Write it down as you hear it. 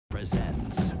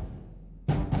presents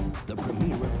the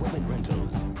Premier Equipment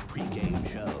Rentals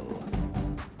pregame show.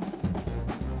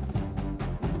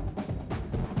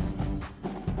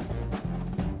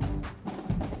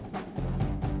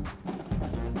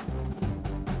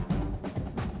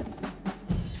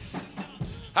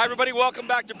 Hi, everybody. Welcome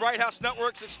back to Bright House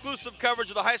Network's exclusive coverage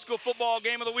of the high school football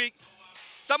game of the week.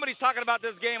 Somebody's talking about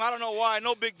this game. I don't know why.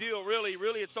 No big deal, really.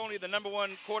 Really, it's only the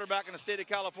 #1 quarterback in the state of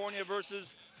California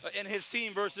versus, and his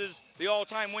team versus the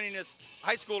all-time winningest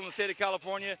high school in the state of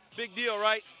California. Big deal,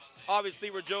 right?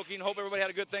 Obviously, we're joking. Hope everybody had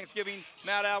a good Thanksgiving.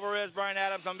 Matt Alvarez, Brian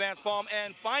Adams, I'm Vance Palm.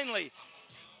 And finally,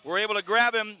 we're able to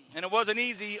grab him, and it wasn't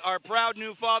easy. Our proud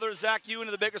new father, Zach Ewan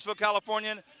of the Bakersfield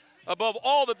Californian. Above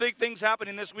all the big things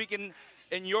happening this weekend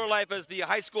in your life as the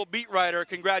high school beat writer,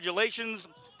 congratulations,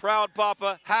 proud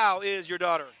papa. How is your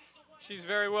daughter? She's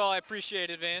very well. I appreciate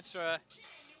it, Vance.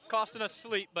 Costing us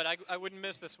sleep, but I wouldn't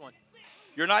miss this one.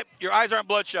 Your eyes aren't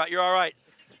bloodshot. You're all right.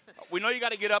 We know you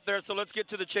got to get up there, so let's get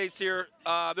to the chase here.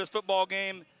 This football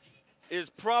game is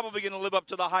probably going to live up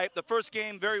to the hype. The first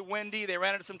game, very windy. They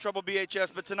ran into some trouble,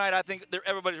 BHS, but tonight I think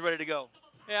everybody's ready to go.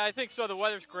 Yeah, I think so. The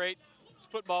weather's great. It's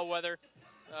football weather.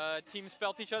 Teams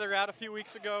felt each other out a few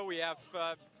weeks ago. We have,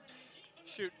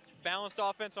 balanced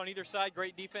offense on either side,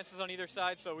 great defenses on either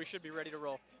side, so we should be ready to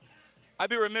roll. I'd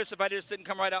be remiss if I just didn't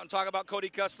come right out and talk about Cody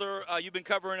Kessler. You've been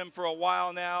covering him for a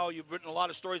while now. You've written a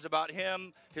lot of stories about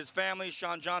him, his family,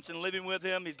 Sean Johnson living with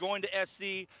him. He's going to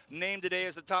SC, named today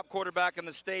as the top quarterback in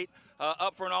the state,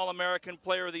 up for an All-American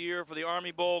Player of the Year for the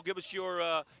Army Bowl. Give us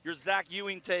your Zach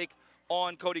Ewing take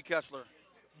on Cody Kessler.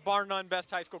 Bar none,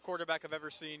 best high school quarterback I've ever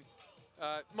seen.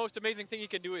 Most amazing thing he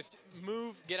can do is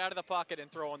move, get out of the pocket,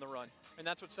 and throw on the run. And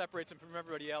that's what separates him from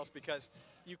everybody else, because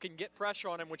you can get pressure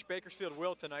on him, which Bakersfield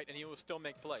will tonight, and he will still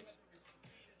make plays.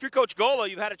 If you're Coach Gola,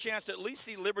 you've had a chance to at least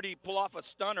see Liberty pull off a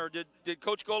stunner. Did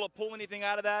Coach Gola pull anything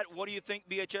out of that? What do you think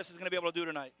BHS is going to be able to do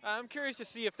tonight? I'm curious to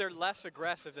see if they're less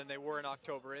aggressive than they were in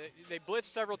October. They blitzed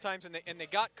several times, and they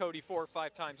got Cody 4 or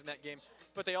 5 times in that game,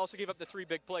 but they also gave up the 3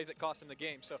 big plays that cost him the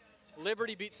game. So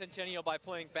Liberty beat Centennial by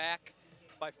playing back,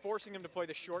 by forcing him to play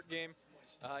the short game.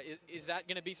 Is that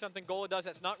going to be something Gola does?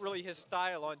 That's not really his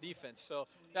style on defense, so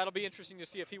that'll be interesting to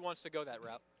see if he wants to go that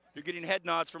route. You're getting head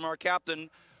nods from our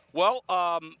captain. Well,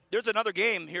 there's another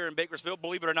game here in Bakersfield,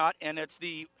 believe it or not, and it's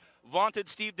the vaunted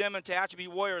Steve Demon Tehachapi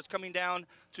Warriors coming down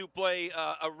to play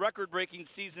a record-breaking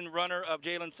season runner of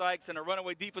Jalen Sykes and a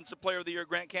runaway defensive player of the year,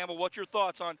 Grant Campbell. What's your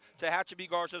thoughts on Tehachapi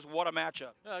Garces? What a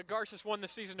matchup. Garces won the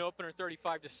season opener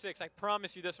 35-6. I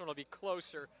promise you this one will be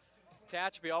closer.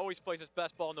 Tehachapi always plays his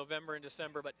best ball in November and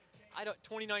December, but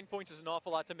 29 points is an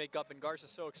awful lot to make up, and Garces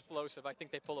is so explosive. I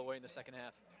think they pull away in the second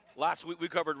half. Last week we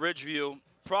covered Ridgeview.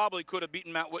 Probably could have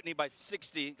beaten Mount Whitney by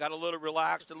 60. Got a little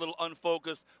relaxed, a little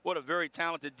unfocused. What a very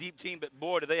talented, deep team, but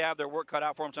boy, do they have their work cut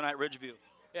out for them tonight, Ridgeview.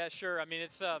 Yeah, sure. I mean,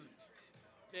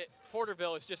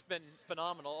 Porterville has just been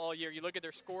phenomenal all year. You look at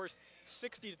their scores,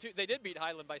 60-2. They did beat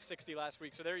Highland by 60 last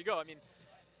week, so there you go. I mean,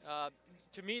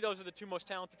 to me, those are the 2 most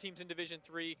talented teams in Division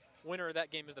III. Winner of that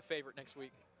game is the favorite next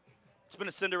week. It's been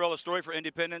a Cinderella story for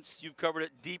Independence. You've covered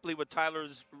it deeply with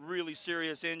Tyler's really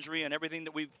serious injury and everything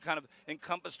that we've kind of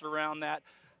encompassed around that.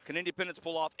 Can Independence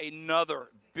pull off another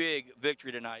big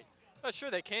victory tonight?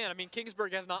 Sure they can. I mean,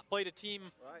 Kingsburg has not played a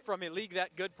team from a league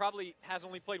that good, probably has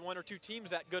only played 1 or 2 teams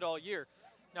that good all year.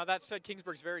 Now, that said,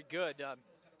 Kingsburg's very good.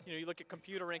 You look at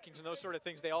computer rankings and those sort of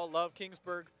things. They all love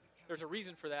Kingsburg. There's a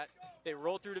reason for that. They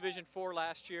rolled through Division IV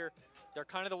last year. They're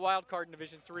kind of the wild card in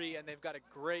Division III, and they've got a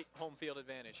great home field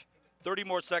advantage. 30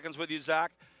 more seconds with you,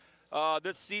 Zach.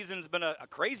 This season's been a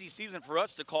crazy season for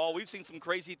us to call. We've seen some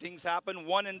crazy things happen.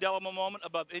 One indelible moment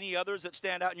above any others that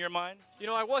stand out in your mind? You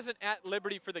know, I wasn't at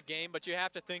Liberty for the game, but you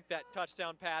have to think that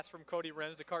touchdown pass from Cody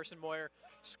Renz to Carson Moyer,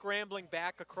 scrambling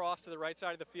back across to the right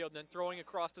side of the field and then throwing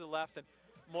across to the left, and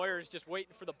Moyer is just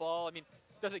waiting for the ball. I mean,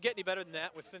 does it get any better than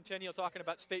that with Centennial talking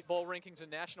about state bowl rankings and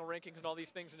national rankings and all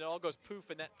these things, and it all goes poof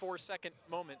in that 4-second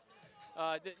moment?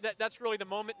 That's really the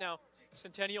moment. Now,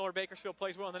 Centennial or Bakersfield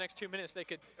plays well in the next 2 minutes,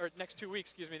 next 2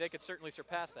 weeks, excuse me, they could certainly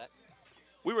surpass that.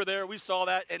 We were there, we saw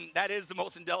that, and that is the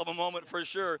most indelible moment for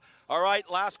sure. All right,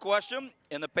 last question.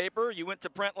 In the paper, you went to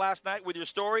print last night with your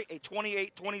story, a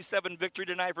 28-27 victory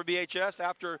tonight for BHS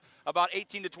after about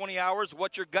 18 to 20 hours.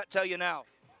 What's your gut tell you now?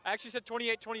 I actually said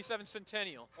 28-27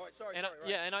 Centennial. Oh, sorry, and right.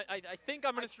 Yeah, and I think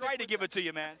I'm going to try to give it to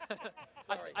you, man.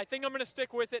 I think I'm going to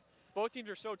stick with it. Both teams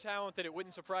are so talented, it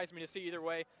wouldn't surprise me to see either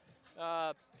way.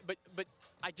 But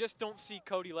I just don't see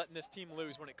Cody letting this team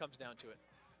lose when it comes down to it.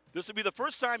 This will be the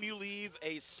first time you leave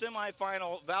a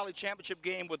semifinal Valley Championship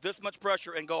game with this much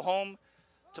pressure and go home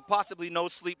to possibly no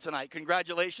sleep tonight.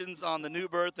 Congratulations on the new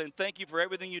birth, and thank you for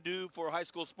everything you do for high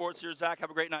school sports here, Zach.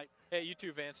 Have a great night. Hey, you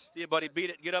too, Vance. See you, buddy. Beat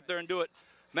it. Get up there and do it.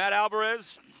 Matt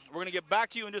Alvarez, we're going to get back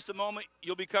to you in just a moment.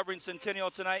 You'll be covering Centennial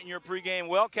tonight in your pregame.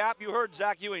 Well, Cap, you heard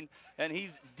Zach Ewing, and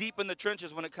he's deep in the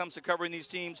trenches when it comes to covering these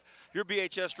teams. Your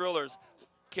BHS drillers,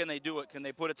 can they do it? Can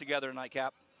they put it together tonight,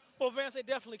 Cap? Well, Vance, they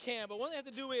definitely can, but what they have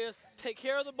to do is take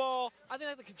care of the ball. I think they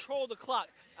have to control the clock.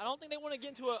 I don't think they want to get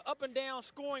into an up-and-down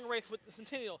scoring race with the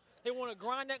Centennial. They want to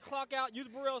grind that clock out, use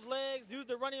Burrell's legs, use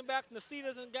the running backs and the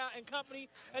Cetas and company,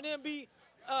 and then be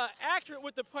accurate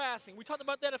with the passing. We talked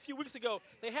about that a few weeks ago.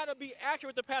 They had to be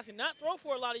accurate with the passing, not throw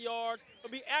for a lot of yards,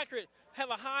 but be accurate, have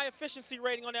a high efficiency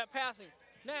rating on that passing.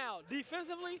 Now,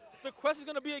 defensively, the question is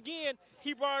going to be, again,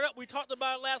 he brought it up, we talked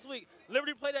about it last week.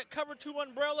 Liberty played that cover 2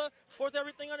 umbrella, forced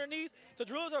everything underneath. The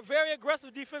Drillers are very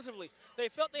aggressive defensively. They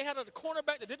felt they had a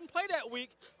cornerback that didn't play that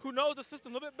week who knows the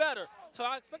system a little bit better. So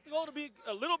I expect the goal to be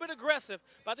a little bit aggressive,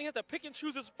 but I think he has to pick and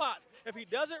choose his spots. If he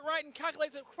does it right and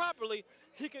calculates it properly,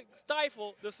 he can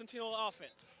stifle the Centennial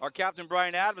offense. Our captain,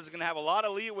 Brian Adams, is going to have a lot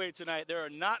of leeway tonight. There are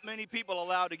not many people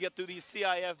allowed to get through these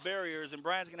CIF barriers, and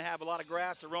Brian's going to have a lot of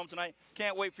grass to roam tonight.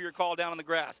 Can't wait for your call down on the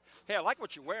grass. Hey, I like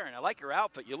what you're wearing. I like your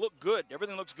outfit. You look good.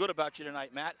 Everything looks good about you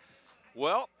tonight, Matt.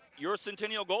 Well, you're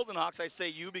Centennial Golden Hawks. I say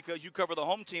you because you cover the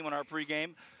home team on our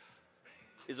pregame.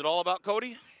 Is it all about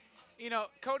Cody? You know,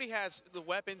 Cody has the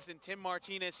weapons in Tim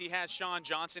Martinez. He has Sean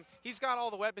Johnson. He's got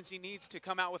all the weapons he needs to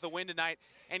come out with a win tonight.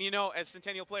 And, you know, as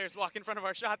Centennial players walk in front of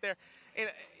our shot there,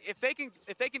 if they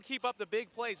can keep up the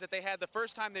big plays that they had the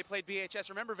first time they played BHS.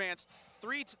 Remember, Vance,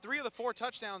 three of the 4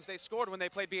 touchdowns they scored when they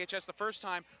played BHS the first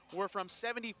time were from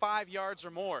 75 yards or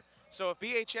more. So if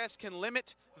BHS can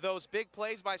limit those big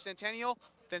plays by Centennial,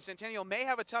 then Centennial may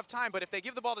have a tough time. But if they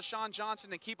give the ball to Sean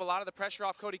Johnson and keep a lot of the pressure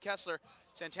off Cody Kessler,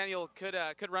 Centennial could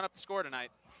run up the score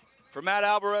tonight. For Matt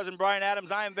Alvarez and Brian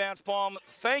Adams, I am Vance Palm.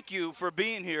 Thank you for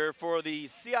being here for the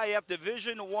CIF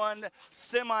Division I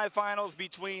semifinals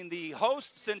between the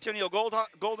host Centennial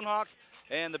Golden Hawks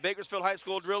and the Bakersfield High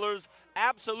School Drillers.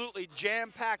 Absolutely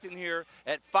jam-packed in here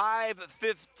at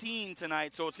 5:15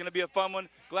 tonight, so it's going to be a fun one.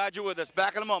 Glad you're with us.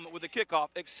 Back in a moment with the kickoff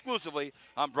exclusively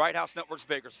on Bright House Networks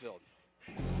Bakersfield.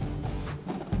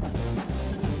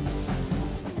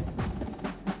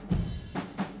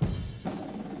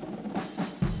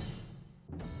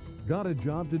 Got a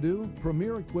job to do?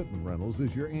 Premier Equipment Rentals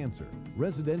is your answer.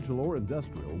 Residential or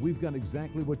industrial, we've got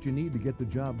exactly what you need to get the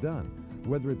job done.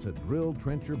 Whether it's a drill,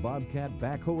 trencher, bobcat,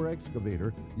 backhoe, or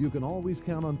excavator, you can always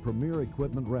count on Premier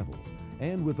Equipment Rentals.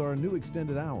 And with our new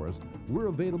extended hours, we're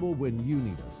available when you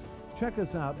need us. Check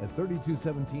us out at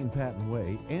 3217 Patton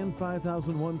Way and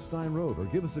 5001 Stein Road, or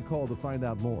give us a call to find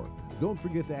out more. Don't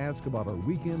forget to ask about our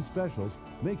weekend specials.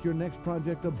 Make your next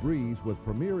project a breeze with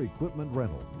Premier Equipment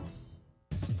Rental.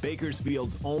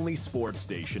 Bakersfield's only sports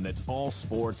station that's all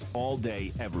sports, all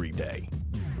day, every day.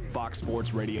 Fox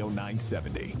Sports Radio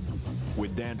 970.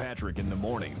 With Dan Patrick in the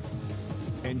morning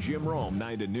and Jim Rome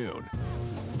 9 to noon.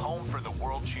 Home for the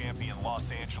world champion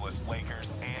Los Angeles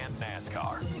Lakers and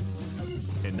NASCAR.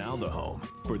 And now the home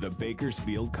for the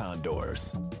Bakersfield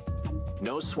Condors.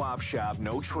 No swap shop,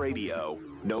 no tradio,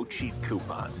 no cheap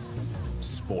coupons.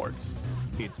 Sports.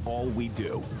 It's all we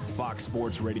do. Fox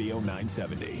Sports Radio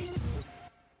 970.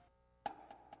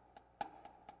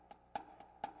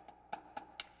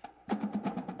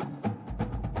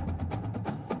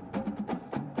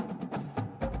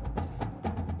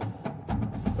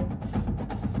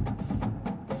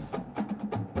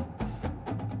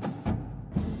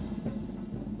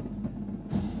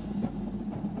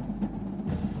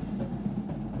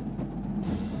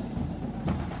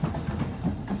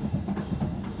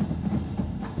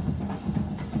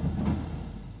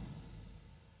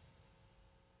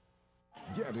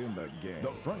 Get in the game.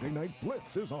 The Friday Night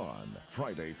Blitz is on.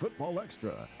 Friday Football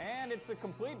Extra. And it's a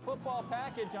complete football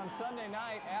package on Sunday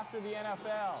night after the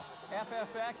NFL.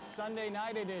 FFX Sunday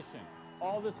Night Edition.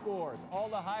 All the scores, all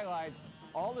the highlights,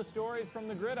 all the stories from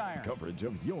the gridiron. Coverage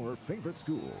of your favorite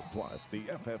school, plus the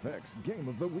FFX Game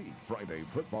of the Week. Friday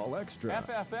Football Extra.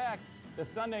 FFX, the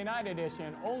Sunday Night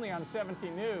Edition, only on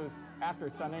 17 News after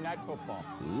Sunday Night Football.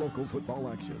 Local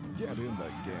football action. Get in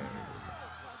the game.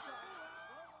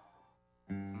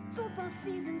 Football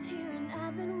season's here and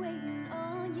I've been waiting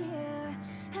all year.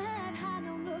 Head high,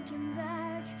 no looking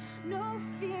back, no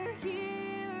fear,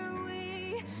 here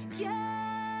we go.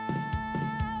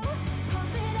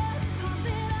 Pump it up,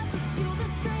 let's fuel the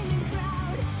screaming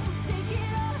crowd. Take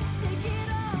it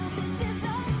all, this is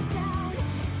our town.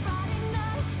 It's Friday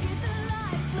night, hit the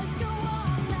lights, let's go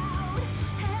all out.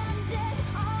 Hands it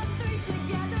on 3,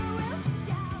 together we'll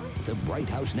shout. The Bright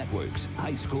House Network's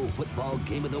High School Football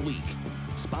Game of the Week.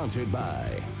 Sponsored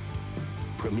by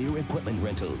Premier Equipment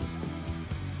Rentals,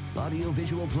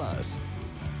 Audiovisual Plus,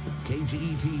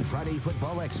 KGET Friday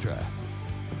Football Extra,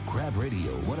 Crab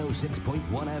Radio 106.1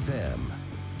 FM,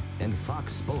 and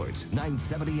Fox Sports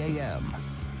 970 AM.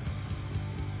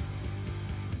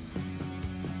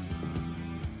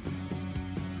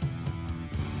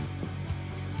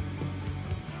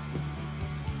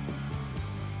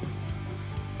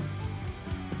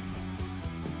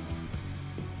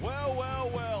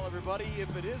 Well, everybody,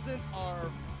 if it isn't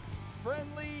our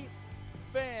friendly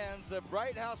fans of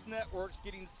Bright House Networks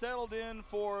getting settled in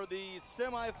for the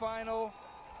semifinal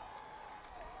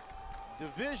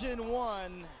Division I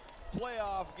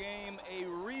playoff game, a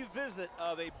revisit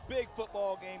of a big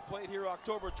football game played here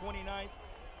October 29th.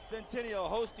 Centennial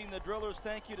hosting the Drillers.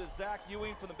 Thank you to Zach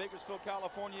Ewing from the Bakersfield,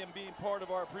 California, and being part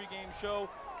of our pregame show.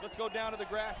 Let's go down to the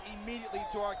grass immediately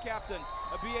to our captain,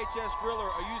 a BHS Driller,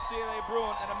 a UCLA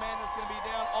Bruin, and a man that's going to be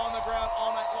down on the ground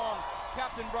all night long.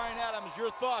 Captain Brian Adams,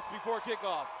 your thoughts before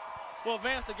kickoff. Well,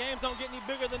 Vance, the games don't get any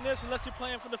bigger than this unless you're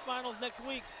playing for the finals next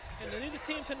week. And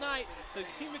the team tonight, the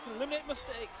team that can eliminate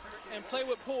mistakes and play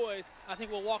with poise, I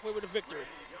think will walk away with a victory.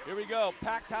 Here we go,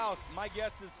 packed house. My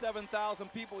guess is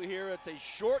 7,000 people here. It's a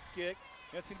short kick.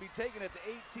 It's going to be taken at the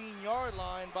 18-yard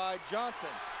line by Johnson.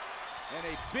 And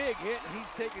a big hit, and he's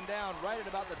taken down right at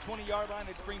about the 20-yard line.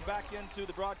 Let's bring back into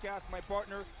the broadcast my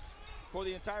partner for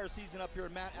the entire season up here,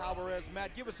 Matt Alvarez.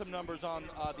 Matt, give us some numbers on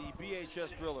the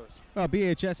BHS Drillers. Well,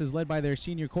 BHS is led by their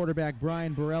senior quarterback,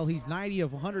 Brian Burrell. He's 90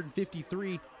 of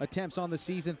 153 attempts on the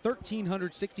season,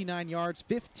 1,369 yards,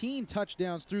 15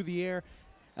 touchdowns through the air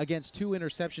against 2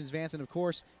 interceptions, Vance. And, of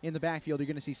course, in the backfield, you're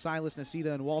going to see Silas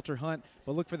Nasita and Walter Hunt.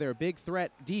 But look for their big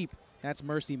threat deep. That's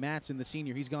Mercy Matson, the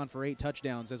senior. He's gone for 8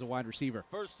 touchdowns as a wide receiver.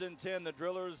 1st and 10, the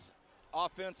Drillers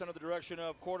offense under the direction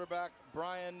of quarterback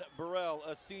Brian Burrell,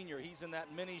 a senior. He's in that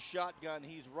mini shotgun.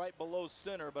 He's right below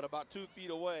center, but about 2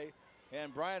 feet away.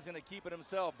 And Brian's going to keep it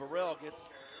himself. Burrell gets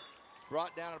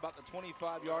brought down at about the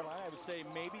 25-yard line. I would say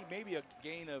maybe a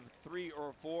gain of 3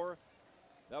 or 4.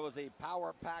 That was a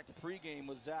power-packed pregame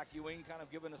with Zach Ewing, kind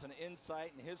of giving us an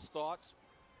insight and his thoughts.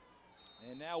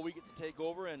 And now we get to take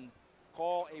over and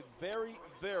call a very,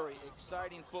 very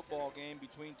exciting football game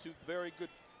between 2 very good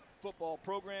football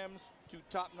programs, 2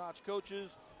 top-notch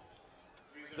coaches,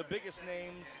 the biggest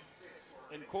names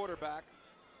in quarterback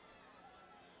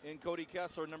in Cody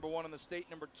Kessler, number 1 in the state,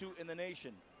 number 2 in the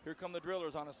nation. Here come the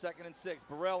Drillers on a 2nd and 6.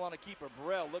 Burrell on a keeper.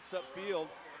 Burrell looks upfield,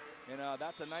 and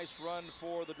that's a nice run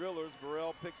for the Drillers.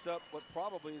 Burrell picks up what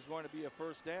probably is going to be a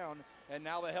 1st down, and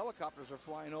now the helicopters are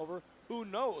flying over. Who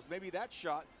knows? Maybe that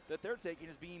shot that they're taking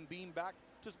is being beamed back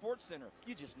to Sports Center.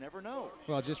 You just never know.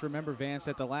 Well, just remember, Vance,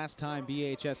 that the last time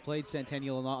BHS played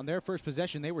Centennial, on their first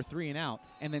possession, they were 3 and out,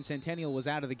 and then Centennial was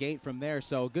out of the gate from there.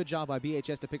 So good job by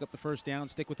BHS to pick up the 1st down,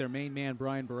 stick with their main man,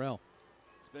 Brian Burrell.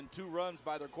 It's been 2 runs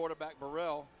by their quarterback,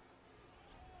 Burrell.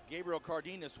 Gabriel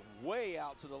Cardenas way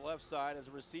out to the left side as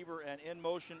a receiver, and in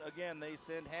motion again they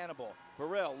send Hannibal.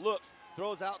 Burrell looks,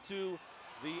 throws out to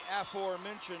the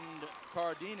aforementioned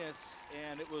Cardenas,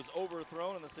 and it was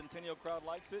overthrown, and the Centennial crowd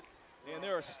likes it. And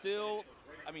there are still,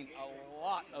 a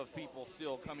lot of people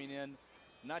still coming in,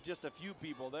 not just a few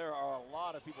people. There are a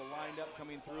lot of people lined up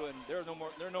coming through, and there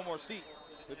are no more seats.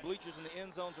 The bleachers in the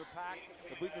end zones are packed.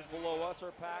 The bleachers below us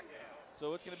are packed.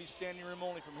 So it's going to be standing room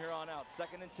only from here on out.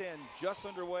 2nd and 10, just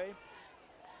underway.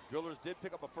 Drillers did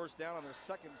pick up a 1st down on their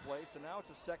 2nd play, so now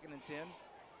it's a 2nd and 10.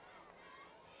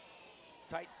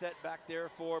 Tight set back there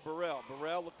for Burrell.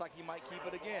 Burrell looks like he might keep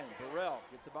it again. Burrell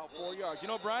gets about 4 yards. You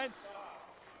know, Brian,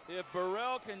 if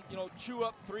Burrell can, chew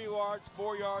up 3 yards,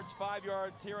 4 yards, 5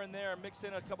 yards here and there, mix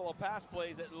in a couple of pass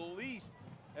plays, at least,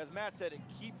 as Matt said, it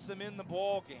keeps them in the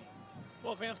ball game.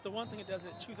 Well, Vance, the one thing it does is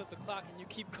it chews up the clock, and you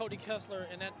keep Cody Kessler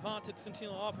and that vaunted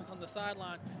Centennial offense on the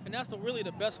sideline. And that's really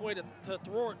the best way to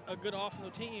thwart a good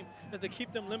offensive team, is to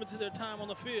keep them limited to their time on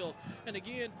the field. And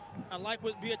again, I like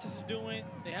what BHS is doing.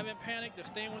 They haven't panicked. They're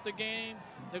staying with the game.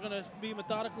 They're going to be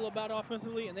methodical about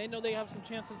offensively, and they know they have some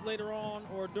chances later on,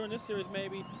 or during this series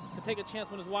maybe, to take a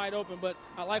chance when it's wide open. But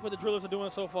I like what the Drillers are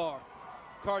doing so far.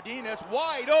 Cardenas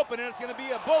wide open, and it's going to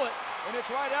be a bullet, and it's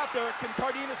right out there. Can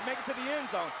Cardenas make it to the end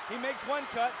zone? He makes one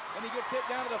cut, and he gets hit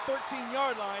down to the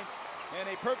 13-yard line. And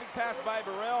a perfect pass by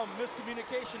Burrell.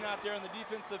 Miscommunication out there in the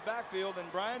defensive backfield.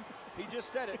 And Brian, he just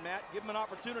said it, Matt. Give him an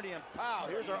opportunity, and pow,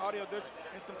 here's our Audio Dish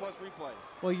Instant Plus replay.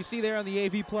 Well, you see there on the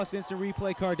AV Plus Instant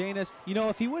Replay, Cardenas,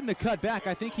 if he wouldn't have cut back,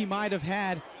 I think he might have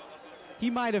had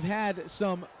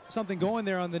something going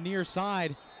there on the near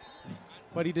side.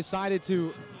 But he decided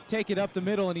to take it up the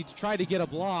middle, and he tried to get a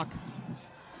block.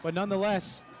 But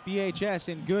nonetheless, BHS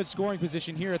in good scoring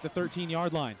position here at the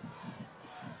 13-yard line.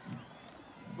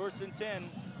 First and 10.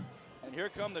 And here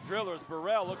come the drillers.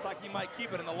 Burrell looks like he might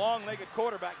keep it, and the long-legged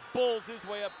quarterback bulls his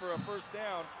way up for a first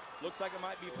down. Looks like it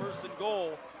might be first and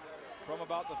goal from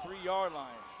about the 3-yard line.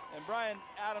 And Brian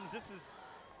Adams, this is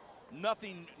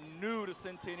nothing new to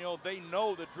Centennial. They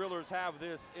know the drillers have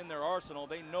this in their arsenal.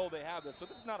 They know they have this. So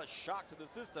this is not a shock to the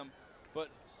system, but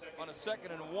on a 2nd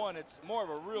and 1, it's more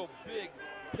of a real big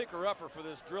picker-upper for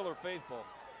this driller faithful.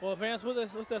 Well, Vance,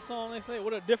 what's that song they say?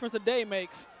 What a difference a day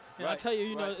makes. And I tell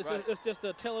you, it's just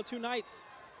a tale of two nights.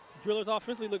 Drillers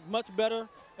offensively look much better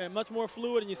and much more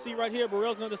fluid. And you see right here,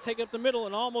 Burrell's going to just take it up the middle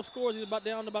and almost scores. He's about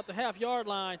down to about the half-yard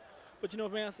line. But, you know,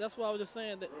 Vance, that's why I was just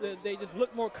saying that they just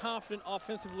look more confident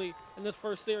offensively in this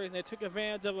first series. And they took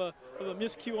advantage of a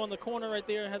miscue on the corner right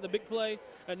there and had the big play.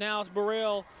 And now it's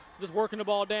Burrell just working the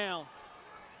ball down.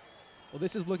 Well,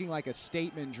 this is looking like a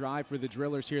statement drive for the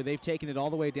drillers here. They've taken it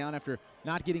all the way down after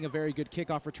not getting a very good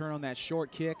kickoff return on that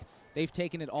short kick. They've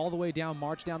taken it all the way down,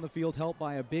 marched down the field, helped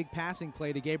by a big passing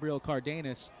play to Gabriel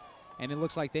Cardenas. And it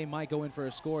looks like they might go in for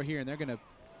a score here. And they're going to,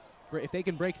 if they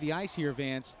can break the ice here,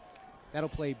 Vance, that'll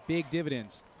play big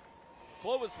dividends.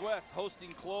 Clovis West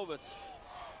hosting Clovis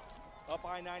up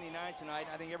I-99 tonight.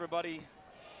 I think everybody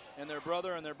and their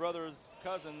brother and their brother's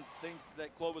cousins thinks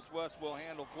that Clovis West will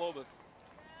handle Clovis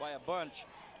by a bunch.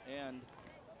 And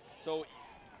so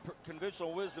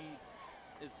conventional wisdom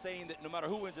is saying that no matter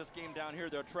who wins this game down here,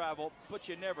 they'll travel, but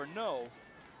you never know.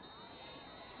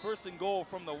 First and goal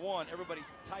from the 1. Everybody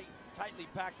tightly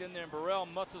packed in there, and Burrell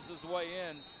muscles his way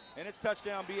in. And it's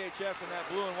touchdown BHS, and that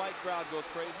blue and white crowd goes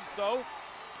crazy. So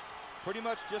pretty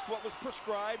much just what was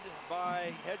prescribed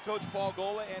by head coach Paul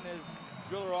Gola and his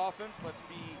driller offense. Let's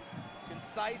be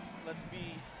concise. Let's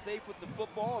be safe with the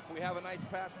football. If we have a nice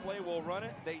pass play, we'll run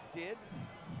it. They did.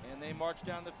 And they marched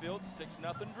down the field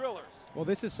 6-0 drillers. Well,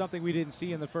 this is something we didn't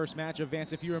see in the first matchup,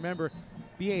 Vance. If you remember,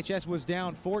 BHS was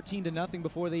down 14-0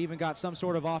 before they even got some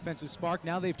sort of offensive spark.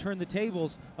 Now they've turned the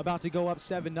tables, about to go up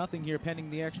 7-0 here,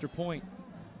 pending the extra point.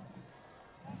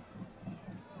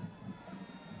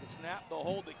 The snap, the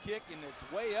hold, the kick, and it's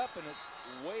way up, and it's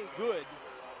way good.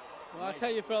 Well, nice. I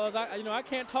tell you, fellas, I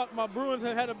can't talk. My Bruins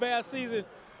have had a bad season.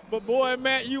 But, boy,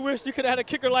 Matt, you wish you could have had a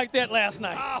kicker like that last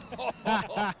night. Oh.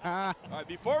 All right,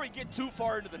 before we get too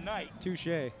far into the night, touche.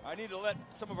 I need to let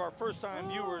some of our first-time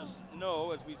viewers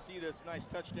know as we see this nice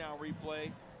touchdown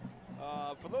replay.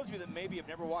 For those of you that maybe have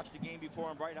never watched a game before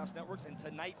on Bright House Networks, and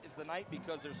tonight is the night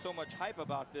because there's so much hype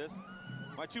about this,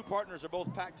 my two partners are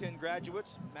both Pac-10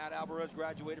 graduates. Matt Alvarez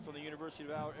graduated from the University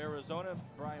of Arizona.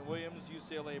 Brian Williams,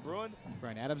 UCLA Bruin.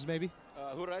 Brian Adams, maybe?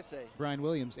 Who did I say? Brian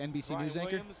Williams, NBC Brian News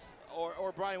anchor. Williams,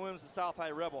 or Brian Williams, the South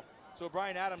High Rebel. So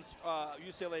Brian Adams,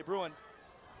 UCLA Bruin.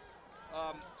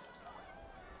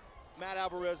 Matt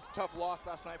Alvarez, tough loss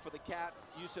last night for the Cats.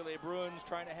 UCLA Bruins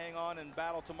trying to hang on and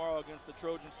battle tomorrow against the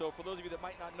Trojans. So for those of you that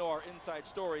might not know our inside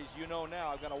stories, you know now.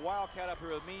 I've got a Wildcat up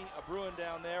here with me, a Bruin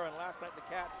down there, and last night the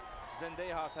Cats,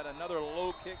 Zendejas, had another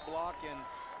low kick block, and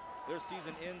their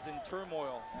season ends in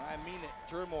turmoil, and I mean it,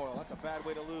 turmoil. That's a bad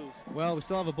way to lose. Well, we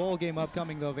still have a bowl game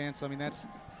upcoming, though, Vance. So, I mean, that's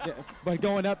but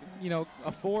going up, you know,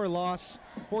 a 4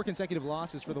 consecutive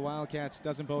losses for the Wildcats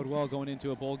doesn't bode well going into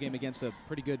a bowl game against a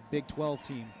pretty good Big 12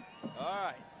 team. All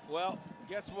right. Well,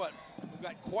 guess what? We've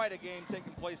got quite a game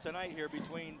taking place tonight here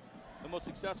between the most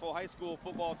successful high school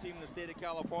football team in the state of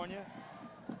California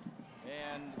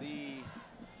and the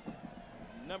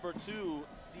 #2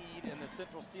 seed in the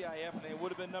Central CIF, and they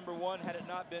would have been #1 had it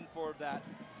not been for that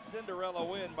Cinderella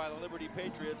win by the Liberty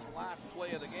Patriots last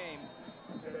play of the game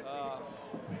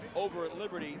over at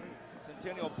Liberty.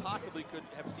 Centennial possibly could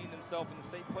have seen themselves in the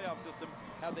state playoff system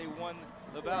had they won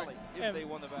the Valley, if they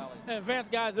won the Valley. And Vance,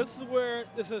 guys, this is where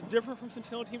this is different from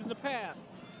Centennial teams in the past.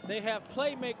 They have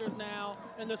playmakers now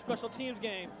in their special teams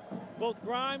game. Both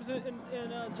Grimes and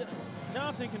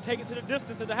Johnson can take it to the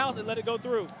distance of the house and let it go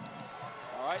through.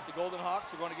 All right, the Golden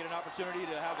Hawks are going to get an opportunity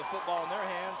to have the football in their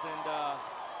hands, and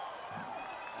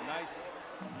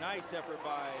a nice effort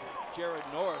by Jared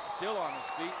Norris, still on his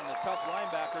feet, and the tough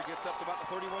linebacker gets up to about the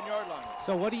 31-yard line.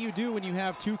 So what do you do when you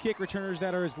have 2 kick returners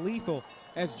that are as lethal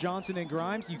as Johnson and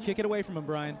Grimes? You kick it away from them,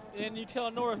 Brian. And you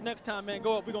tell Norris next time, man,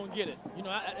 go up, we're gonna get it. You know,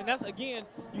 and that's again,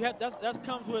 that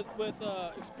comes with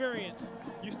experience.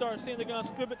 You start seeing the gun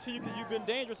scrib it to you because you've been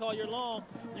dangerous all year long.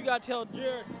 You gotta tell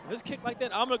Jared, this kick like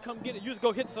that, I'm gonna come get it. You just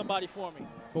go hit somebody for me.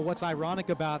 But what's ironic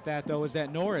about that, though, is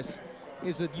that Norris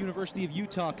is a University of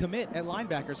Utah commit at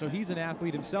linebacker, so he's an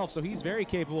athlete himself, so he's very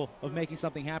capable of making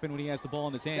something happen when he has the ball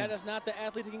in his hands. That is not the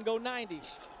athlete who can go 90.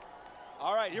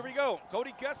 All right, here we go.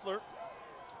 Cody Kessler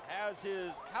has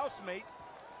his housemate,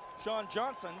 Sean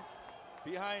Johnson,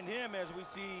 behind him as we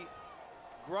see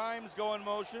Grimes go in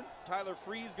motion. Tyler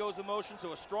Freeze goes in motion,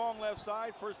 so a strong left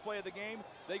side. First play of the game,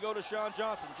 they go to Sean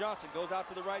Johnson. Johnson goes out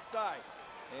to the right side,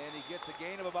 and he gets a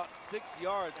gain of about 6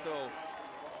 yards. So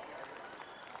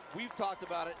we've talked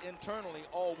about it internally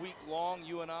all week long,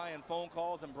 you and I, and phone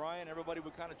calls, and Brian, everybody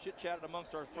would kind of chit-chatted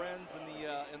amongst our friends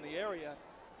in the area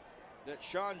that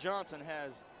Sean Johnson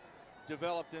has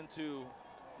developed into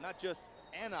not just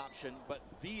an option, but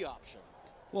the option.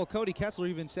 Well, Cody Kessler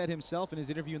even said himself in his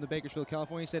interview in the Bakersfield,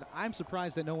 California, he said, I'm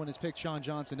surprised that no one has picked Sean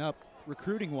Johnson up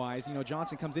recruiting-wise. You know,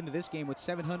 Johnson comes into this game with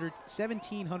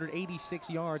 1,786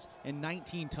 yards and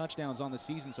 19 touchdowns on the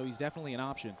season, so he's definitely an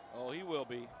option. Oh, he will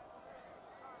be.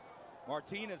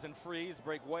 Martinez and Freeze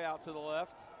break way out to the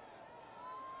left.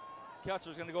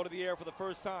 Kessler's going to go to the air for the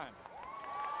first time.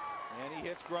 And he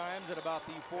hits Grimes at about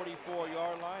the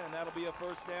 44-yard line, and that'll be a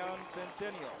first down,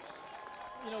 Centennial.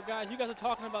 You know, guys, you guys are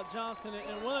talking about Johnson,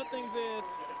 and one of the things is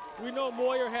we know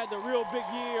Moyer had the real big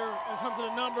year in terms of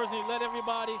the numbers, and he led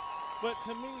everybody. But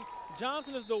to me,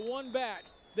 Johnson is the one back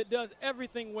that does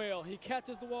everything well. He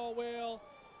catches the ball well,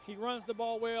 he runs the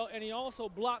ball well, and he also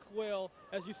blocks well,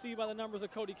 as you see by the numbers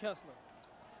of Cody Kessler.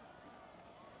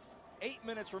 8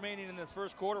 minutes remaining in this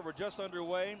first quarter. We're just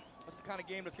underway. That's the kind of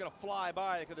game that's going to fly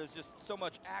by because there's just so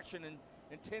much action and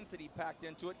intensity packed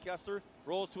into it. Kessler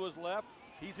rolls to his left.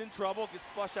 He's in trouble, gets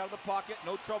flushed out of the pocket.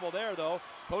 No trouble there, though.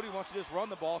 Cody wants to just run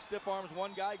the ball. Stiff arms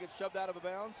one guy, gets shoved out of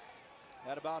bounds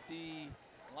at about the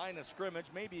line of scrimmage.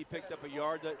 Maybe he picked up a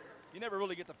yard. That you never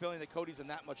really get the feeling that Cody's in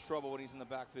that much trouble when he's in the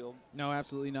backfield. No,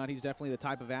 absolutely not. He's definitely the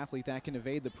type of athlete that can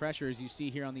evade the pressure, as you see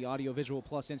here on the Audio Visual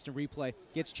Plus instant replay.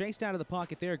 Gets chased out of the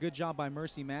pocket there. Good job by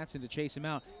Mercy Matson to chase him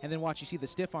out. And then watch, you see the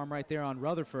stiff arm right there on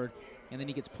Rutherford. And then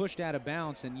he gets pushed out of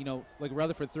bounds. And, you know, like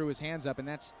Rutherford threw his hands up, and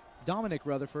that's Dominic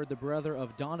Rutherford, the brother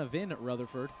of Donovan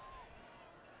Rutherford.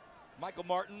 Michael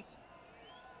Martins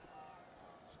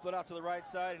split out to the right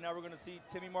side, and now we're going to see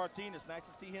Timmy Martinez. Nice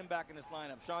to see him back in this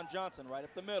lineup. Sean Johnson right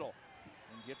up the middle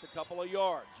and gets a couple of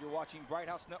yards. You're watching Bright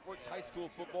House Network's high school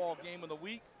football game of the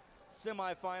week.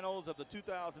 Semifinals of the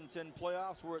 2010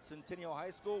 playoffs. We're at Centennial High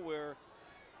School, where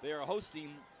they are hosting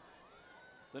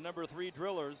the number 3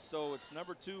 Drillers. So it's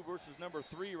number 2 versus number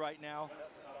 3 right now.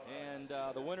 And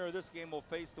the winner of this game will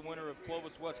face the winner of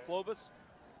Clovis West Clovis.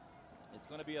 It's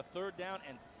going to be a 3rd down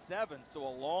and 7, so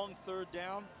a long 3rd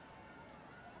down.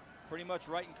 Pretty much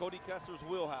right in Cody Kessler's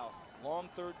wheelhouse. Long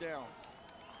 3rd downs.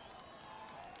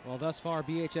 Well, thus far,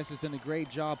 BHS has done a great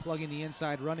job plugging the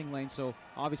inside running lane, so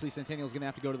obviously Centennial is going to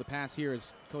have to go to the pass here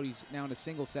as Cody's now in a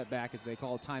single setback, as they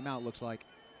call a timeout, looks like.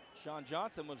 Sean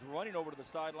Johnson was running over to the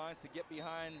sidelines to get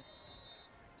behind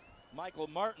Michael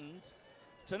Martins.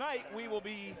 Tonight, we will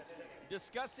be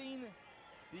discussing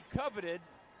the coveted,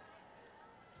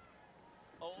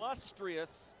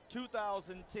 illustrious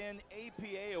 2010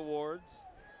 APA Awards.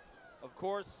 Of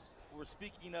course, we're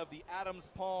speaking of the Adams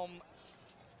Palm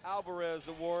Alvarez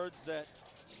Awards that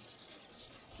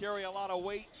carry a lot of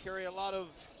weight, carry a lot of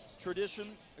tradition.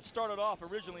 It started off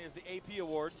originally as the AP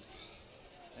Awards,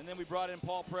 and then we brought in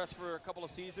Paul Press for a couple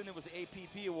of seasons. It was the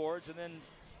APP Awards, and then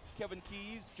Kevin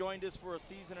Keys joined us for a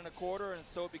season and a quarter, and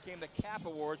so it became the CAP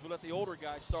Awards. We let the older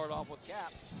guys start off with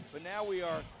CAP, but now we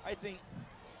are, I think,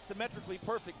 symmetrically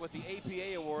perfect with the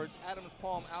APA Awards, Adams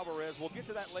Palm Alvarez. We'll get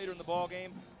to that later in the ball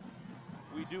game.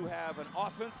 We do have an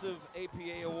offensive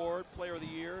APA Award, Player of the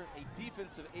Year, a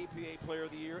defensive APA Player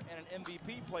of the Year, and an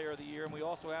MVP Player of the Year, and we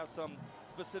also have some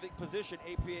specific position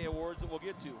APA Awards that we'll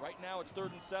get to. Right now it's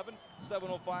 3rd and 7,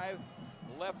 7:05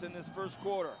 left in this first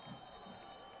quarter.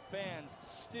 Fans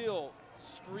still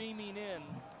streaming in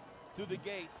through the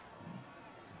gates.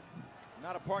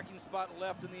 Not a parking spot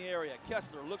left in the area.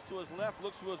 Kessler looks to his left,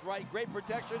 looks to his right. Great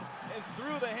protection, and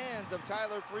through the hands of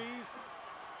Tyler Freeze.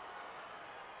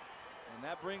 And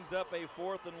that brings up a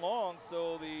 4th and long,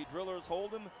 so the Drillers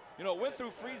hold him. You know, it went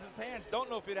through Freeze's hands. Don't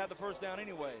know if he'd had the first down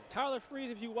anyway. Tyler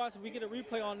Freeze, if you watch, if we get a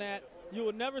replay on that, you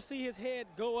will never see his head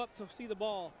go up to see the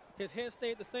ball. His head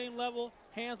stayed at the same level,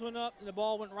 hands went up, and the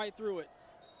ball went right through it.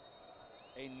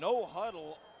 A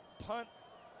no-huddle punt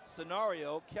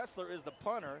scenario. Kessler is the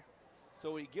punter,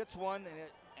 so he gets one, and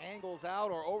it angles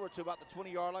out or over to about the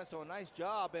 20-yard line, so a nice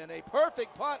job and a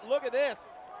perfect punt. Look at this.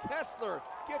 Kessler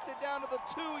gets it down to the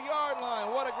 2-yard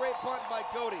line. What a great punt by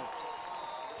Cody.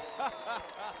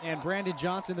 And Brandon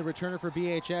Johnson, the returner for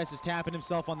BHS, is tapping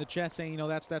himself on the chest saying, you know,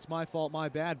 that's my fault, my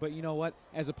bad. But you know what?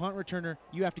 As a punt returner,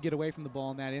 you have to get away from the ball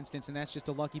in that instance, and that's just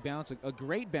a lucky bounce, a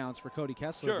great bounce for Cody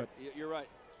Kessler. Sure, you're right.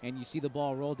 And you see the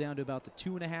ball roll down to about the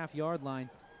 2.5-yard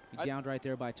line, downed right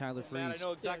there by Tyler Freeze. Man, I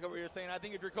know exactly what you're saying. I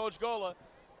think if you're Coach Gola,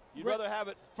 You'd rather have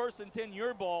it 1st and 10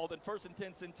 your ball than 1st and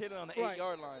 10 Centennial on the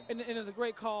 8-yard line. And it's a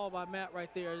great call by Matt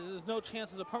right there. There's no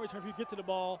chance of a punt return if you get to the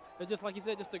ball. It's just like he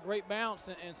said, just a great bounce,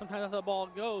 and sometimes that's how the ball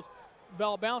goes.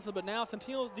 Ball bounces, but now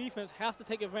Centennial's defense has to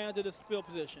take advantage of this field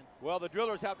position. Well, the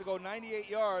Drillers have to go 98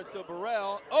 yards, so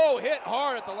Burrell, hit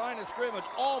hard at the line of scrimmage,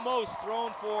 almost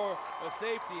thrown for a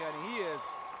safety, and he is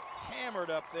hammered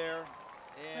up there,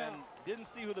 and didn't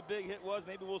see who the big hit was.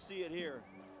 Maybe we'll see it here.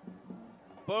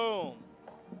 Boom.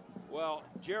 Well,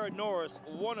 Jared Norris,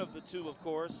 one of the two, of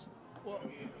course. Well,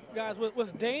 guys,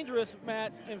 what's dangerous,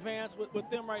 Matt and Vance, with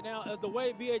them right now is the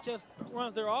way BHS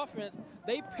runs their offense.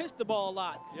 They pitch the ball a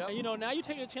lot. Yep. And, now you're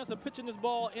taking a chance of pitching this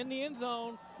ball in the end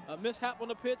zone, a mishap on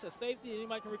the pitch, a safety, and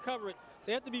anybody can recover it. So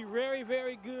you have to be very,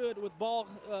 very good with ball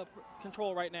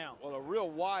control right now. Well, a real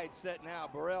wide set now.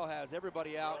 Burrell has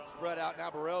everybody out, spread out.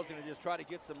 Now Burrell's going to just try to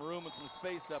get some room and some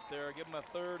space up there. Give him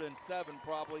a 3rd and 7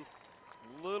 probably.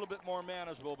 A little bit more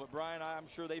manageable, but Brian, I'm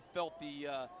sure they felt the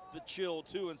chill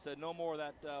too and said no more of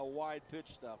that wide pitch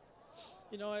stuff.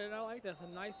 And I like that. It's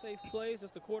a nice, safe play. It's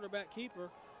just the quarterback keeper.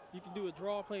 You can do a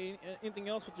draw play, anything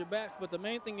else with your backs, but the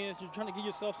main thing is you're trying to give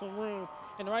yourself some room.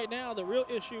 And right now, the real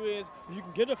issue is if you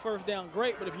can get a 1st down,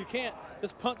 great, but if you can't,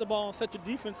 just punt the ball and set your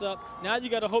defense up. Now you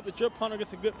got to hope that your punter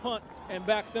gets a good punt and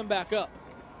backs them back up.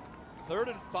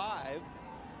 3rd and 5,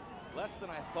 less than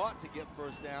I thought to get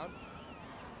 1st down.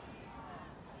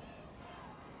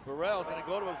 Burrell's going to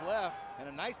go to his left, and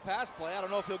a nice pass play. I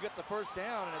don't know if he'll get the 1st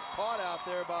down, and it's caught out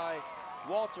there by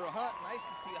Walter Hunt. Nice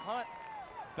to see Hunt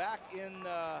back in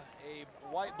a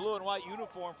blue and white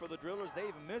uniform for the Drillers.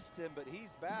 They've missed him, but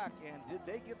he's back, and did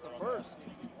they get the 1st?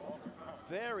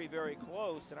 Very, very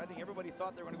close, and I think everybody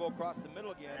thought they were going to go across the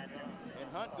middle again, and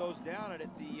Hunt goes down at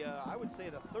the, I would say,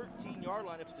 the 13-yard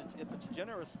line if it's a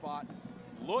generous spot.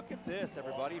 Look at this,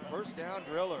 everybody. 1st down,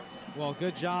 Drillers. Well,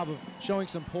 good job of showing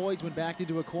some poise when backed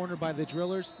into a corner by the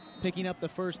Drillers, picking up the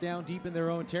 1st down deep in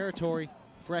their own territory.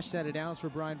 Fresh set of downs for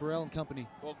Brian Burrell and company.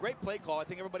 Well, great play call. I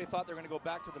think everybody thought they were going to go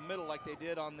back to the middle like they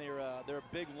did on their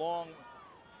big, long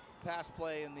pass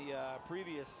play in the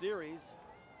previous series.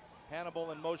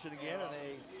 Hannibal in motion again, and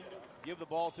they give the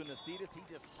ball to Nacedis. He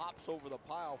just hops over the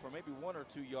pile for maybe 1 or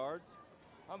 2 yards.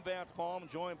 I'm Vance Palm,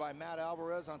 joined by Matt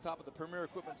Alvarez on top of the Premier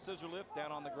Equipment scissor lift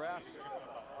down on the grass.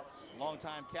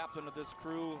 Longtime captain of this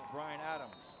crew, Brian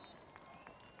Adams.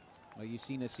 Well, you've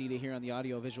seen Naceda here on the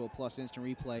Audio Visual Plus Instant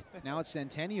Replay. Now it's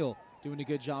Centennial doing a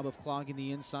good job of clogging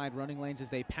the inside running lanes as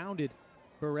they pounded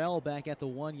Burrell back at the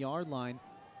 1-yard line.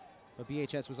 But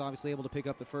BHS was obviously able to pick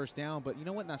up the 1st down. But you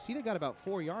know what? Naceda got about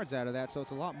 4 yards out of that, so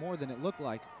it's a lot more than it looked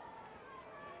like.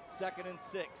 2nd and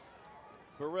 6.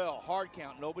 Burrell, hard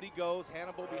count, nobody goes.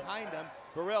 Hannibal behind him.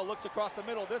 Burrell looks across the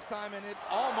middle this time, and it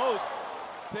almost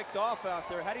picked off out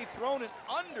there. Had he thrown it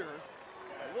under,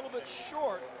 a little bit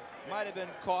short, might have been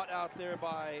caught out there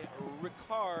by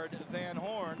Ricard Van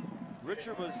Horn.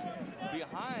 Richard was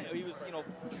behind, he was,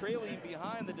 trailing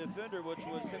behind the defender, which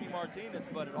was Timmy Martinez,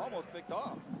 but it almost picked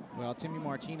off. Well, Timmy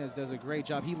Martinez does a great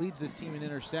job. He leads this team in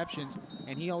interceptions,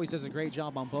 and he always does a great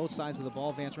job on both sides of the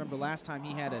ball. Vance, remember last time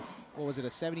he had a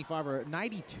 75 or a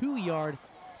 92-yard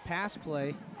pass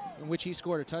play in which he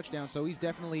scored a touchdown, so he's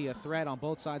definitely a threat on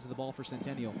both sides of the ball for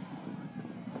Centennial.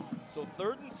 So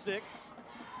 3rd and 6.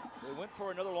 They went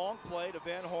for another long play to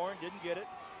Van Horn, didn't get it.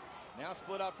 Now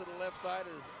split out to the left side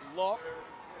is Locke.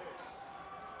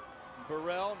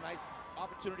 Burrell, nice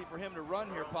opportunity for him to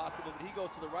run here possibly, but he goes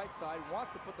to the right side,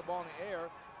 wants to put the ball in the air,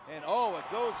 and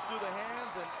it goes through the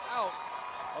hands and out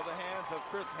of the hands of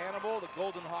Chris Hannibal. The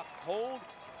Golden Hawks hold,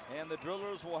 and the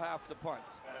Drillers will have to punt.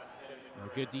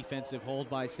 A good defensive hold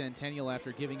by Centennial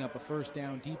after giving up a 1st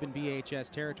down deep in BHS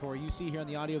territory. You see here on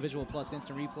the Audio Visual Plus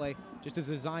Instant Replay, just a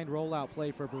designed rollout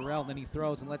play for Burrell, and then he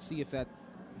throws, and let's see if that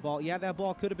ball, that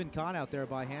ball could have been caught out there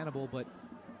by Hannibal, but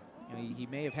he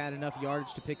may have had enough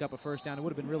yardage to pick up a 1st down. It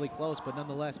would have been really close, but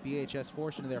nonetheless, BHS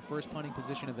forced into their first punting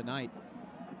position of the night.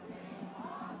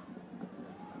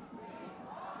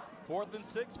 4th and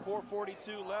 6,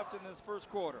 4:42 left in this 1st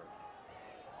quarter.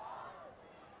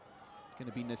 It's going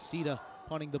to be Naceda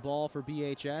punting the ball for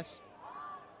BHS,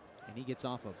 and he gets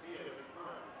off of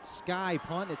sky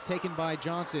punt. It's taken by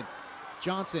Johnson.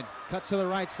 Johnson cuts to the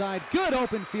right side. Good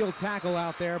open field tackle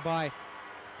out there by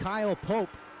Kyle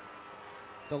Pope,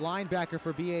 the linebacker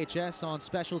for BHS on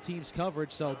special teams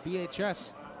coverage. So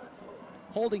BHS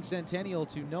holding Centennial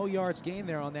to no yards gain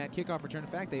there on that kickoff return. In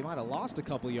fact, they might have lost a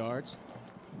couple yards.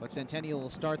 But Centennial will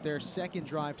start their 2nd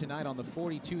drive tonight on the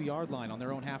 42-yard line on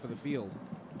their own half of the field.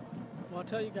 Well, I'll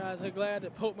tell you guys, they're glad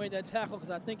that Pope made that tackle, because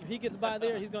I think if he gets by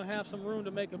there, he's going to have some room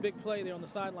to make a big play there on the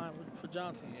sideline for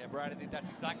Johnson. Yeah, Brian, I think that's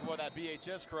exactly why that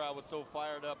BHS crowd was so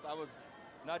fired up. That was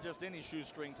Not just any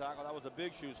shoestring tackle. That was a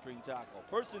big shoestring tackle.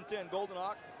 1st and 10, Golden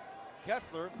Hawks.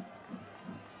 Kessler.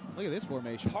 Look at this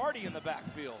formation. Party in the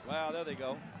backfield. Wow, there they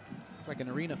go. It's like an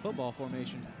arena football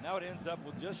formation. Now it ends up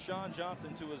with just Sean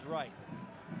Johnson to his right.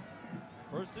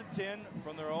 1st and 10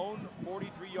 from their own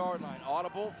 43-yard line.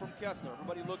 Audible from Kessler.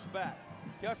 Everybody looks back.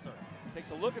 Kessler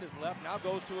takes a look at his left, now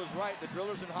goes to his right. The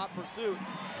Drillers in hot pursuit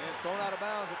and thrown out of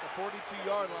bounds at the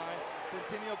 42-yard line.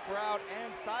 Centennial crowd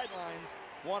and sidelines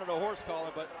wanted a horse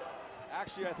collar, but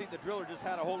actually I think the Driller just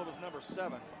had a hold of his number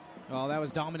 7. Well, that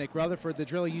was Dominic Rutherford, the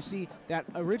Driller. You see that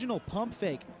original pump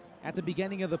fake at the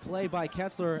beginning of the play by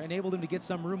Kessler enabled him to get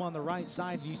some room on the right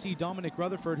side. You see Dominic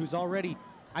Rutherford, who's already,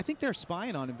 I think they're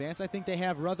spying on him, Vance. I think they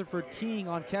have Rutherford keying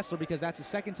on Kessler because that's the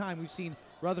second time we've seen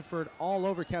Rutherford all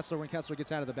over Kessler when Kessler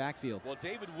gets out of the backfield. Well,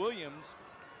 David Williams,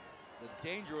 the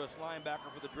dangerous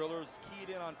linebacker for the Drillers, keyed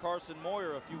in on Carson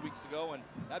Moyer a few weeks ago, and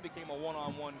that became a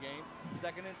one-on-one game.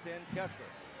 2nd and 10, Kessler.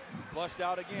 Flushed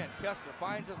out again. Kessler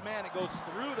finds his man. It goes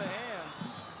through the hands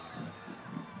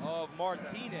of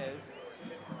Martinez.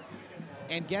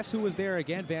 And guess who was there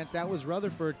again, Vance? That was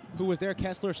Rutherford who was there.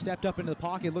 Kessler stepped up into the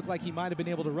pocket. Looked like he might have been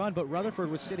able to run, but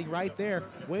Rutherford was sitting right there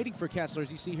waiting for Kessler.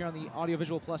 As you see here on the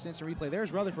Audiovisual Plus instant replay,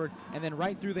 there's Rutherford, and then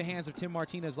right through the hands of Tim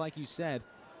Martinez, like you said.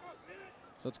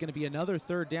 So it's going to be another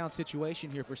 3rd down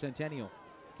situation here for Centennial.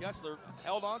 Kessler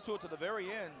held on to it to the very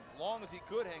end, as long as he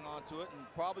could hang on to it, and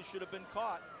probably should have been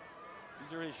caught.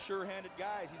 These are his sure-handed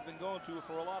guys he's been going to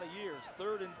for a lot of years.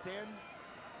 3rd and 10.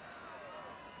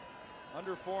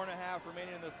 Under 4.5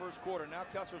 remaining in the 1st quarter. Now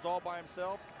Kessler's all by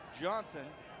himself. Johnson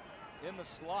in the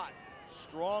slot.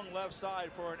 Strong left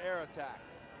side for an air attack.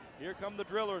 Here come the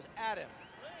Drillers at him.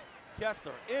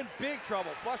 Kessler in big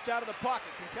trouble. Flushed out of the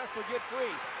pocket. Can Kessler get free?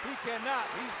 He cannot.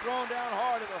 He's thrown down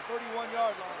hard at the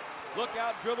 31-yard line. Look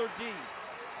out, Driller D.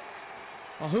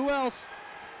 Well, who else?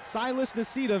 Silas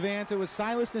Nasita, Vance. It was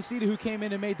Silas Nasita who came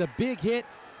in and made the big hit,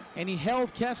 and he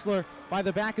held Kessler by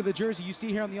the back of the jersey. You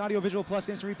see here on the Audiovisual Plus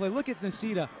instant replay. Look at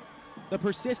Nasita. The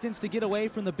persistence to get away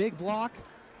from the big block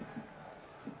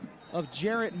of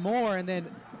Jarrett Moore, and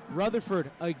then Rutherford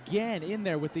again in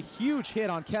there with the huge hit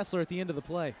on Kessler at the end of the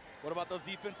play. What about those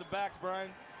defensive backs,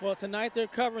 Brian? Well, tonight they're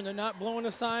covering. They're not blowing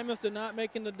assignments. They're not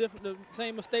making the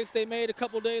same mistakes they made a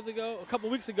couple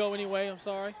weeks ago anyway, I'm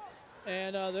sorry.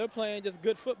 And they're playing just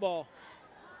good football.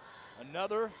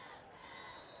 Another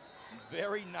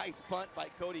very nice punt by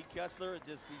Cody Kessler.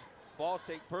 Just these balls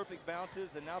take perfect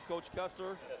bounces, and now Coach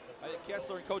Kessler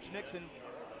and Coach Nixon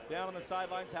down on the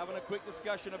sidelines having a quick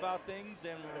discussion about things,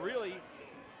 and really,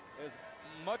 as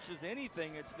much as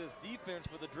anything, it's this defense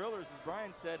for the Drillers, as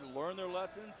Brian said, learn their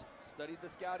lessons, studied the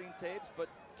scouting tapes, but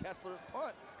Kessler's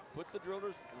punt puts the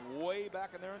Drillers way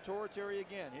back in their own territory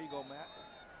again. Here you go, Matt.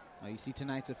 You see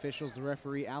tonight's officials, the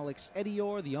referee Alex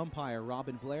Edior, the umpire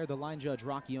Robin Blair, the line judge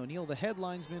Rocky O'Neill, the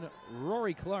headlinesman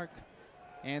Rory Clark,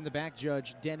 and the back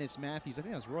judge Dennis Matthews. I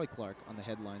think that was Roy Clark on the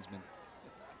headlinesman.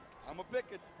 I'm a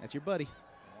picking. That's your buddy.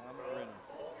 I'm a grinning.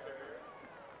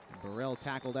 Burrell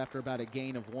tackled after about a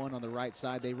gain of 1 on the right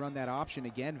side. They run that option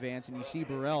again, Vance, and you see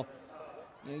Burrell.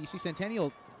 You see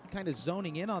Centennial kind of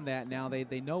zoning in on that now.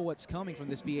 They know what's coming from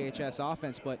this BHS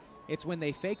offense, but it's when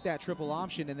they fake that triple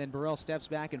option and then Burrell steps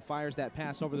back and fires that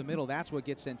pass over the middle. That's what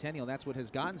gets Centennial. That's what has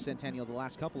gotten Centennial the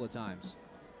last couple of times.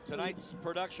 Tonight's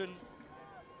production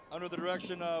under the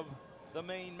direction of the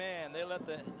main man.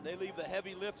 They leave the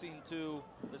heavy lifting to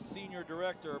the senior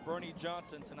director, Bernie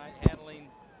Johnson, tonight, handling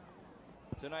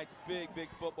tonight's big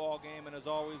football game. And as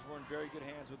always, we're in very good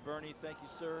hands with Bernie. Thank you,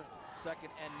 sir. 2nd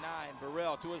and 9.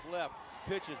 Burrell to his left.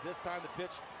 Pitches. This time the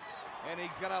pitch. And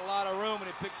he's got a lot of room, and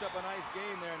he picks up a nice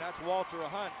gain there, and that's Walter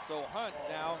Hunt. So Hunt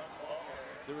now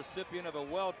the recipient of a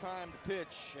well-timed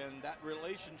pitch, and that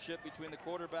relationship between the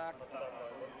quarterback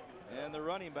and the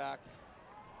running back.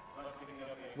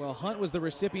 Well, Hunt was the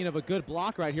recipient of a good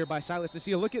block right here by Silas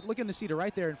Nasita. Look at Nasita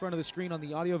right there in front of the screen on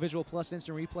the Audiovisual Plus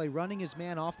instant replay, running his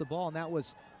man off the ball, and that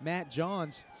was Matt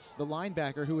Johns, the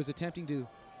linebacker, who was attempting to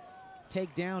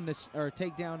take down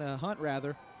Hunt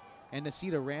rather. And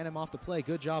Nasita ran him off the play.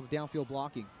 Good job of downfield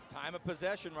blocking. Time of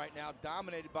possession right now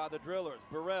dominated by the Drillers.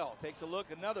 Burrell takes a look,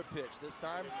 another pitch. This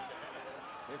time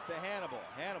it's to Hannibal.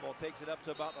 Hannibal takes it up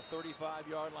to about the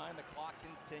 35-yard line. The clock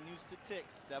continues to tick.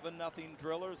 7-0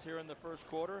 Drillers here in the 1st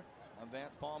quarter. I'm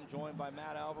Vance Palm, joined by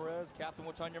Matt Alvarez. Captain,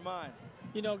 what's on your mind?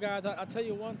 You know, guys, I'll tell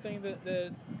you one thing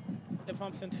that if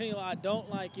I'm Centennial I don't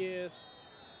like is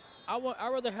I'd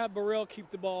rather have Burrell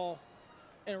keep the ball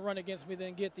and run against me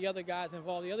than get the other guys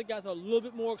involved. The other guys are a little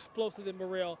bit more explosive than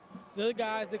Burrell. The other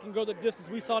guys that can go the distance.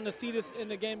 We saw Nacedis in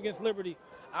the game against Liberty.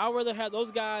 I'd rather have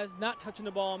those guys not touching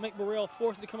the ball and make Burrell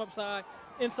force it to come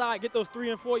inside, get those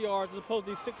 3 and 4 yards as opposed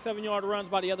to these 6, 7 yard runs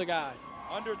by the other guys.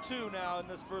 Under 2 now in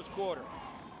this first quarter.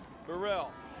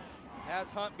 Burrell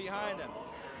has Hunt behind him.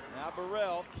 Now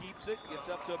Burrell keeps it, gets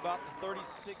up to about the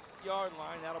 36-yard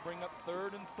line. That'll bring up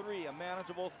 3rd and 3, a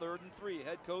manageable 3rd and 3.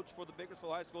 Head coach for the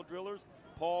Bakersfield High School Drillers,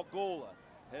 Paul Gola.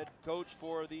 Head coach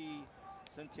for the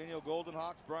Centennial Golden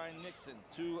Hawks, Brian Nixon,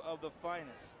 2 of the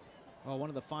finest. Well, one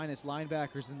of the finest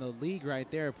linebackers in the league right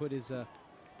there. Put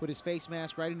his face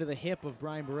mask right into the hip of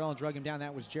Brian Burrell and drug him down.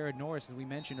 That was Jared Norris, as we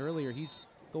mentioned earlier. He's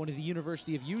going to the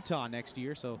University of Utah next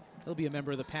year, so he'll be a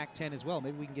member of the Pac-10 as well.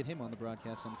 Maybe we can get him on the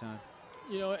broadcast sometime.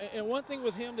 You know, and one thing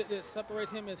with him that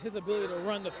separates him is his ability to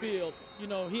run the field. You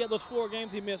know, he had those 4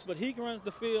 games he missed, but he can run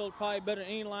the field probably better than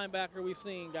any linebacker we've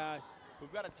seen, guys.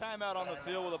 We've got a timeout on the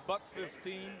field with a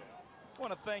 $1:15. I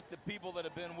want to thank the people that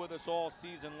have been with us all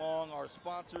season long, our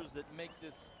sponsors that make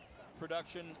this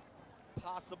production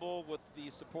possible with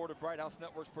the support of Bright House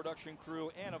Network's production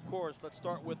crew, and of course, let's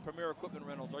start with Premier Equipment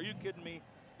Rentals. Are you kidding me?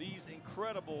 These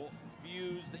incredible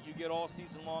views that you get all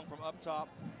season long from up top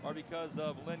are because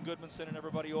of Lynn Goodmanson and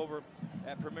everybody over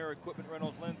at Premier Equipment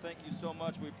Rentals. Lynn, thank you so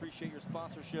much. We appreciate your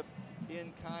sponsorship,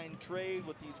 in-kind trade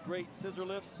with these great scissor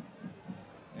lifts.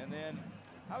 And then,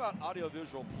 how about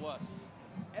Audiovisual Plus?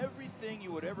 Everything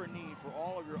you would ever need for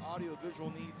all of your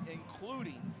audiovisual needs,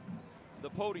 including the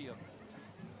podium.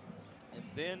 And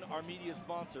then our media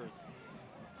sponsors.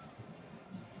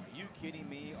 Are you kidding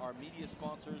me? Our media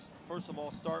sponsors, first of all,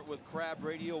 start with Crab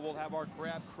Radio. We'll have our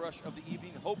Crab Crush of the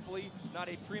evening. Hopefully not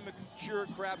a premature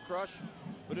Crab Crush,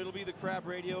 but it'll be the Crab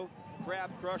Radio Crab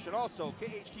Crush. And also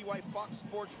KHTY Fox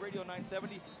Sports Radio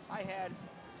 970. I had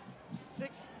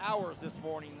 6 hours this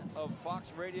morning of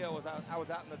Fox Radio. I was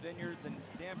out in the vineyards, and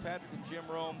Dan Patrick and Jim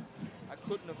Rome. I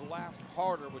couldn't have laughed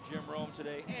harder with Jim Rome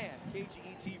today. And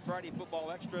KGET Friday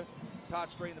Football Extra. Todd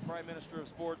Strain, the Prime Minister of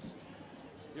Sports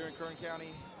here in Kern County.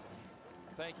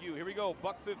 Thank you. Here we go.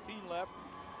 $1:15 left.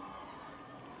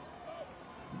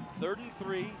 3rd and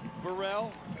 3.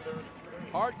 Burrell.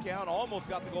 Hard count. Almost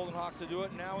got the Golden Hawks to do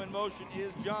it. Now in motion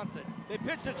is Johnson. They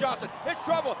pitch to Johnson. It's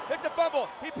trouble. It's a fumble.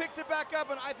 He picks it back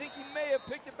up, and I think he may have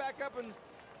picked it back up and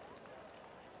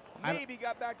maybe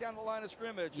got back down the line of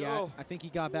scrimmage. Yeah, I think he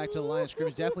got back to the line of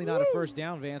scrimmage. Definitely not a first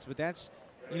down, Vance, but that's,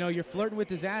 you know, you're flirting with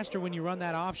disaster when you run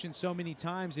that option so many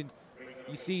times, and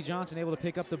you see Johnson able to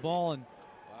pick up the ball, and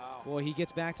boy, he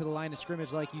gets back to the line of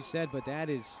scrimmage like you said, but that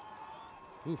is,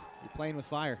 you're playing with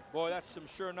fire. Boy, that's some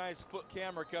sure nice foot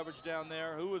camera coverage down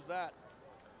there. Who was that?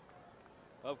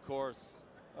 Of course,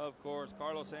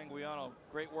 Carlos Anguiano.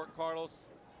 Great work, Carlos.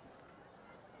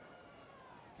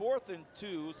 4th and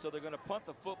 2, so they're going to punt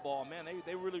the football. Man,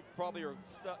 they really probably are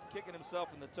kicking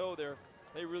himself in the toe there.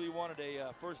 They really wanted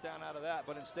a first down out of that,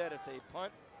 but instead it's a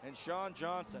punt, and Sean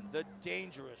Johnson, the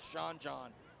dangerous Sean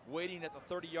John, waiting at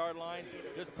the 30-yard line.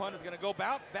 This punt is going to go,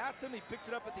 bats him. He picks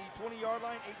it up at the 20-yard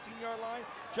line, 18-yard line.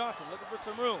 Johnson looking for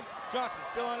some room. Johnson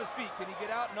still on his feet. Can he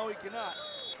get out? No, he cannot.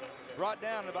 Brought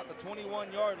down at about the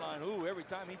 21-yard line. Ooh, every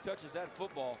time he touches that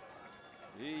football,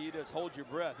 you just hold your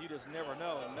breath. You just never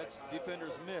know. And next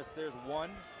defenders miss. There's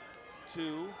 1,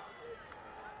 2,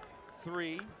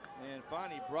 3, and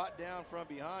finally brought down from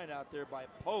behind out there by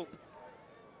Pope.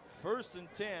 1st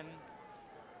and 10.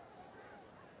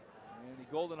 And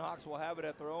the Golden Hawks will have it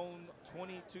at their own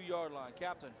 22-yard line.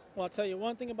 Captain. Well, I'll tell you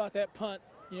one thing about that punt.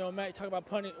 You know, Matt, you talk about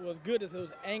punting. It was good as it was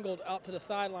angled out to the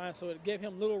sideline, so it gave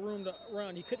him little room to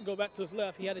run. He couldn't go back to his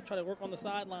left. He had to try to work on the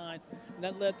sideline, and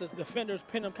that let the defenders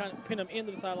pin him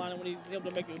into the sideline. And when he was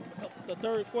able to make the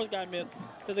 3rd, 4th guy miss,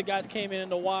 the other guys came in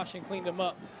the wash and cleaned him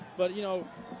up. But, you know,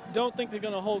 don't think they're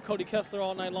going to hold Cody Kessler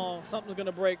all night long. Something's going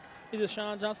to break. Either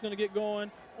Sean Johnson's going to get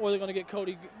going, or they're going to get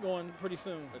Cody going pretty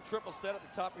soon. The triple set at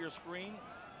the top of your screen.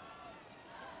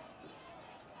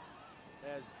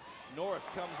 As Norris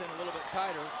comes in a little bit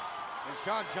tighter. And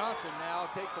Sean Johnson now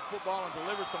takes the football and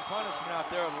delivers some punishment out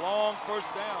there. Long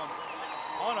first down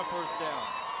on a first down.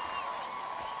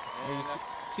 And you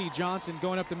see Johnson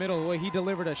going up the middle. Boy, he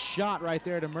delivered a shot right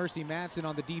there to Mercy Matson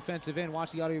on the defensive end.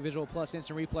 Watch the Audiovisual Plus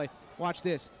instant replay. Watch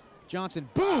this. Johnson,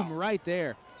 boom, right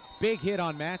there. Big hit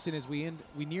on Matson as we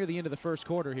near the end of the first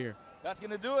quarter here. That's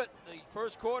going to do it. The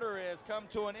first quarter has come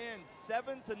to an end.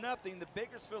 7-0. The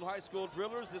Bakersfield High School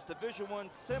Drillers, this Division I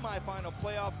semifinal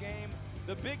playoff game.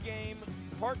 The big game,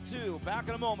 part 2. Back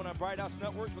in a moment on Bright House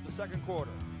Networks with the second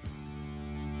quarter.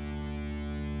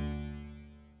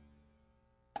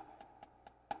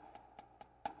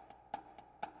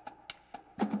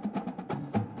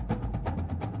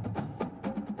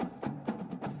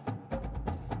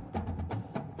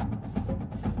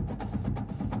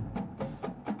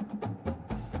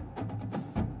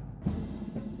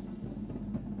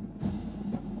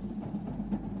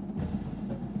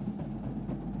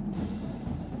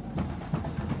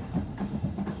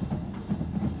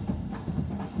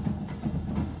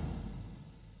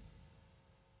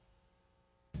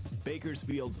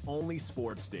 Bakersfield's only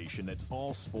sports station that's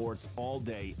all sports, all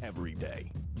day, every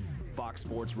day. Fox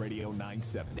Sports Radio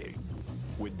 970.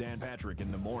 With Dan Patrick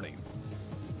in the morning.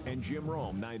 And Jim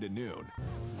Rome 9 to noon.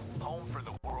 Home for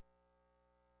the world.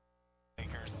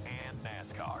 Bakers and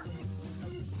NASCAR.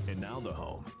 And now the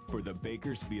home for the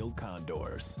Bakersfield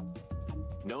Condors.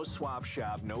 No swap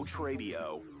shop, no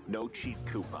tradio, no cheap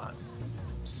coupons.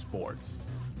 Sports.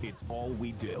 It's all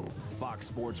we do. Fox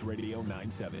Sports Radio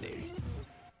 970.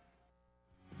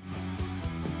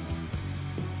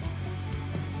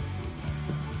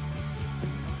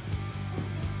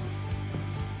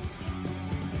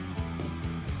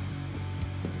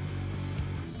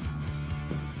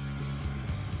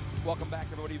 Welcome back,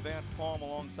 everybody. Vance Palm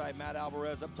alongside Matt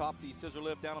Alvarez up top. The scissor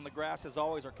lift down on the grass, as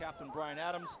always, our captain, Brian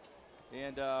Adams.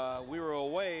 And we were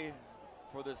away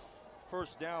for this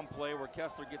first down play where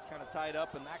Kessler gets kind of tied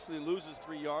up and actually loses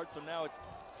 3 yards. So now it's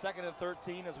 2nd and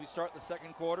 13 as we start the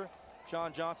second quarter.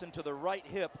 Sean Johnson to the right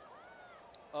hip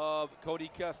of Cody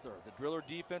Kessler. The Driller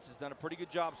defense has done a pretty good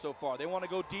job so far. They want to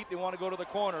go deep. They want to go to the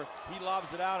corner. He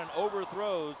lobs it out and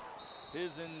overthrows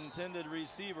his intended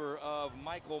receiver of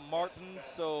Michael Martin.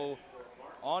 So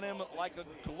on him like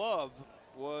a glove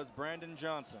was Brandon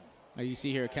Johnson. Now you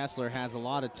see here Kessler has a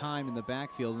lot of time in the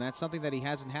backfield, and that's something that he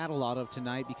hasn't had a lot of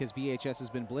tonight because BHS has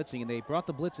been blitzing, and they brought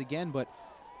the blitz again, but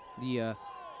the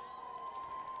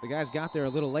guys got there a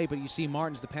little late. But you see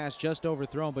Martin's the pass just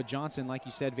overthrown, but Johnson, like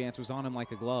you said, Vance, was on him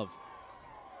like a glove.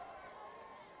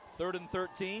 3rd and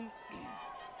 13.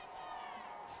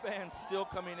 Fans still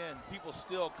coming in. People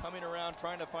still coming around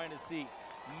trying to find a seat.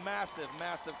 Massive,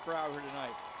 massive crowd here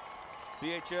tonight.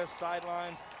 BHS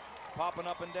sidelines popping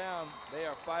up and down. They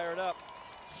are fired up.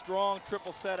 Strong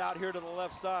triple set out here to the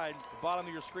left side. The bottom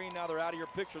of your screen, now they're out of your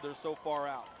picture. They're so far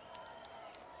out.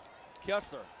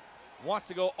 Kessler wants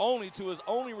to go only to his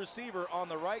only receiver on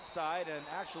the right side, and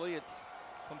actually it's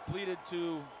completed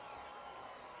to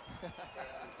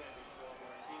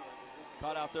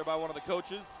caught out there by one of the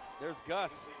coaches. There's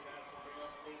Gus.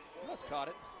 Gus caught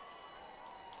it.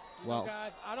 Well,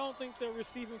 guys, I don't think their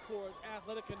receiving core is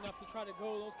athletic enough to try to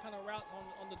go those kind of routes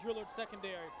on the Driller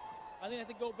secondary. I think they have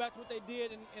to go back to what they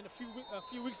did in a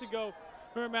few weeks ago.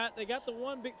 Remember, Matt, they got the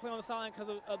one big play on the sideline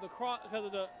because of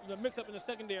the mix-up in the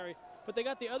secondary, but they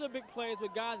got the other big plays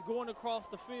with guys going across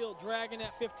the field, dragging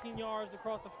that 15 yards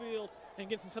across the field and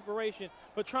getting some separation.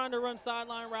 But trying to run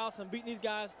sideline routes and beating these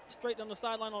guys straight down the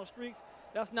sideline on the streaks,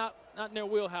 that's not in their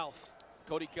wheelhouse.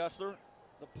 Cody Kessler,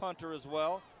 the punter as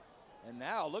well. And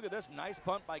now, look at this nice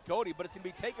punt by Cody, but it's going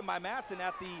to be taken by Masson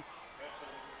at the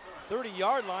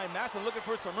 30-yard line. Masson looking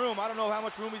for some room. I don't know how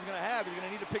much room he's going to have. He's going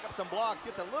to need to pick up some blocks,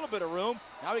 gets a little bit of room.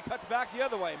 Now he cuts back the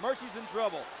other way. Mercy's in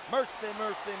trouble. Mercy,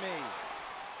 mercy me.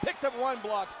 Picks up one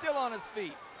block, still on his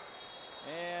feet.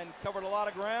 And covered a lot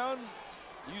of ground,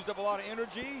 used up a lot of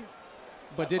energy.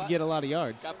 But did get a lot of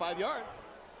yards. Got 5 yards.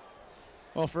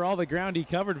 Well, for all the ground he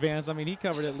covered, Vance, I mean, he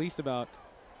covered at least about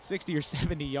 60 or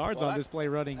 70 yards on this play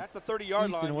running that's the 30-yard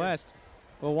east line and west.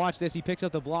 Well, watch this. He picks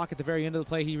up the block at the very end of the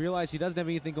play. He realized he doesn't have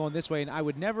anything going this way, and I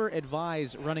would never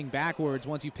advise running backwards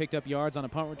once you picked up yards on a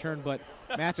punt return, but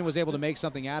Matson was able to make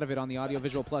something out of it on the Audio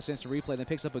Visual Plus instant replay, then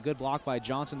picks up a good block by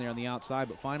Johnson there on the outside,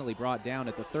 but finally brought down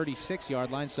at the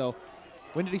 36-yard line. So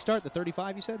when did he start? The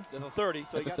 35, you said? The 30,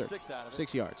 so at he got the 6 out of it.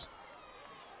 6 yards.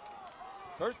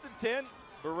 1st and 10,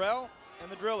 Burrell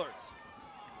and the Drillers.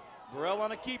 Burrell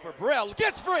on a keeper. Burrell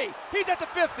gets free. He's at the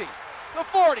 50, the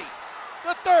 40,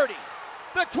 the 30,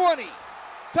 the 20.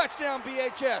 Touchdown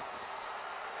BHS.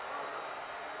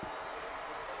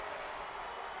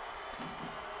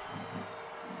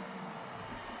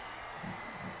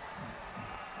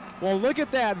 Well, look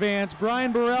at that, Vance.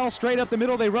 Brian Burrell straight up the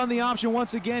middle. They run the option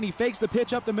once again. He fakes the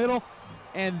pitch up the middle,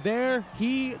 and there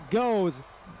he goes.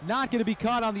 Not going to be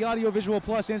caught on the Audio Visual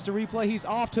Plus instant replay. He's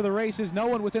off to the races. No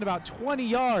one within about 20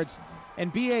 yards.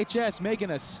 And BHS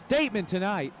making a statement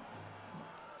tonight.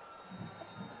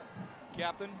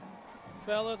 Captain.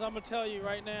 Fellas, I'm going to tell you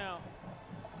right now,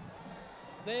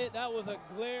 that was a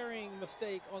glaring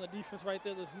mistake on the defense right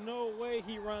there. There's no way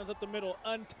he runs up the middle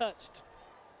untouched.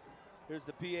 Here's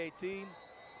the PA team.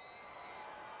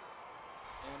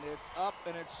 And it's up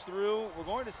and it's through. We're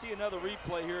going to see another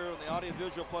replay here on the Audio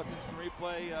Visual Plus instant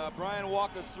replay. Brian,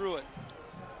 walk us through it.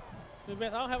 I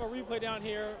don't have a replay down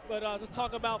here, but let's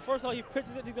talk about, first of all, he pitches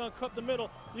it, he's going to cut the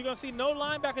middle. You're going to see no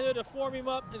linebacker there to form him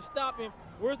up and stop him.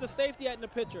 Where's the safety at in the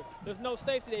picture? There's no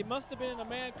safety. They must have been in a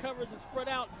man coverage and spread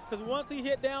out, because once he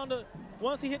hit down the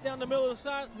middle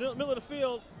of the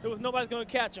field, there was nobody's going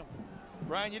to catch him.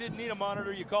 Brian, you didn't need a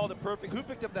monitor. You called it perfect. Who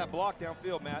picked up that block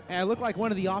downfield, Matt? And it looked like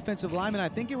one of the offensive linemen. I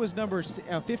think it was number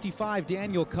 55,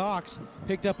 Daniel Cox,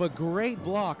 picked up a great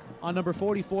block on number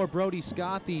 44, Brody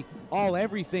Scott, the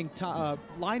all-everything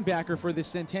linebacker for the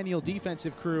Centennial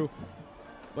defensive crew.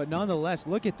 But nonetheless,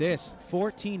 look at this,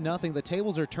 14-0. The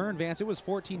tables are turned, Vance. It was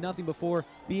 14-0 before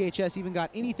BHS even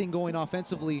got anything going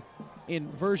offensively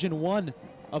in version 1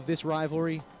 of this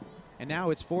rivalry. And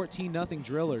now it's 14-0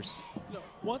 Drillers. You know,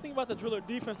 one thing about the Driller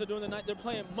defense they're doing tonight, they're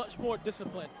playing much more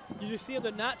disciplined. You see them,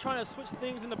 they're not trying to switch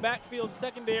things in the backfield,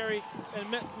 secondary, and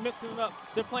mixing it up.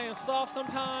 They're playing soft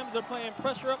sometimes. They're playing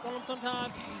pressure up on them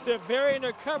sometimes. They're varying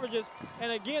their coverages.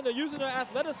 And again, they're using their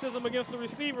athleticism against the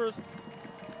receivers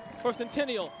for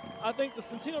Centennial. I think the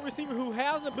Centennial receiver who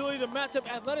has the ability to match up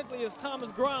athletically is Thomas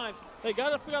Grimes. They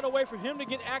got to figure out a way for him to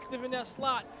get active in that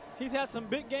slot. He's had some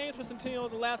big games for Centennial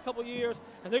in the last couple of years,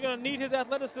 and they're going to need his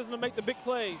athleticism to make the big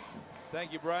plays.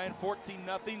 Thank you, Brian.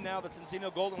 14-0. Now the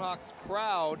Centennial Golden Hawks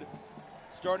crowd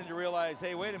starting to realize,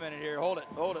 hey, wait a minute here. Hold it,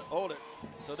 hold it, hold it.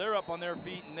 So they're up on their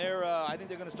feet, and I think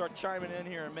they're going to start chiming in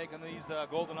here and making these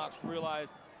Golden Hawks realize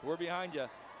we're behind you.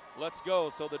 Let's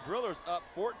go. So the Drillers up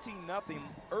 14-0.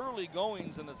 Early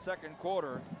goings in the second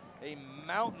quarter. A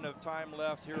mountain of time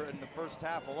left here in the first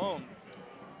half alone.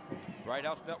 Bright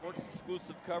House Network's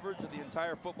exclusive coverage of the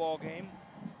entire football game.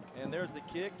 And there's the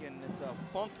kick, and it's a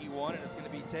funky one, and it's going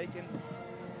to be taken.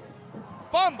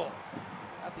 Fumble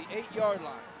at the 8-yard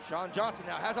line. Sean Johnson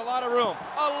now has a lot of room.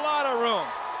 A lot of room.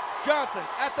 Johnson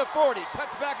at the 40,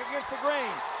 cuts back against the grain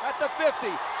at the 50.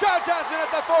 Sean Johnson at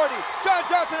the 40. Sean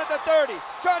Johnson at the 30.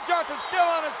 Sean Johnson still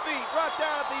on his feet, right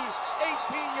down at the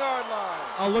 18-yard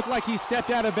line. Looked like he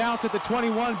stepped out of bounds at the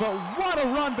 21, but what a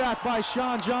run back by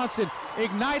Sean Johnson,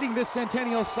 igniting the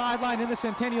Centennial sideline in the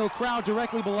Centennial crowd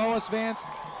directly below us, Vance.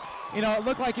 You know, it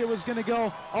looked like it was going to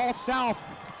go all south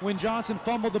when Johnson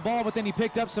fumbled the ball, but then he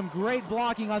picked up some great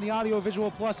blocking on the Audio Visual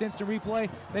Plus instant replay.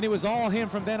 Then it was all him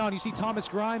from then on. You see Thomas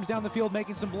Grimes down the field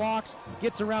making some blocks,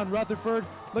 gets around Rutherford.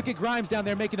 Look at Grimes down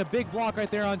there making a big block right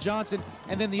there on Johnson.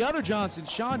 And then the other Johnson,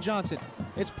 Sean Johnson,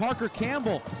 it's Parker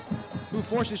Campbell who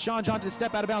forces Sean Johnson to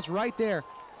step out of bounds right there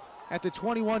at the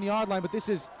 21-yard line. But this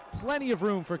is plenty of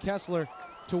room for Kessler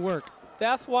to work.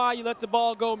 That's why you let the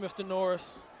ball go, Mr.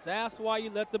 Norris. That's why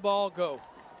you let the ball go.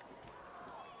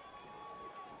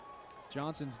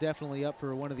 Johnson's definitely up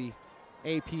for one of the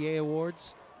APA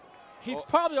awards. He's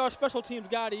probably our special teams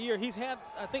guy of the year. He's had,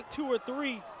 I think, 2 or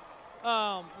 3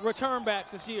 return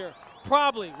backs this year.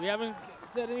 Probably. We haven't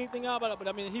said anything about it, but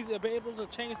I mean, he's able to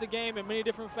change the game in many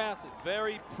different facets.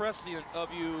 Very prescient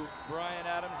of you, Brian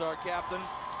Adams, our captain.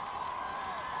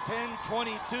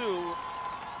 10:22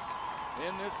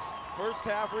 in this first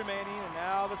half remaining, and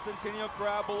now the Centennial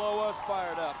crowd below us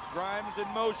fired up. Grimes in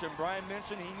motion. Brian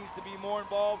mentioned he needs to be more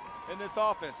involved in this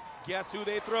offense. Guess who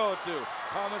they throw it to?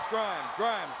 Thomas Grimes.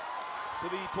 Grimes to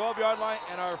the 12-yard line,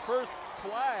 and our first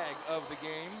flag of the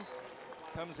game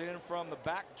comes in from the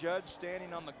back judge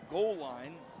standing on the goal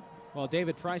line. Well,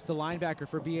 David Price, the linebacker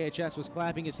for BHS, was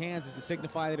clapping his hands as to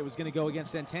signify that it was going to go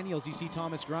against Centennials. You see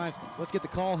Thomas Grimes. Let's get the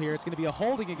call here. It's going to be a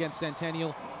holding against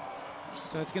Centennial.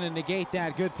 So it's going to negate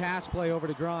that. Good pass play over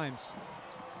to Grimes.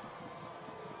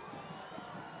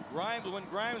 When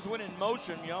Grimes went in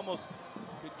motion, you almost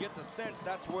could get the sense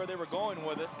that's where they were going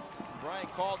with it. Brian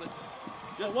called it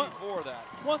just before that.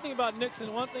 One thing about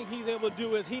Nixon, one thing he's able to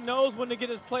do is he knows when to get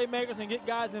his playmakers and get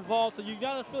guys involved. So you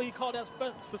got to feel he called that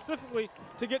specifically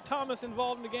to get Thomas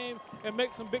involved in the game and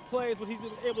make some big plays, what he's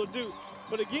been able to do.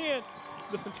 But again,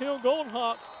 the Centennial Golden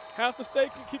Hawks have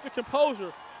to keep the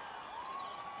composure.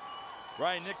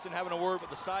 Brian Nixon having a word with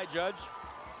the side judge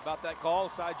about that call.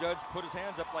 The side judge put his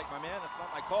hands up like, my man, that's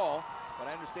not my call, but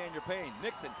I understand your pain.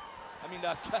 Nixon,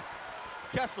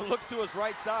 Kessler looks to his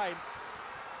right side,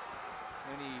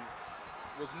 and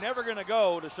he was never going to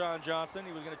go to Sean Johnson.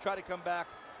 He was going to try to come back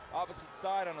opposite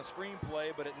side on a screen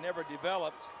play, but it never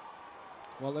developed.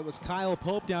 Well, it was Kyle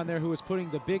Pope down there who was putting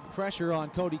the big pressure on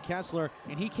Cody Kessler,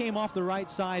 and he came off the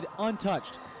right side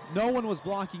untouched. No one was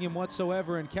blocking him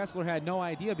whatsoever, and Kessler had no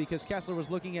idea because Kessler was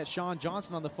looking at Sean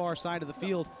Johnson on the far side of the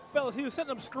field. Fellas, he was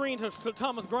setting up screen to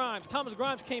Thomas Grimes. Thomas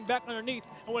Grimes came back underneath,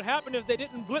 and what happened is they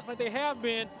didn't blitz like they have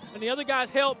been, and the other guys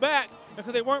held back. And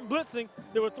because they weren't blitzing,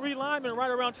 there were 3 linemen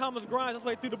right around Thomas Grimes. That's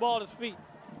why he threw the ball at his feet.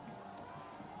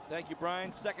 Thank you,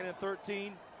 Brian. 2nd and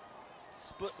 13.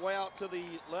 Split way out to the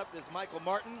left is Michael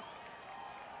Martin.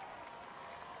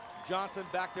 Johnson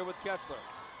back there with Kessler.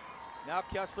 Now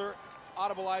Kessler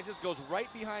audibilizes, goes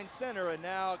right behind center, and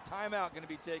now timeout going to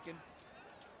be taken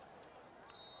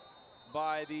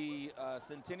by the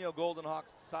Centennial Golden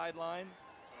Hawks sideline.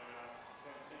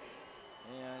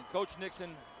 And Coach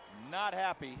Nixon not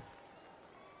happy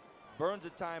burns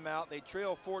a timeout. They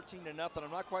trail 14-0.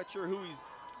 I'm not quite sure who he's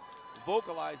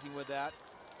vocalizing with that.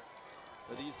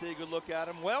 Whether you see a good look at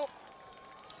him. Well,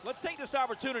 let's take this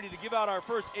opportunity to give out our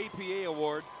first APA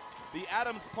award, the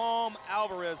Adams Palm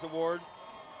Alvarez Award.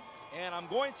 And I'm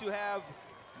going to have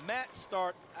Matt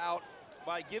start out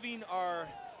by giving our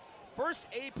first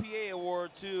APA award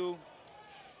to,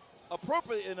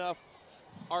 appropriately enough,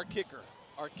 our kicker.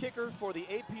 Our kicker for the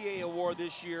APA award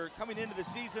this year, coming into the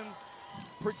season,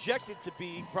 projected to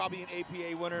be probably an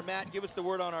APA winner. Matt, give us the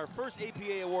word on our first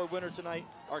APA award winner tonight,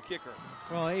 our kicker.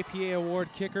 Well, APA award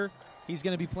kicker, he's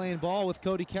going to be playing ball with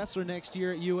Cody Kessler next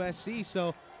year at USC,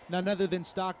 so none other than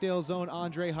Stockdale's own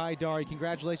Andre Haidari.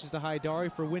 Congratulations to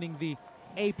Haidari for winning the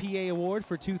APA award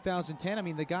for 2010. I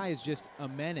mean, the guy is just a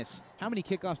menace. How many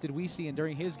kickoffs did we see in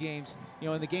during his games? You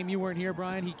know, in the game you weren't here,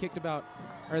 Brian, he kicked about,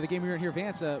 or the game you weren't here,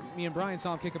 Vance, me and Brian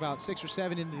saw him kick about 6 or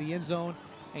 7 into the end zone.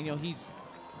 And, you know, he's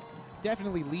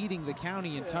definitely leading the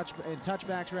county in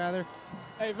touchbacks, rather.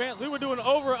 Hey, Vance, we were doing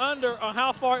over-under on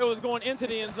how far it was going into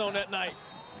the end zone that night.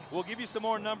 We'll give you some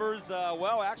more numbers.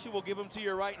 Well, actually, we'll give them to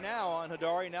you right now on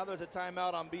Haidari. Now there's a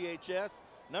timeout on BHS.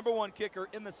 #1 kicker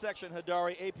in the section,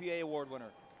 Haidari, APA award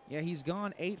winner. Yeah, he's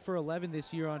gone 8 for 11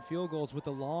 this year on field goals with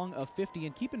a long of 50.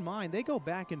 And keep in mind, they go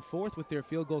back and forth with their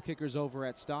field goal kickers over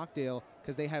at Stockdale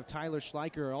because they have Tyler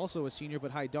Schleicher, also a senior.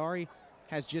 But Haidari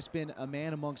has just been a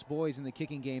man amongst boys in the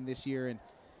kicking game this year. And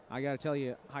I got to tell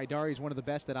you, Haidari is one of the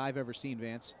best that I've ever seen,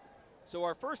 Vance. So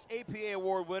our first APA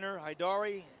award winner,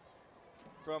 Haidari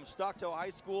from Stockdale High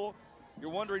School.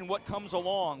 You're wondering what comes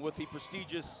along with the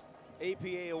prestigious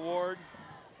APA award.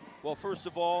 Well, first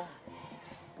of all,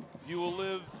 you will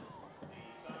live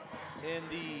in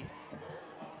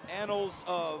the annals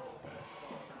of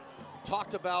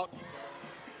talked about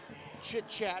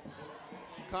chit-chats,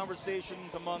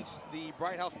 conversations amongst the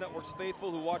Bright House Network's faithful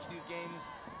who watch these games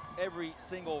every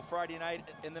single Friday night,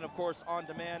 and then, of course, on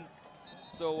demand.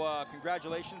 So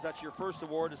congratulations, that's your first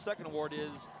award. The second award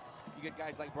is you get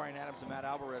guys like Brian Adams and Matt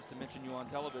Alvarez to mention you on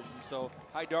television. So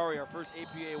Haidari, our first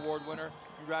APA award winner,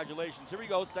 congratulations. Here we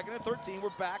go, 2nd and 13. We're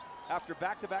back after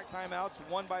back-to-back timeouts,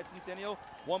 one by Centennial,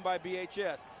 one by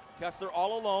BHS. Kessler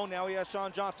all alone, now he has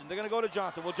Sean Johnson. They're gonna go to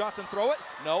Johnson. Will Johnson throw it?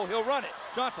 No, he'll run it.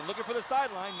 Johnson looking for the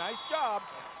sideline, nice job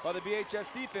by the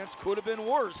BHS defense. Could have been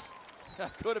worse.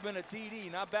 Could have been a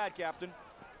TD, not bad, Captain.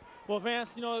 Well,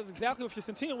 Vance, you know, it's exactly what you're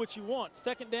Centennial, what you want.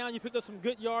 2nd down, you picked up some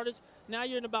good yardage. Now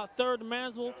you're in about 3rd and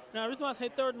manageable. Now, the reason why I say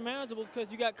 3rd and manageable is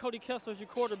because you got Cody Kessler as your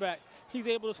quarterback. He's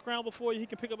able to scramble for you. He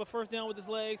can pick up a 1st down with his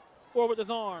legs or with his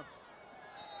arm.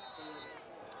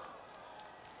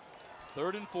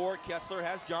 3rd and 4, Kessler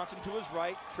has Johnson to his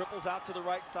right, triples out to the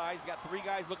right side. He's got 3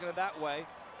 guys looking at that way.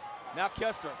 Now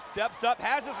Kessler steps up,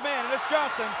 has his man, and it's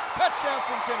Johnson. Touchdown,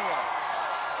 Centennial.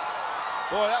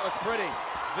 Boy, that was pretty.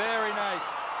 Very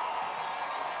nice.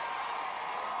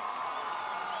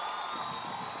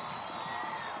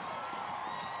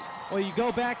 Well, you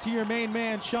go back to your main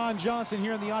man, Sean Johnson,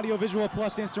 here in the audio-visual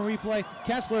plus instant replay.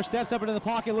 Kessler steps up into the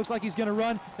pocket, looks like he's going to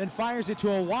run, then fires it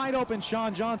to a wide-open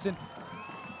Sean Johnson.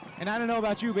 And I don't know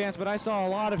about you, Vance, but I saw a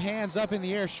lot of hands up in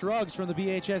the air, shrugs from the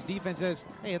BHS defense as,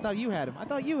 hey, I thought you had him. I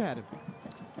thought you had him.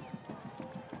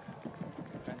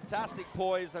 Fantastic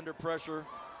poise under pressure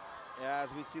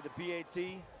as we see the BAT.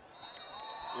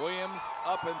 Williams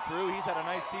up and through. He's had a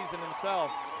nice season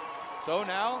himself. So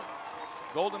now,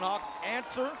 Golden Hawks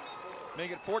answer.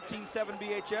 Make it 14-7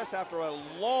 BHS after a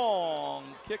long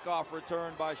kickoff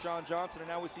return by Sean Johnson. And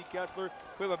now we see Kessler.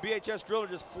 We have a BHS driller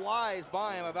just flies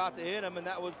by him, about to hit him, and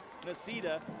that was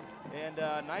Nasita. And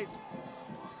nice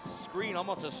screen,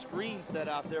 almost a screen set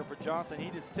out there for Johnson. He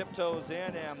just tiptoes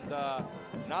in, and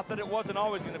not that it wasn't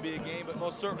always going to be a game, but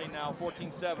most certainly now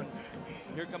 14-7.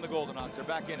 Here come the Golden Hawks. They're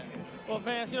back in it. Well,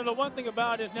 Vance, you know, the one thing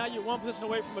about it is now you're 1 position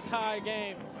away from a tie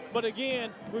game. But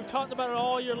again, we've talked about it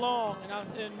all year long.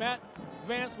 And Matt,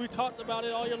 Vance, we talked about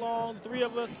it all year long, 3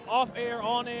 of us, off air,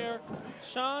 on air.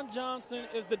 Sean Johnson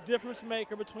is the difference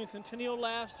maker between Centennial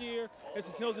last year and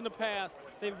Centennial's in the past.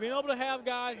 They've been able to have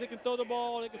guys that can throw the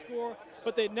ball, they can score,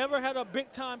 but they never had a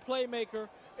big-time playmaker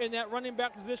in that running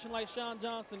back position like Sean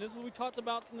Johnson. This is what we talked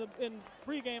about in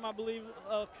pregame, I believe,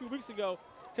 a few weeks ago.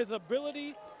 His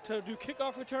ability to do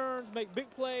kickoff returns, make big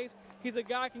plays. He's a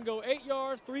guy who can go 8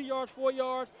 yards, 3 yards, 4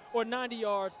 yards, or 90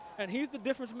 yards. And he's the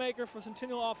difference maker for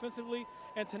Centennial offensively.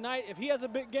 And tonight, if he has a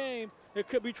big game, it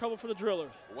could be trouble for the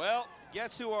Drillers. Well,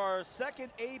 guess who our second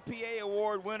APA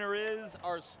award winner is?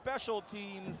 Our special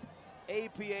teams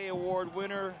APA award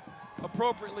winner.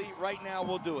 Appropriately, right now,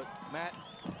 we'll do it. Matt?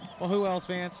 Well, who else,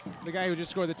 Vance? The guy who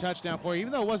just scored the touchdown for you.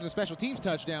 Even though it wasn't a special teams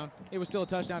touchdown, it was still a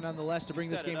touchdown nonetheless to bring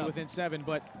this game to within 7.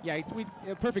 But, yeah,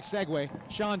 a perfect segue.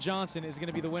 Sean Johnson is going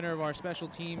to be the winner of our special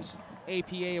teams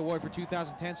APA award for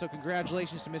 2010. So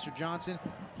congratulations to Mr. Johnson.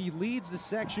 He leads the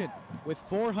section with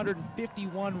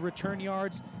 451 return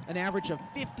yards, an average of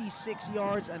 56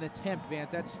 yards an attempt,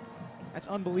 Vance. That's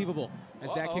unbelievable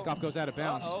as that kickoff goes out of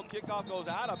bounds. Kickoff goes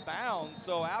out of bounds.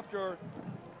 So after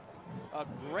a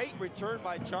great return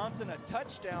by Johnson, a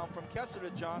touchdown from Kessler to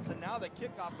Johnson. Now the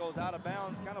kickoff goes out of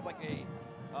bounds, kind of like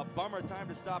a bummer time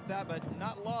to stop that, but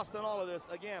not lost on all of this.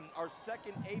 Again, our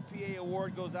second APA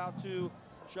award goes out to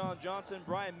Sean Johnson.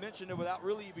 Brian mentioned it without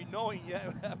really even knowing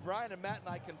yet. Brian and Matt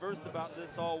and I conversed about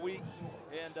this all week,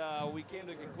 and we came to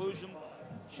the conclusion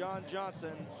Sean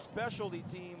Johnson, specialty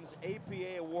teams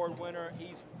APA award winner.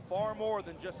 He's far more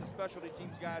than just a specialty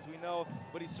teams guy, as we know,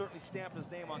 but he certainly stamped his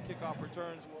name on kickoff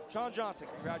returns. Sean Johnson,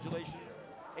 congratulations.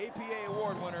 APA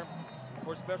award winner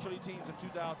for specialty teams in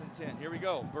 2010. Here we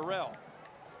go, Burrell.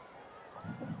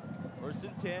 First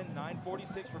and 10,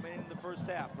 9:46 remaining in the first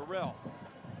half. Burrell,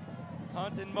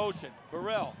 Hunt in motion.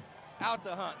 Burrell out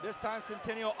to Hunt. This time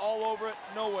Centennial all over it,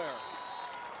 nowhere.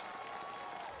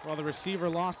 Well, the receiver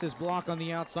lost his block on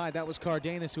the outside. That was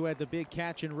Cardenas, who had the big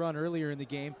catch and run earlier in the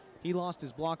game. He lost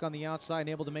his block on the outside, and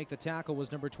able to make the tackle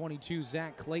was number 22,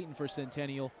 Zach Clayton for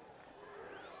Centennial.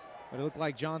 But it looked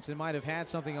like Johnson might have had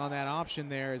something on that option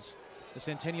there, as the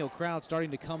Centennial crowd starting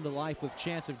to come to life with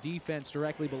chance of defense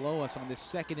directly below us on this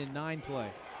 2nd and 9 play.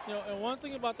 You know, and one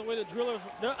thing about the way the drillers,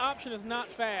 their option is not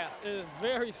fast. It is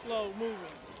very slow moving.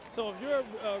 So if you're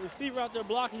a receiver out there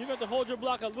blocking, you're going to have to hold your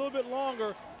block a little bit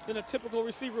longer than a typical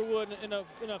receiver would in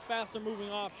a faster moving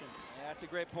option. Yeah, that's a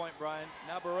great point, Brian.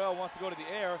 Now Burrell wants to go to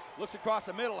the air, looks across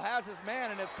the middle, has his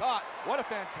man, and it's caught. What a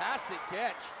fantastic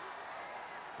catch.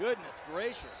 Goodness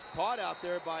gracious. Caught out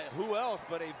there by who else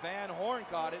but a Van Horn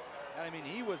caught it. And I mean,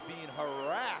 he was being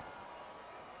harassed.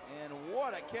 And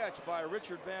what a catch by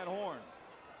Richard Van Horn.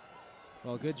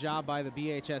 Well, good job by the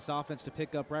BHS offense to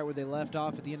pick up right where they left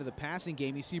off at the end of the passing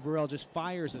game. You see Burrell just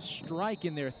fires a strike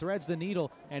in there, threads the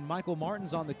needle, and Michael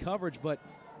Martin's on the coverage, but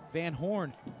Van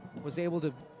Horn was able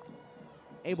to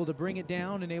bring it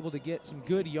down and able to get some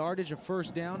good yardage, a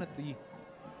first down at the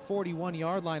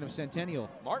 41-yard line of Centennial.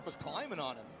 Martin was climbing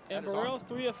on him. And Burrell's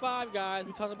 3 of 5 guys.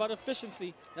 We talked about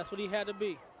efficiency. That's what he had to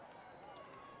be.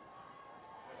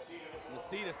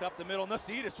 Nacetus up the middle.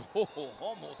 Nacetus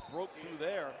almost broke through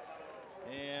there.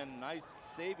 And nice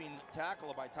saving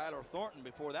tackle by Tyler Thornton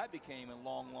before that became a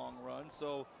long, long run.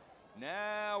 So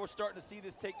now we're starting to see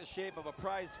this take the shape of a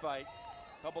prize fight.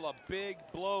 A couple of big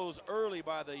blows early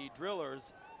by the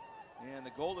drillers. And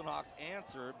the Golden Hawks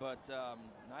answered, but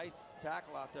nice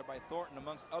tackle out there by Thornton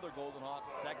amongst other Golden Hawks.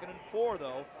 2nd and 4,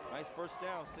 though. Nice first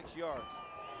down, 6 yards.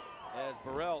 As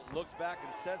Burrell looks back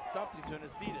and says something to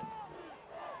Nacetus.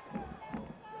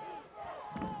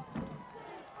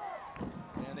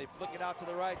 And they flick it out to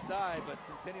the right side, but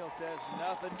Centennial says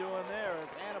nothing doing there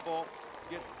as Hannibal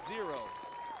gets 0.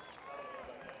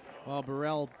 Well,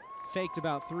 Burrell faked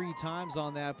about 3 times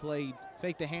on that play. He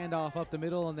faked the handoff up the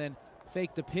middle and then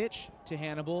faked the pitch to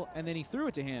Hannibal, and then he threw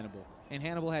it to Hannibal. And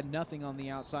Hannibal had nothing on the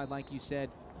outside, like you said.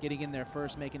 Getting in there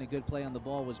first, making a good play on the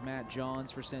ball was Matt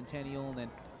Johns for Centennial, and then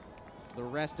the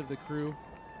rest of the crew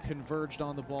converged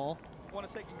on the ball. I want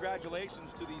to say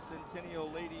congratulations to the Centennial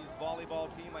ladies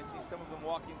volleyball team. I see some of them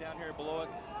walking down here below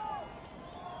us.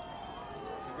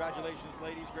 Congratulations,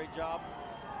 ladies. Great job.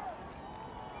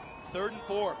 3rd and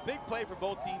 4. Big play for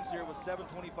both teams here with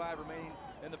 7:25 remaining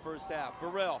in the first half.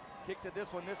 Burrell kicks at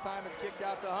this one. This time it's kicked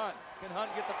out to Hunt. Can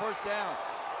Hunt get the first down?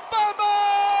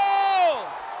 Fumble!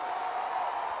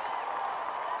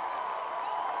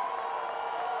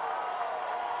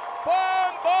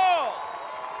 Fumble!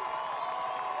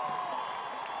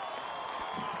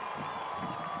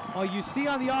 Well, you see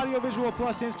on the Audiovisual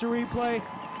Plus Instant Replay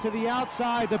to the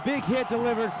outside, the big hit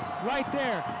delivered right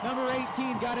there. Number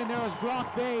 18 got in there was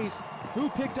Brock Bays. Who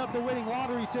picked up the winning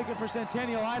lottery ticket for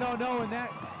Centennial? I don't know. In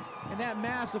that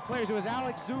mass of players, it was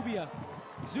Alex Zubia.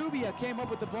 Zubia came up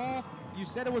with the ball. You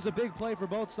said it was a big play for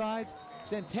both sides.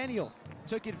 Centennial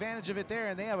took advantage of it there,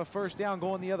 and they have a first down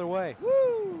going the other way.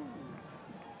 Woo!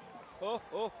 Ho,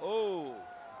 ho, ho.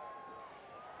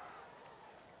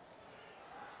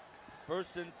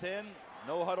 1st and 10,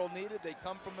 no huddle needed. They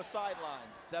come from the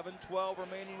sidelines. 7:12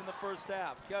 remaining in the first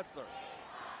half. Kessler.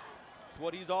 It's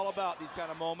what he's all about, these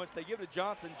kind of moments. They give it to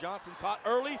Johnson. Johnson caught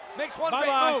early, makes one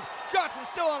great move. Johnson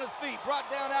still on his feet, brought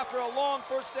down after a long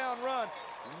first down run.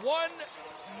 One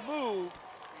move,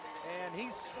 and he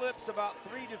slips about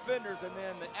 3 defenders, and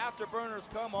then the afterburners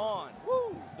come on.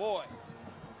 Woo, boy.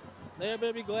 They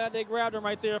better be glad they grabbed him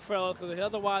right there, fellas, because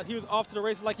otherwise he was off to the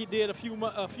races like he did a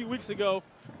few weeks ago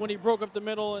when he broke up the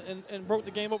middle and broke the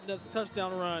game open. That's a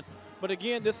touchdown run. But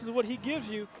again, this is what he gives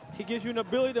you. He gives you an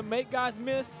ability to make guys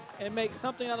miss and make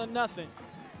something out of nothing.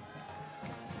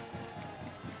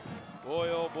 Boy,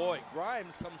 oh boy,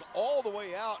 Grimes comes all the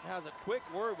way out and has a quick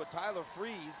word with Tyler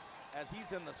Freeze as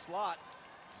he's in the slot.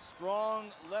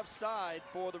 Strong left side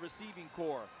for the receiving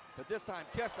core. But this time,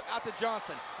 Kessler out to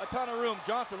Johnson. A ton of room.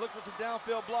 Johnson looks for some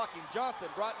downfield blocking. Johnson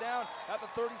brought down at the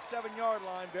 37-yard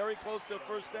line, very close to a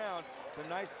first down. Some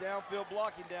nice downfield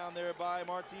blocking down there by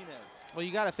Martinez. Well,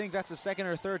 you got to think that's the second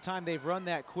or third time they've run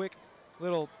that quick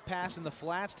little pass in the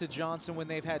flats to Johnson when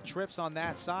they've had trips on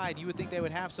that side. You would think they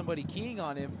would have somebody keying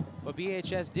on him, but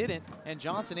BHS didn't, and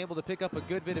Johnson able to pick up a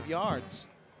good bit of yards.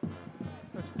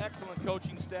 Such excellent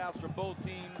coaching staffs from both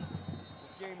teams.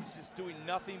 This game is just doing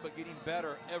nothing but getting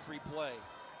better every play.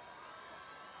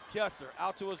 Kessler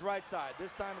out to his right side.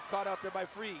 This time it's caught out there by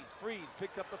Freeze. Freeze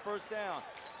picks up the first down.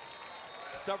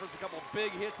 Suffers a couple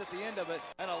big hits at the end of it,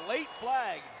 and a late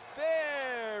flag.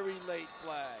 Very late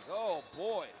flag. Oh,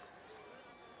 boy.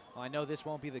 Well, I know this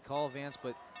won't be the call, Vance,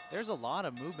 but there's a lot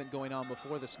of movement going on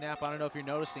before the snap. I don't know if you're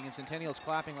noticing, and Centennial's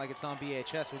clapping like it's on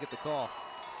BHS. We'll get the call.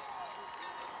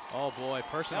 Oh, boy,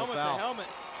 personal helmet foul. To helmet.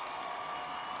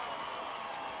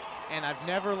 And I've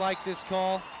never liked this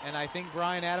call, and I think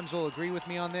Brian Adams will agree with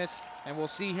me on this, and we'll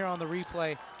see here on the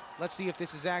replay. Let's see if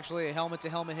this is actually a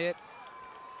helmet-to-helmet hit.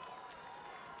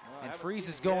 Well, and Freeze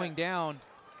is going down.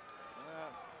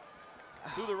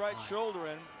 Through the right shoulder,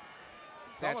 and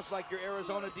it's almost like your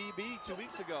Arizona DB 2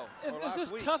 weeks ago or last it's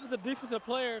just week. tough as a defensive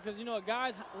player because, you know, a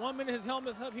guy's 1 minute his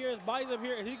helmet's up here, his body's up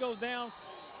here, and he goes down,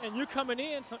 and you're coming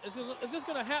in. So it's just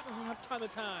going to happen from time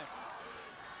to time.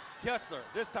 Kessler,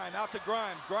 this time out to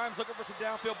Grimes. Grimes looking for some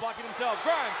downfield blocking himself.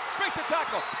 Grimes breaks the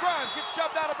tackle. Grimes gets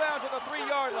shoved out of bounds at the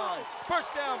 3-yard line.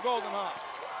 First down, Golden Hawks.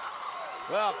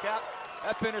 Well, Cap,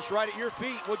 that finished right at your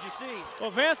feet. What'd you see? Well,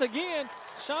 Vance, again,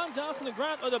 Sean Johnson and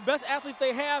Grimes are the best athletes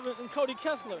they have in Cody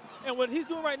Kessler. And what he's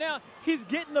doing right now, he's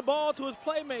getting the ball to his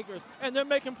playmakers, and they're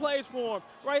making plays for him.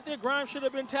 Right there, Grimes should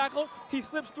have been tackled. He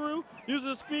slips through, uses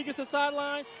his speed, gets the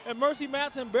sideline, and Mercy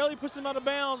Matson barely pushes him out of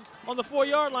bounds on the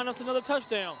 4-yard line. That's another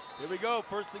touchdown. Here we go,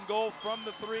 first and goal from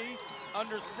the 3,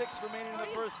 under 6 remaining in the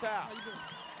first half.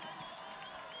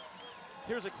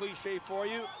 Here's a cliche for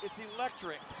you. It's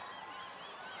electric.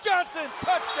 Johnson,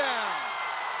 touchdown!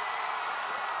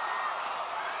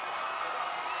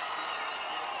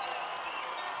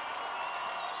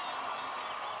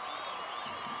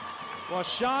 Well,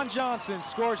 Sean Johnson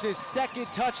scores his second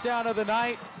touchdown of the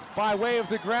night by way of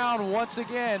the ground once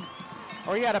again.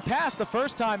 Or he had a pass the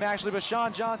first time, actually, but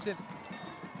Sean Johnson,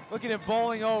 look at him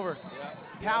bowling over.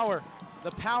 Power,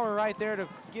 the power right there to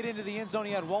get into the end zone.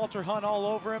 He had Walter Hunt all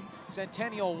over him.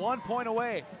 Centennial 1 point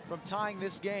away from tying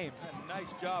this game. And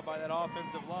nice job by that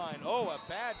offensive line. Oh, a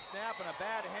bad snap and a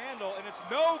bad handle, and it's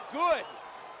no good.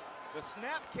 The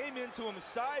snap came into him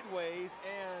sideways,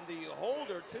 and the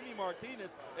holder, Timmy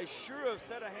Martinez, as sure a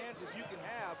set of hands as you can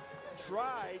have,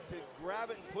 tried to grab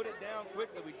it and put it down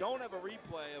quickly. We don't have a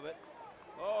replay of it.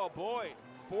 Oh, boy,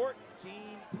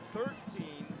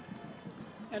 14-13.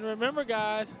 And remember,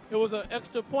 guys, it was an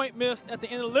extra point missed at the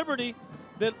end of Liberty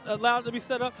that allowed it to be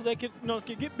set up so they could,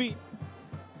 could get beat.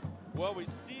 Well, we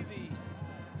see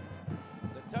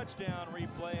the touchdown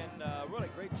replay, and really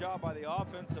great job by the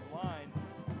offensive line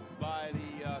by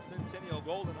the Centennial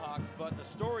Golden Hawks. But the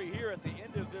story here at the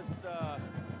end of this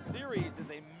series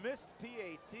is a missed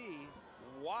PAT.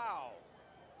 Wow.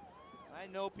 I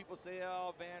know people say,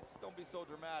 oh, Vance, don't be so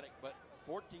dramatic, but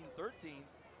 14-13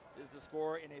 is the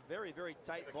score in a very, very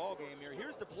tight ball game here.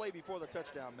 Here's the play before the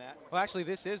touchdown, Matt. Well, actually,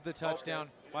 this is the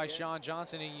touchdown by Sean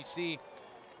Johnson, and you see,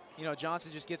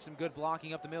 Johnson just gets some good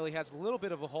blocking up the middle. He has a little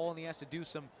bit of a hole, and he has to do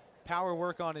some power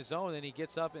work on his own, and he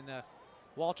gets up, and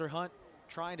Walter Hunt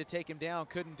trying to take him down,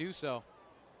 couldn't do so.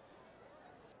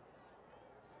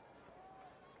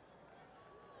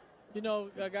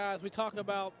 Guys, we talk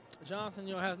about Johnson,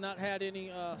 has not had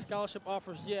any scholarship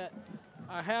offers yet.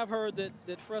 I have heard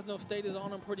that Fresno State is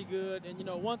on him pretty good. And,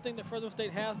 one thing that Fresno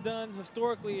State has done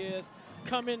historically is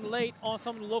come in late on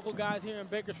some of the local guys here in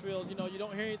Bakersfield. You don't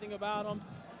hear anything about them.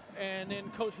 And then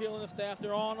Coach Hill and the staff,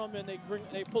 they're on them, and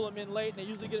they pull them in late. And they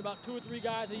usually get about 2 or 3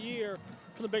 guys a year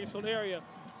from the Bakersfield area.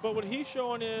 But what he's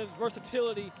showing is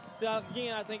versatility that,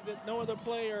 again, I think that no other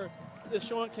player is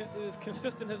showing is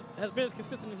consistent, has been as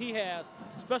consistent as he has.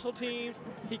 Special teams,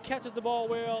 he catches the ball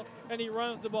well, and he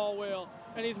runs the ball well.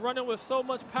 And he's running with so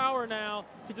much power now,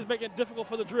 he's just making it difficult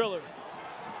for the drillers.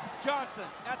 Johnson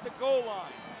at the goal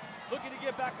line. looking to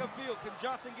get back upfield. Can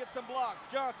Johnson get some blocks?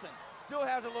 Johnson still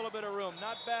has a little bit of room.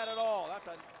 Not bad at all. That's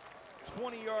a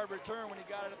 20-yard return when he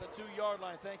got it at the 2-yard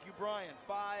line. Thank you, Brian.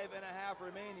 5.5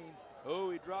 remaining. Oh,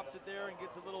 he drops it there and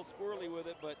gets a little squirrely with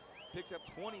it, but picks up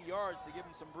 20 yards to give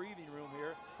him some breathing room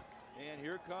here. And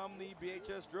here come the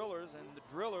BHS Drillers, and the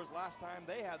Drillers, last time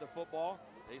they had the football,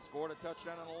 they scored a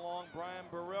touchdown on a long Brian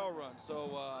Burrell run.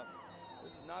 So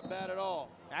this is not bad at all.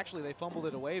 Actually, they fumbled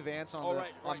it away, Vance, on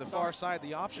the far side of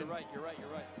the option. You're right.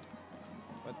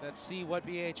 But let's see what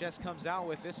BHS comes out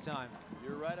with this time.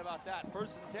 You're right about that.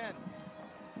 1st and 10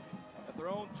 at their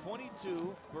own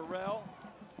 22. Burrell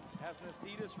has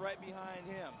Nacedis right behind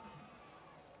him.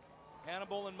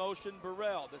 Hannibal in motion.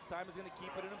 Burrell this time is going to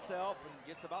keep it in himself and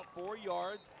gets about 4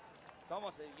 yards. It's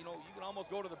almost, you know, you can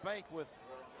almost go to the bank with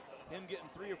him getting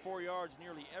 3 or 4 yards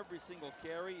nearly every single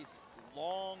carry. He's a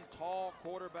long, tall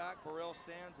quarterback. Burrell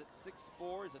stands at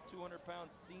 6'4". He's a 200-pound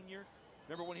senior.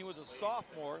 Remember when he was a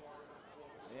sophomore,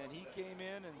 and he came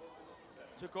in and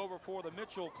took over for the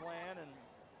Mitchell clan, and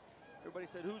everybody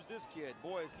said, who's this kid?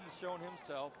 Boy, has he shown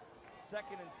himself.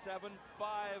 2nd and 7, 5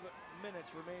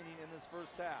 minutes remaining in this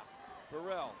first half.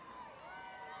 Burrell.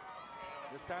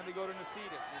 This time they go to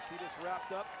Nacedis. Nacedis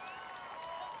wrapped up.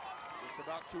 It's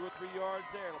about 2 or 3 yards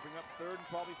there. It'll bring up 3rd and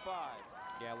probably 5.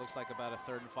 Yeah, it looks like about a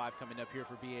 3rd and 5 coming up here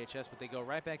for BHS, but they go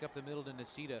right back up the middle to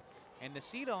Naceda. And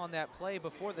Naceda on that play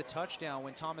before the touchdown,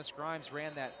 when Thomas Grimes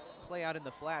ran that play out in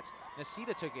the flats,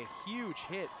 Naceda took a huge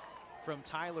hit from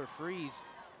Tyler Freeze,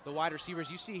 the wide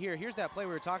receivers. You see here, here's that play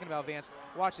we were talking about, Vance.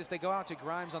 Watch this, they go out to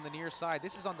Grimes on the near side.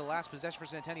 This is on the last possession for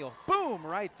Centennial. Boom,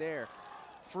 right there.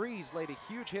 Freeze laid a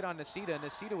huge hit on Naceda.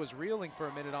 Naceda was reeling for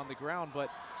a minute on the ground, but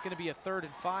it's going to be a 3rd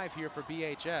and 5 here for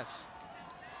BHS.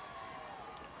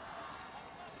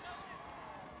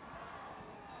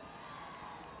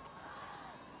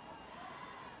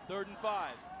 Third and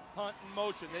 5. Hunt in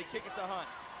motion. They kick it to Hunt.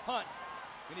 Hunt.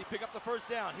 Can he pick up the first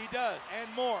down? He does,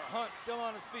 and more. Hunt still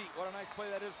on his feet. What a nice play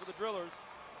that is for the Drillers.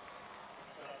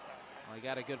 Well, he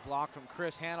got a good block from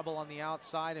Chris Hannibal on the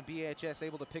outside, and BHS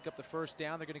able to pick up the first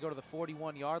down. They're going to go to the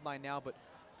 41-yard line now, but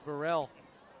Burrell,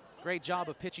 great job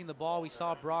of pitching the ball. We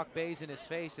saw Brock Bays in his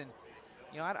face, and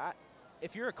you know,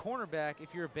 if you're a cornerback,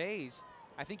 if you're Bays,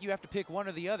 I think you have to pick one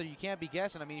or the other. You can't be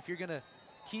guessing. I mean, if you're going to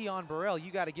key on Burrell,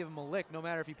 you got to give him a lick, no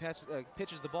matter if he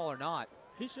pitches the ball or not.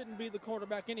 He shouldn't be the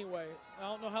quarterback anyway. I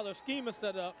don't know how their scheme is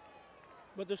set up,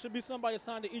 but there should be somebody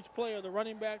assigned to each player, the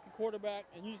running back, the quarterback,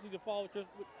 and usually to follow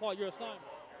your assignment.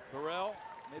 Burrell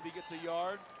maybe gets a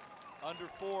yard. Under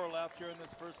 4 left here in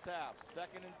this first half.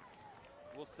 2nd and,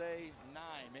 we'll say, 9.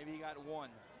 Maybe he got 1.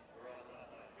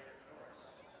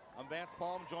 I'm Vance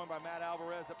Palm, joined by Matt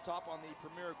Alvarez up top on the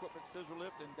Premier Equipment Scissor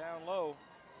Lift, and down low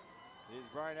is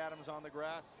Brian Adams on the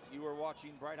grass. You are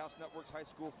watching Bright House Network's high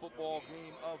school football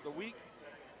game of the week.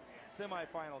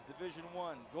 Semifinals, Division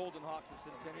I, Golden Hawks of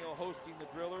Centennial hosting the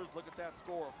Drillers. Look at that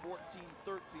score, 14-13,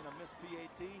 a missed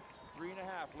PAT.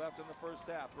 3.5 left in the first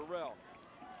half. Burrell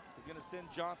is going to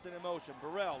send Johnson in motion.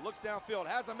 Burrell looks downfield,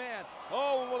 has a man.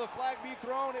 Oh, will the flag be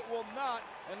thrown? It will not.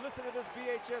 And listen to this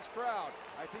BHS crowd.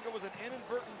 I think it was an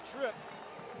inadvertent trip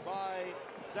by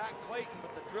Zach Clayton,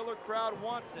 but the Driller crowd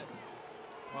wants it.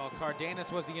 Well,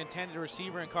 Cardenas was the intended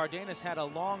receiver, and Cardenas had a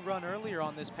long run earlier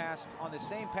on this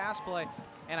same pass play.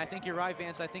 And I think you're right,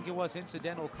 Vance. I think it was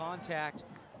incidental contact,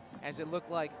 as it looked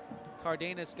like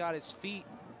Cardenas got his feet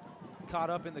caught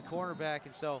up in the cornerback,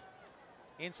 and so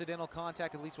incidental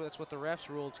contact, at least that's what the refs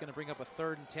ruled. It's going to bring up a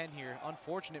 3rd and 10 here.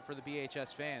 Unfortunate for the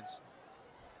BHS fans.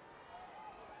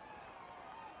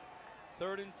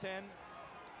 3rd and 10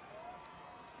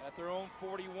 at their own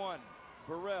 41.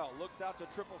 Burrell looks out to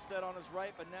triple set on his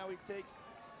right, but now he takes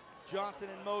Johnson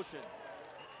in motion.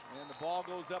 And the ball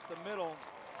goes up the middle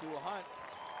to Hunt.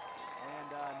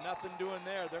 And nothing doing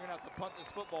there. They're going to have to punt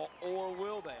this football, or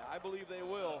will they? I believe they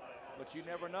will, but you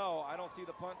never know. I don't see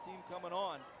the punt team coming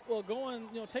on. Well,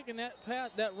 taking that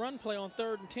run play on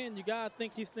 3rd and 10, you got to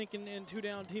think he's thinking in 2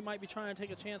 down. He might be trying to take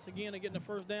a chance again of getting the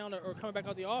first down or coming back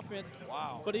out the offense.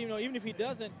 Wow. But even if he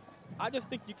doesn't, I just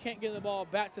think you can't get the ball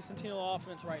back to Centennial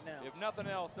offense right now. If nothing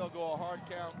else, they'll go a hard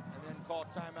count and then call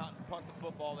timeout and punt the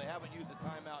football. They haven't used a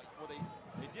timeout. Well,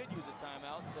 they did use a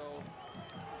timeout, so.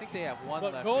 I think they have one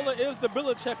but left. But Gola is the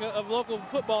Belichick of local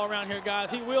football around here, guys.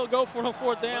 He will go for a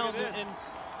 4th down and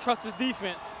trust his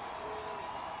defense.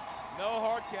 No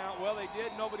hard count. Well, they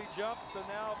did. Nobody jumped, so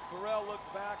now Burrell looks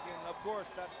back, and, of course,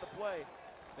 that's the play.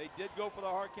 They did go for the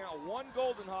hard count. One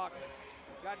Golden Hawk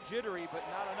got jittery, but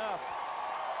not enough.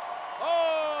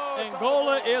 Oh! And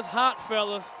Gola is hot,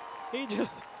 fellas.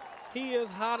 He is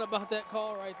hot about that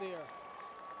call right there.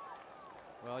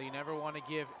 Well, you never want to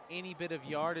give any bit of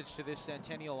yardage to this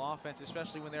Centennial offense,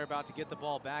 especially when they're about to get the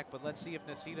ball back. But let's see if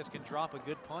Nasitas can drop a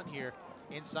good punt here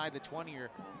inside the 20 or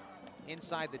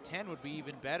inside the 10 would be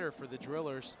even better for the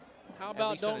Drillers. How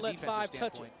about don't let 5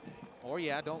 touch it? Or,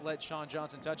 yeah, don't let Sean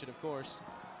Johnson touch it, of course.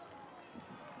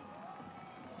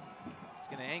 He's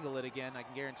going to angle it again, I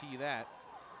can guarantee you that.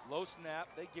 Low snap,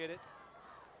 they get it.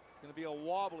 It's going to be a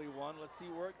wobbly one. Let's see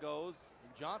where it goes.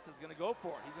 And Johnson's going to go for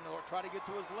it. He's going to try to get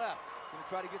to his left. Going to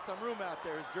try to get some room out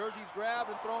there. His jersey's grabbed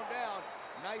and thrown down.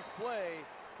 Nice play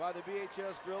by the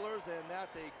BHS Drillers, and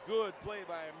that's a good play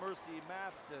by Mercy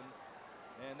Maston.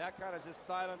 And that kind of just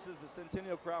silences the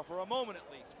Centennial crowd for a moment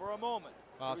at least, for a moment.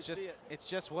 Well, it's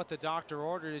just what the doctor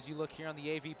ordered as you look here on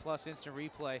the AV Plus instant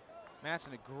replay.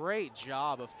 Maston, a great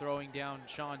job of throwing down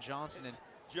Sean Johnson. And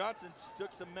Johnson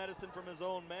took some medicine from his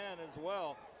own man as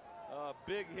well.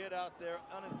 Big hit out there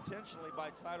unintentionally by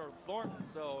Tyler Thornton.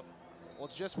 So, well,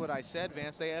 it's just what I said,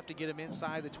 Vance. They have to get him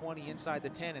inside the 20, inside the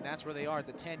 10, and that's where they are at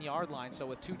the 10-yard line. So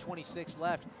with 2:26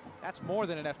 left, that's more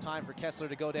than enough time for Kessler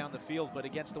to go down the field. But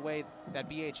against the way that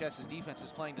BHS's defense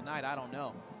is playing tonight, I don't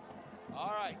know.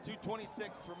 All right,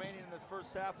 2:26 remaining in this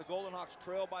first half. The Golden Hawks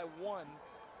trail by 1,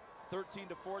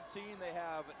 13-14. They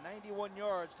have 91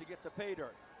 yards to get to pay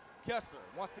dirt. Kessler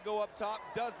wants to go up top,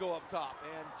 does go up top,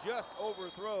 and just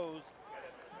overthrows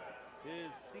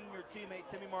his senior teammate,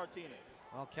 Timmy Martinez.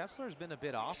 Well, Kessler's been a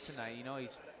bit off tonight. You know,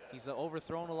 he's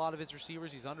overthrown a lot of his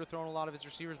receivers. He's underthrown a lot of his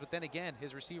receivers. But then again,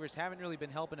 his receivers haven't really been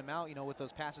helping him out, you know, with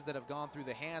those passes that have gone through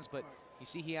the hands. But you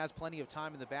see he has plenty of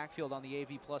time in the backfield on the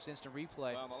AV Plus instant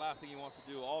replay. Well, the last thing he wants to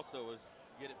do also is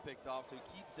get it picked off. So he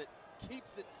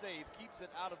keeps it safe, keeps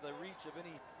it out of the reach of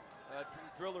any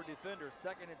Driller defender.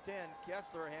 2nd and 10.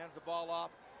 Kessler hands the ball off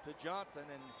to Johnson.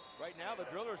 And right now the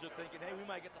Drillers are thinking, hey, we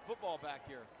might get the football back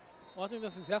here. Well, I think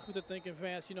that's exactly what they're thinking,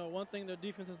 Vance. You know, one thing their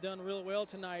defense has done really well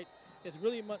tonight is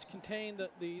really much contain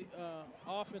the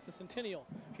offense of Centennial.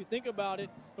 If you think about it,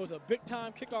 it was a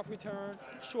big-time kickoff return,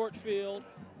 short field.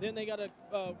 Then they got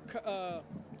a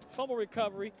fumble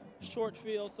recovery, short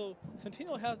field. So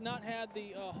Centennial has not had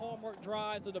the hallmark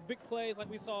drives or the big plays like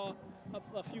we saw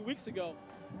a few weeks ago.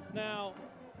 Now,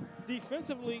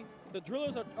 defensively, the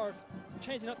Drillers are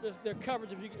changing up their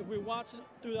coverage. If we watch it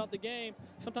throughout the game,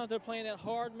 sometimes they're playing that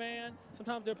hard man,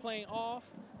 sometimes they're playing off,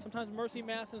 sometimes Mercy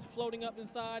Maston's floating up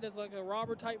inside as like a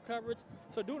robber type coverage.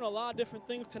 So doing a lot of different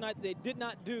things tonight that they did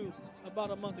not do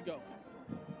about a month ago.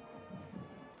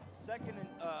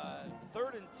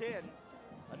 3rd and 10,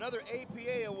 another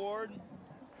APA award,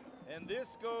 and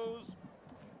this goes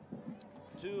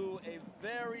to a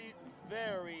very,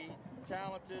 very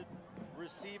talented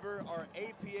receiver, our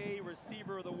APA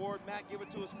Receiver of the Award. Matt, give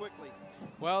it to us quickly.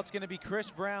 Well, it's going to be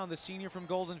Chris Brown, the senior from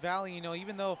Golden Valley. You know,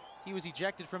 even though he was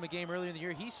ejected from a game earlier in the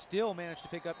year, he still managed to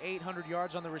pick up 800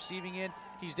 yards on the receiving end.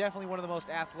 He's definitely one of the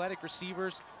most athletic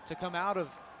receivers to come out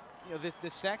of, you know,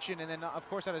 this section. And then, of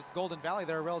course, out of Golden Valley,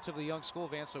 they're a relatively young school,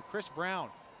 Vance. So Chris Brown,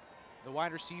 the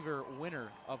wide receiver winner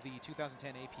of the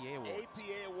 2010 APA Award.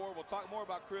 APA Award. We'll talk more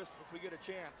about Chris if we get a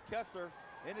chance. Kessler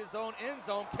in his own end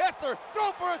zone. Kessler,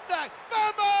 throw for a sack.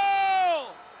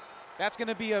 Fumble! That's going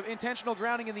to be an intentional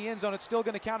grounding in the end zone. It's still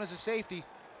going to count as a safety.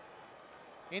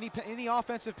 Any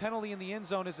offensive penalty in the end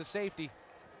zone is a safety.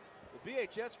 The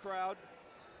BHS crowd,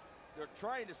 they're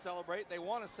trying to celebrate. They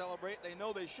want to celebrate. They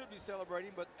know they should be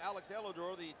celebrating, but Alex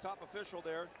Elidor, the top official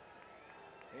there,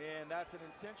 and that's an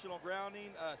intentional grounding,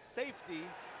 safety.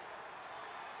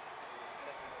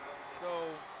 So,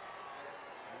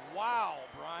 wow,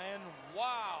 Brian,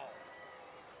 wow.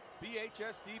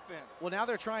 BHS defense. Well, now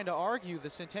they're trying to argue, the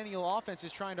Centennial offense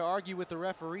is trying to argue with the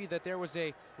referee that there was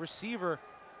a receiver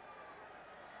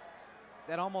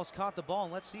that almost caught the ball.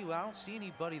 And let's see, well, I don't see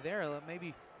anybody there.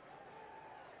 Maybe,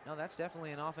 no, that's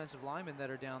definitely an offensive lineman that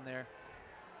are down there.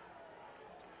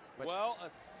 But well, a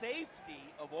safety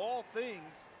of all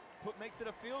things makes it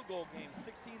a field goal game,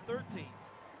 16-13.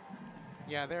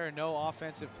 Yeah, there are no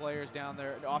offensive players down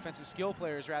there, offensive skill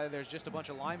players rather. There's just a bunch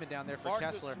of linemen down there for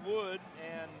Marcus Kessler. Wood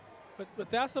and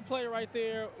but that's the play right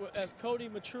there. As Cody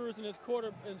matures in his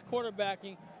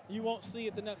quarterbacking, you won't see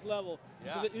at the next level.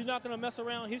 Yeah. You're not going to mess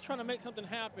around. He's trying to make something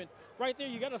happen. Right there,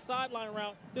 you got a sideline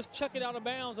route. Just chuck it out of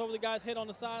bounds over the guy's head on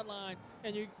the sideline,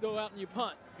 and you go out and you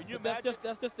punt. Can you imagine?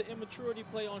 That's just the immaturity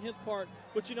play on his part.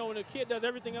 But, you know, when a kid does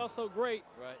everything else so great,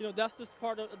 right, you know, that's just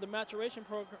part of the maturation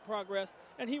progress,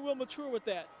 and he will mature with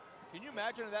that. Can you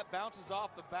imagine if that bounces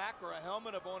off the back or a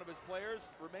helmet of one of his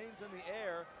players, remains in the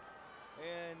air,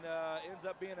 and ends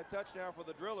up being a touchdown for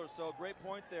the Drillers? So great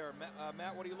point there.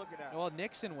 Matt, what are you looking at? Well,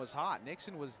 Nixon was hot.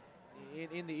 Nixon was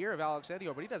in the ear of Alex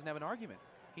Edio, but he doesn't have an argument.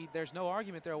 there's no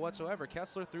argument there whatsoever.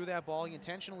 Kessler threw that ball. He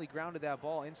intentionally grounded that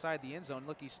ball inside the end zone.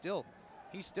 Look, he's still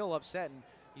upset, and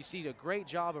you see a great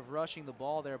job of rushing the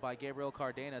ball there by Gabriel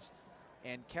Cardenas.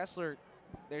 And Kessler,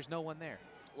 there's no one there.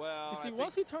 Well, you see,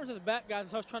 once he turns his back, guys, and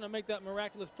starts trying to make that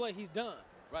miraculous play, he's done.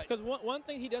 Right. Because one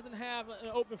thing he doesn't have in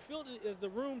an open field is the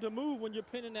room to move when you're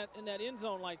pinning in that end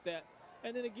zone like that.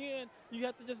 And then again, you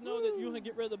have to just know that you're going to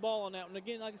get rid of the ball on that. And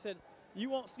again, like I said, you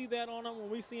won't see that on him when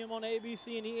we see him on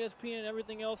ABC and ESPN and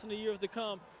everything else in the years to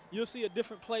come. You'll see a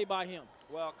different play by him.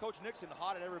 Well, Coach Nixon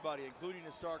hotted everybody, including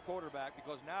his star quarterback,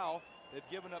 because now they've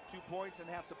given up 2 points and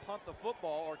have to punt the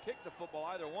football or kick the football,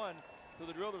 either one, to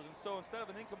the Drillers. And so instead of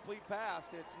an incomplete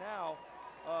pass, it's now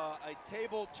a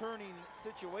table-turning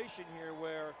situation here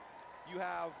where you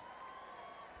have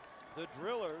the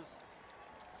Drillers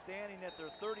standing at their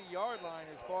 30-yard line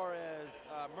as far as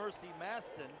Mercy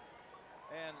Maston.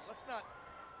 And let's not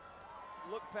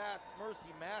look past Mercy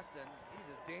Maston. He's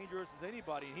as dangerous as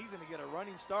anybody, and he's going to get a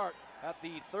running start at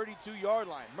the 32-yard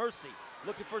line. Mercy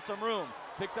looking for some room,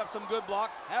 picks up some good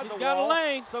blocks, has He's a got wall, a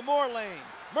lane. some more lane.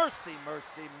 Mercy,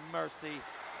 Mercy, Mercy.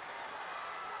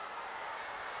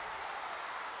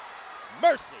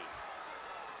 Mercy.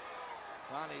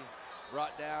 Finally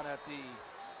brought down at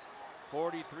the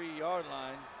 43-yard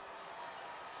line.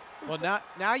 Well,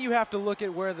 now you have to look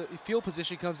at where the field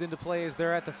position comes into play. Is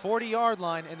they're at the 40-yard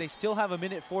line, and they still have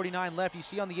 1:49 left. You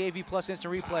see on the AV Plus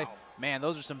instant replay, man,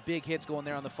 those are some big hits going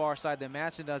there on the far side. Then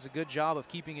Madsen does a good job of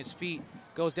keeping his feet,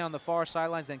 goes down the far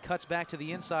sidelines, then cuts back to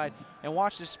the inside. And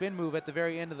watch the spin move at the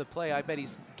very end of the play. I bet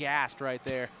he's gassed right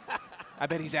there. I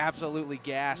bet he's absolutely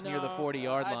gassed near the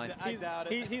 40-yard line. I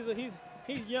doubt it.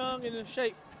 He's young and in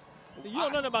shape. So you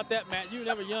don't know nothing about that, Matt. You were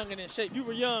never young and in shape. You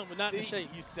were young, but not in shape.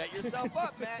 You set yourself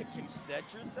up, Matt. You set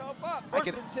yourself up. First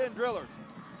and 10 Drillers.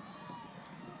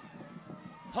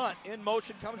 Hunt in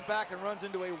motion, comes back and runs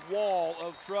into a wall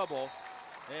of trouble.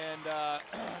 And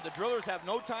the Drillers have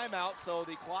no timeout, so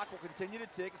the clock will continue to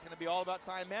tick. It's going to be all about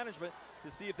time management to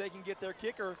see if they can get their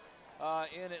kicker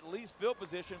in at least field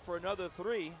position for another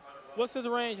 3. What's his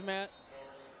range, Matt?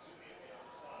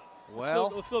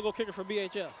 Well, a field goal kicker for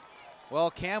BHS. Well,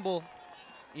 Campbell,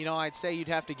 you know, I'd say you'd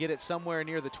have to get it somewhere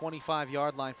near the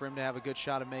 25-yard line for him to have a good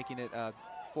shot of making it a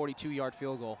 42-yard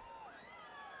field goal.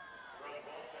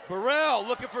 Burrell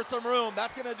looking for some room.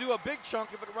 That's going to do a big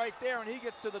chunk of it right there, and he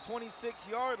gets to the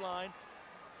 26-yard line.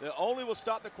 That only will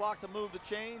stop the clock to move the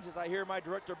chains, as I hear my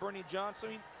director, Bernie Johnson,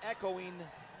 echoing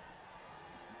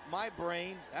my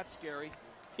brain. That's scary.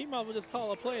 He might as well just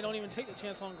call a play and don't even take the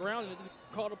chance on ground and just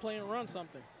call the play and run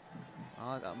something.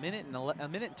 A minute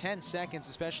and 10 seconds,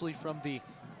 especially from the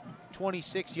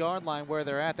 26-yard line where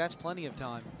they're at. That's plenty of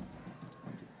time.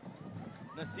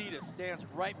 Nacedis stands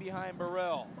right behind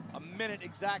Burrell. A minute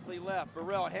exactly left.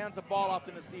 Burrell hands the ball off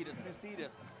to Nacedis.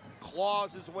 Nacedis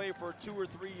claws his way for 2 or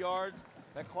 3 yards.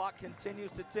 The clock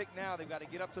continues to tick now. They've got to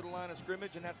get up to the line of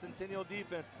scrimmage, and that Centennial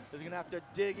defense is going to have to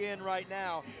dig in right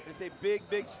now. It's a big,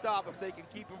 big stop if they can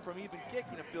keep him from even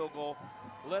kicking a field goal,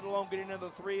 let alone getting another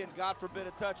 3 and, God forbid,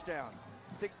 a touchdown.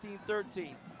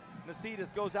 16-13.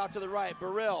 Nacedis goes out to the right.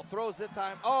 Burrell throws this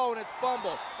time. Oh, and it's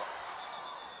fumbled.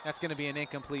 That's going to be an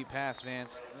incomplete pass,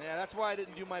 Vance. Yeah, that's why I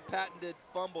didn't do my patented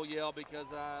fumble yell, because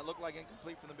it looked like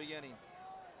incomplete from the beginning.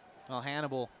 Well,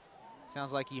 Hannibal,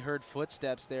 sounds like he heard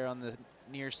footsteps there on the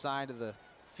near side of the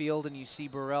field, and you see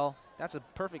Burrell. That's a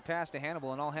perfect pass to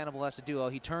Hannibal, and all Hannibal has to do,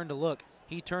 he turned to look.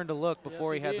 He turned to look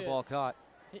before yes, he had the ball caught.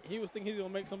 He was thinking he was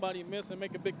going to make somebody miss and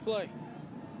make a big play,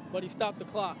 but he stopped the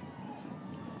clock,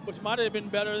 which might have been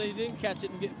better than he didn't catch it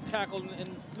and get tackled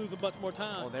and lose a bunch more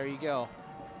time. Well, there you go.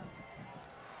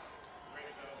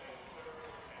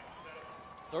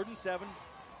 3rd and 7.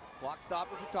 Clock stop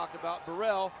as we talked about.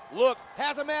 Burrell looks,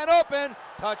 has a man open.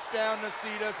 Touchdown,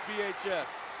 Nacedis, BHS.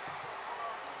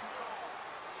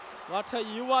 Well, I'll tell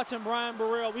you, you're watching Brian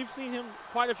Burrell. We've seen him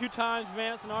quite a few times,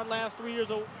 Vance, in our last 3 years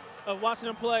of watching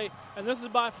him play, and this is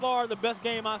by far the best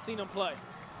game I've seen him play.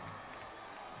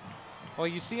 Well,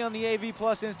 you see on the AV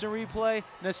Plus instant replay,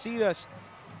 Nacedis,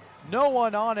 no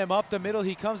one on him up the middle.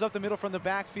 He comes up the middle from the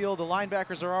backfield. The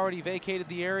linebackers are already vacated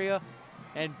the area.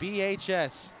 And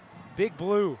BHS, Big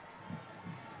Blue,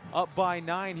 up by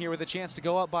 9 here with a chance to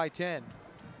go up by 10.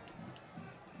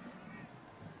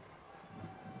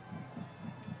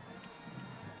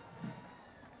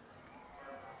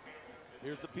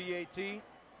 Here's the PAT.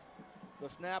 The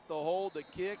snap, the hold, the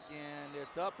kick, and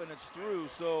it's up and it's through.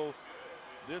 So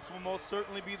this will most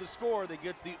certainly be the score that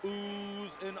gets the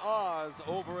oohs and ahs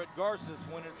over at Garces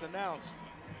when it's announced.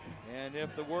 And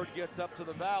if the word gets up to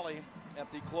the Valley at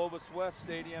the Clovis West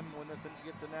Stadium when this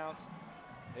gets announced,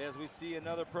 as we see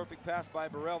another perfect pass by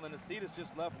Burrell, and Nacedis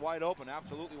just left wide open,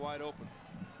 absolutely wide open.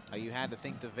 You had to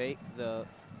think the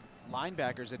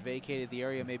linebackers had vacated the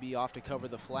area, maybe off to cover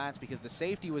the flats, because the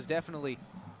safety was definitely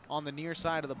on the near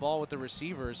side of the ball with the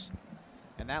receivers,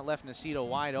 and that left Nacito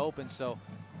wide open. So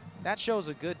that shows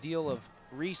a good deal of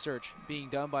research being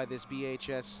done by this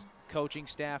BHS coaching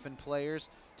staff and players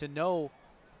to know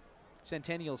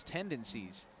Centennial's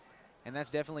tendencies. And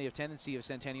that's definitely a tendency of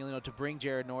Centennial, you know, to bring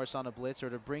Jared Norris on a blitz or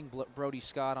to bring Brody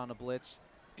Scott on a blitz.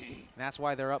 And that's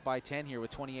why they're up by 10 here with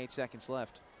 28 seconds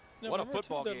left. Now, what a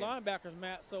football game. They're linebackers,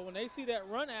 Matt, so when they see that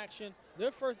run action,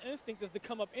 their first instinct is to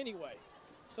come up anyway.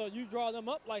 So you draw them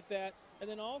up like that, and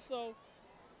then also,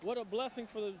 what a blessing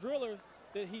for the drillers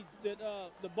that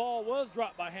the ball was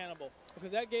dropped by Hannibal,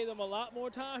 because that gave them a lot more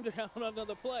time to have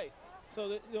another play. So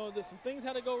that, you know, there's some things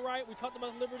had to go right. We talked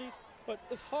about Liberty, but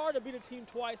it's hard to beat a team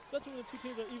twice, especially when the two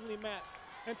teams are evenly matched.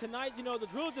 And tonight, you know, the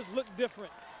drillers just look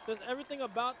different. There's everything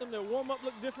about them. Their warm-up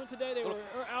looked different today. They were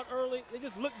out early. They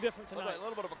just look different tonight. A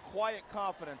little bit of a quiet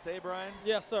confidence, eh, Brian?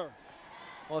 Yes, sir.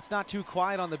 Well, it's not too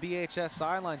quiet on the BHS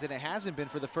sidelines, and it hasn't been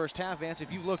for the first half, Vance.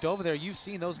 If you've looked over there, you've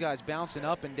seen those guys bouncing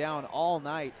up and down all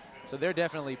night. So they're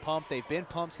definitely pumped. They've been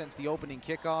pumped since the opening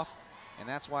kickoff, and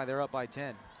that's why they're up by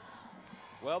 10.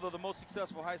 Well, they're the most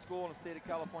successful high school in the state of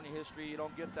California history. You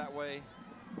don't get that way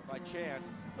by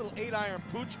chance. Little 8-iron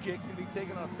pooch kick's going to be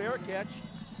taken on a fair catch.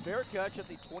 Fair catch at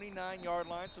the 29-yard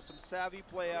line, so some savvy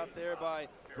play out there by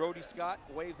Brody Scott.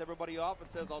 Waves everybody off and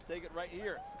says, I'll take it right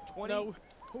here. 20. No,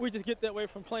 we just get that way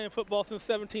from playing football since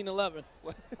 1711.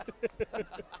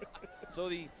 So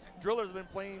the Drillers have been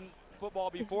playing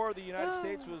football before the United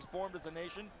States was formed as a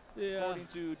nation, according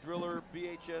to Driller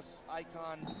BHS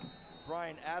icon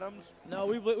Brian Adams. No,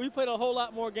 we played a whole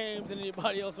lot more games than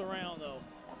anybody else around, though.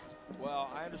 Well,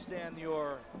 I understand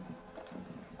your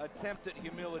attempt at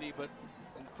humility, but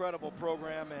incredible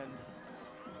program, and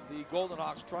the Golden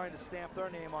Hawks trying to stamp their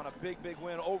name on a big, big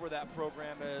win over that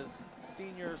program as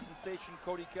senior sensation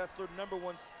Cody Kessler,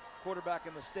 #1 quarterback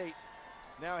in the state,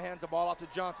 now hands the ball off to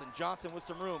Johnson. Johnson with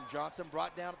some room. Johnson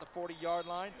brought down at the 40-yard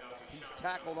line. He's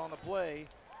tackled on the play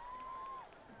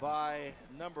by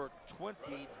number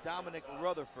 20, Dominic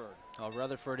Rutherford.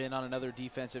 Rutherford in on another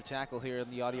defensive tackle here in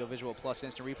the Audio-Visual Plus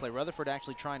instant replay. Rutherford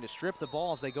actually trying to strip the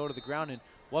ball as they go to the ground, and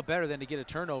what better than to get a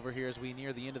turnover here as we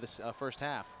near the end of the first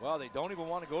half. Well, they don't even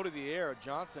want to go to the air.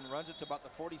 Johnson runs it to about the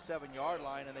 47-yard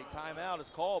line, and a timeout is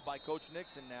called by Coach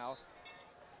Nixon now.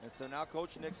 And so now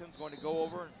Coach Nixon's going to go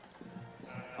over.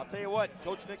 I'll tell you what,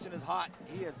 Coach Nixon is hot.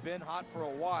 He has been hot for a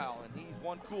while, and he's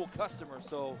one cool customer,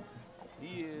 so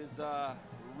he is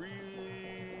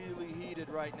really heated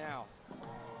right now.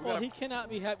 Well, he cannot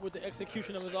be happy with the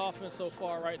execution of his offense so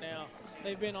far right now.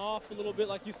 They've been off a little bit,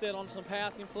 like you said, on some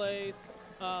passing plays.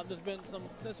 There's been some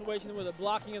situations where the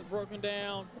blocking is broken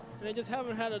down, and they just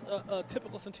haven't had a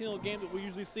typical Centennial game that we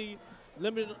usually see.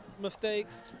 Limited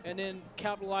mistakes and then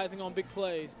capitalizing on big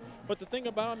plays. But the thing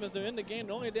about them is they're in the game,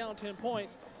 they're only down 10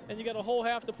 points, and you got a whole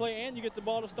half to play, and you get the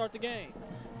ball to start the game.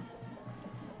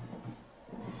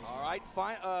 All right,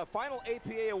 final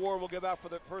APA award we'll give out for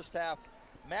the first half.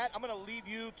 Matt, I'm going to leave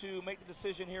you to make the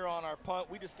decision here on our punt.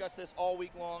 We discussed this all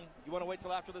week long. You want to wait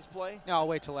till after this play? No, I'll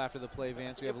wait till after the play,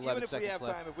 Vance. We have 11 seconds left. Even if we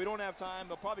have time. If we don't have time,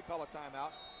 they'll probably call a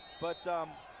timeout. But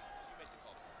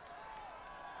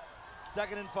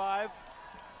 2nd and 5.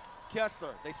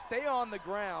 Kessler. They stay on the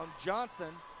ground.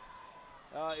 Johnson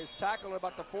is tackled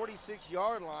about the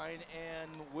 46-yard line,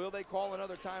 and will they call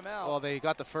another timeout? Well, they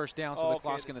got the first down, so the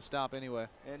clock's going to stop anyway.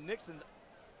 And Nixon's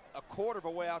a quarter of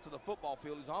a way out to the football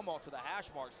field. He's almost to the hash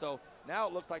mark. So now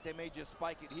it looks like they may just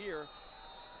spike it here.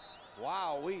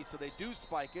 Wowee. So they do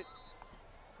spike it.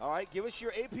 All right, give us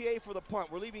your APA for the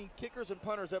punt. We're leaving kickers and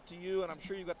punters up to you, and I'm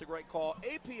sure you got the right call.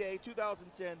 APA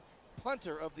 2010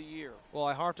 Punter of the Year. Well,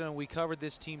 I harped on, we covered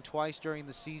this team twice during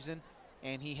the season,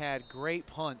 and he had great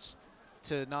punts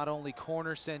to not only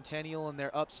corner Centennial in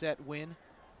their upset win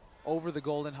over the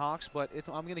Golden Hawks, but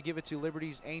I'm going to give it to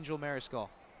Liberty's Angel Mariscal.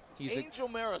 Angel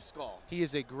Mariscal. He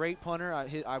is a great punter.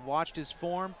 I've watched his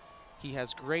form. He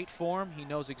has great form. He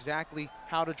knows exactly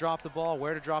how to drop the ball,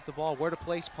 where to drop the ball, where to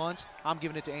place punts. I'm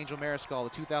giving it to Angel Mariscal, the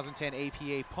 2010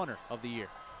 APA Punter of the Year.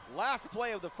 Last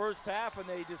play of the first half, and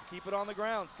they just keep it on the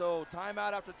ground. So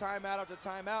timeout after timeout after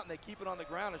timeout, and they keep it on the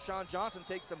ground. And Sean Johnson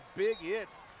takes some big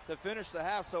hits to finish the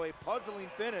half. So a puzzling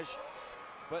finish,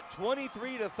 but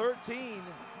 23-13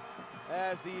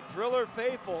 as the Driller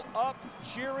faithful up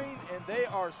cheering, and they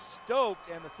are stoked.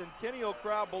 And the Centennial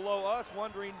crowd below us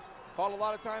wondering, called a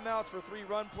lot of timeouts for 3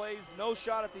 run plays, no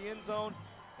shot at the end zone.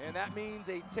 And that means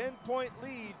a 10-point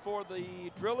lead for the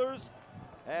Drillers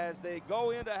as they go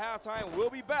into halftime.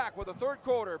 We'll be back with the third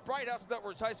quarter Bright House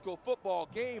Networks High School Football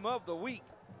Game of the Week.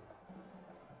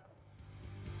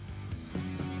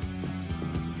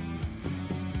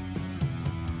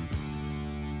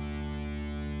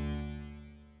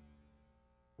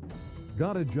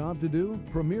 Got a job to do?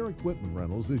 Premier Equipment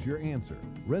Rentals is your answer.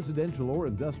 Residential or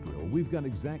industrial, we've got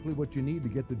exactly what you need to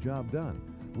get the job done.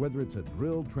 Whether it's a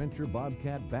drill, trencher,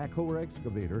 bobcat, backhoe, or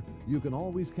excavator, you can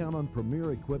always count on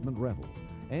Premier Equipment Rentals.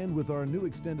 And with our new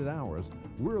extended hours,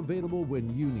 we're available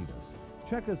when you need us.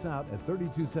 Check us out at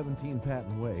 3217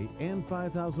 Patton Way and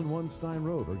 5001 Stein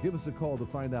Road, or give us a call to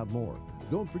find out more.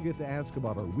 Don't forget to ask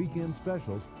about our weekend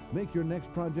specials. Make your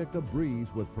next project a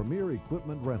breeze with Premier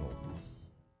Equipment Rental.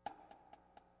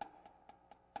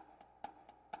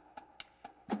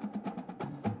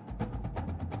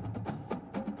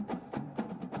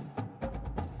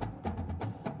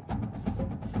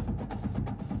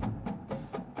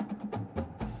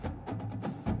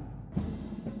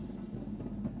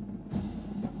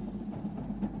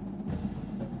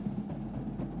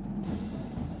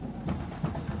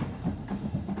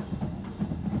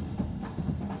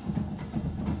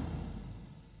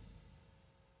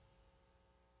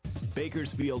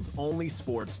 Bakersfield's only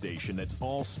sports station that's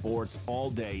all sports, all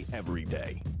day, every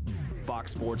day.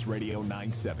 Fox Sports Radio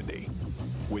 970.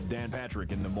 With Dan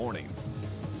Patrick in the morning.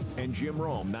 And Jim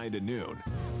Rome 9 to noon.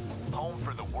 Home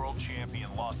for the world champion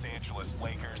Los Angeles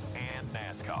Lakers and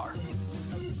NASCAR.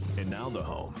 And now the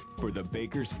home for the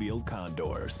Bakersfield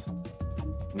Condors.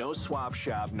 No swap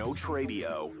shop, no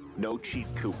Tradio, no cheap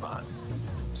coupons.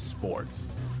 Sports.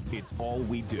 It's all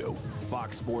we do.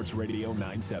 Fox Sports Radio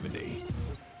 970.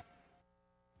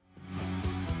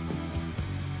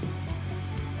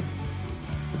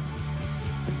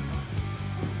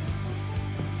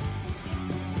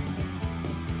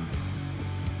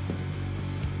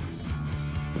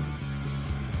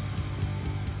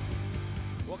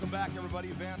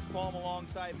 Vance Palm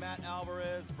alongside Matt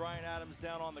Alvarez, Brian Adams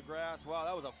down on the grass. Wow,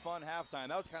 that was a fun halftime.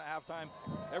 That was kind of halftime.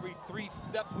 Every 3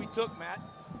 steps we took, Matt,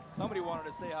 somebody wanted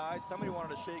to say hi, somebody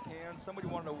wanted to shake hands, somebody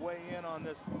wanted to weigh in on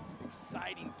this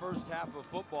exciting first half of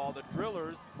football. The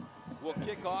Drillers will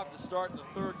kick off to start the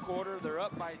third quarter. They're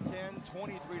up by 10,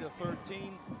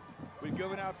 23-13. We've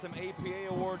given out some APA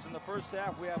awards in the first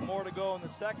half. We have more to go in the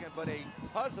second, but a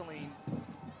puzzling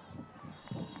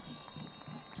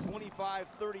 25,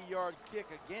 30-yard kick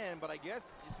again, but I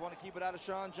guess you just want to keep it out of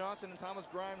Sean Johnson and Thomas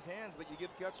Grimes' hands, but you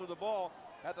give Kessler the ball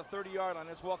at the 30-yard line.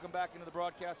 Let's welcome back into the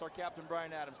broadcast our captain,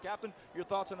 Brian Adams. Captain, your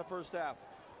thoughts on the first half?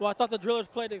 Well, I thought the Drillers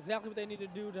played exactly what they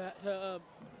needed to do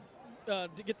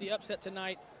to get the upset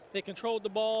tonight. They controlled the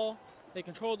ball, they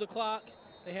controlled the clock,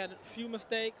 they had a few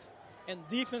mistakes, and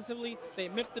defensively, they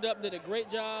mixed it up, did a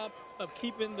great job of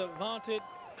keeping the vaunted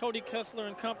Cody Kessler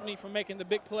and company from making the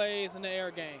big plays in the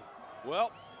air game.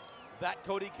 Well, that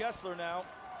Cody Kessler now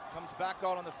comes back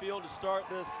out on the field to start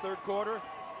this third quarter.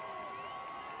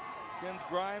 Sends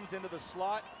Grimes into the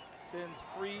slot, sends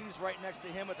Freeze right next to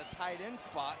him at the tight end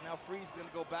spot. Now Freeze is going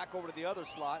to go back over to the other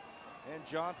slot, and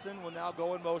Johnson will now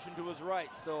go in motion to his right.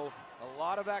 So a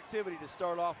lot of activity to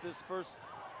start off this first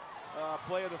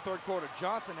play of the third quarter.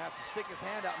 Johnson has to stick his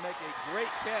hand out and make a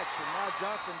great catch, and now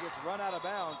Johnson gets run out of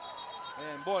bounds.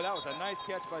 And boy, that was a nice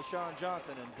catch by Sean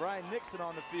Johnson. And Brian Nixon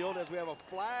on the field as we have a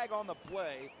flag on the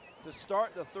play to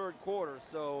start the third quarter.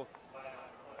 So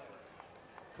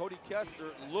Cody Kessler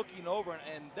looking over,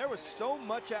 and there was so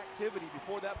much activity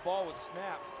before that ball was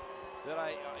snapped that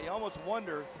I almost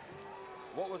wonder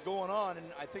what was going on, and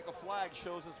I think a flag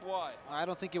shows us why. I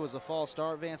don't think it was a false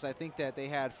start, Vance. I think that they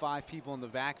had 5 people in the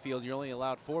backfield. You're only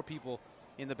allowed 4 people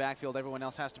in the backfield. Everyone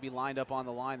else has to be lined up on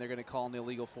the line. They're going to call an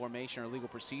illegal formation or illegal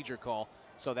procedure call.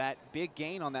 So that big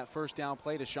gain on that first down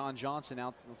play to Sean Johnson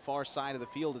out the far side of the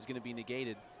field is going to be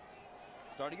negated.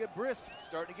 Starting to get brisk,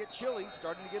 starting to get chilly,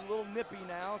 starting to get a little nippy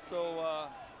now. So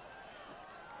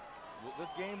this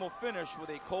game will finish with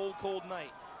a cold, cold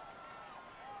night.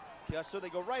 Kessler, they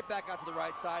go right back out to the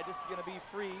right side. This is going to be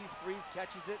Freeze. Freeze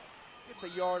catches it, gets a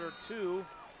yard or 2.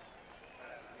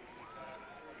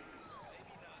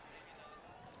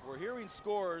 We're hearing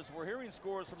scores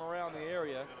from around the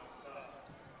area,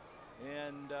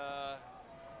 and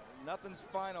nothing's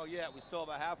final yet. We still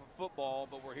have a half of football,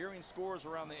 but we're hearing scores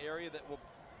around the area that will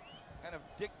kind of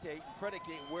dictate and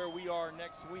predicate where we are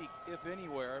next week, if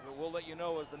anywhere, but we'll let you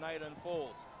know as the night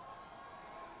unfolds.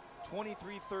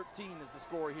 23-13 is the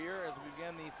score here as we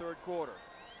begin the third quarter.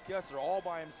 Kessler all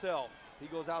by himself. He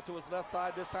goes out to his left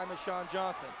side. This time it's Sean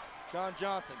Johnson. Sean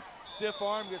Johnson, stiff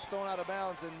arm, gets thrown out of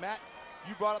bounds, and Matt,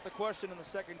 you brought up the question in the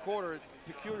second quarter. It's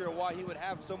peculiar why he would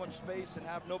have so much space and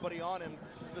have nobody on him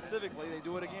specifically. They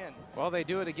do it again. Well, they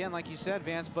do it again, like you said,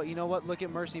 Vance. But you know what? Look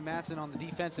at Mercy Matson on the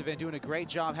defensive end doing a great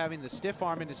job having the stiff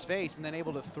arm in his face and then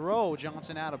able to throw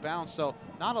Johnson out of bounds. So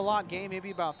not a lot gain, maybe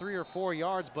about 3 or 4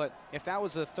 yards. But if that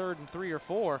was a 3rd and 3 or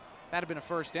 4, that'd have been a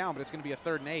first down. But it's going to be a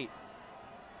 3rd and 8.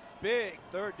 Big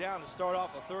third down to start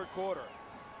off the third quarter.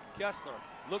 Kessler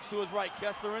looks to his right.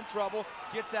 Kessler in trouble,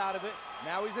 gets out of it.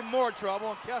 Now he's in more trouble,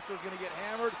 and Kessler's going to get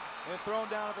hammered and thrown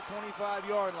down at the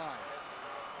 25-yard line.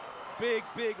 Big,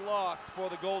 big loss for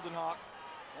the Golden Hawks,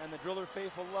 and the Driller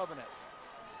faithful loving it.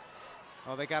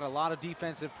 Oh, they got a lot of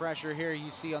defensive pressure here.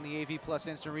 You see on the AV Plus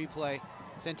instant replay.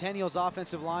 Centennial's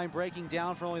offensive line breaking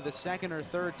down for only the second or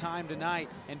third time tonight,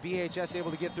 and BHS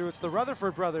able to get through. It's the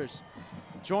Rutherford brothers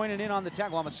joining in on the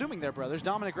tackle. Well, I'm assuming they're brothers.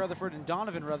 Dominic Rutherford and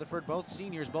Donovan Rutherford, both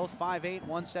seniors, both 5'8",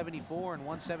 174 and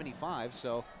 175.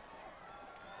 So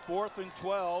 4th and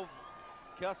 12.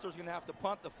 Kessler's going to have to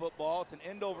punt the football. It's an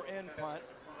end-over-end punt,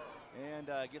 and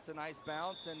gets a nice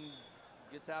bounce and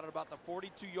gets out at about the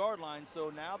 42-yard line.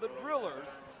 So now the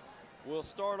Drillers will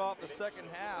start off the second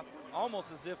half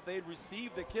almost as if they'd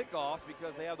received the kickoff,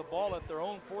 because they have the ball at their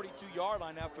own 42-yard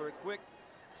line after a quick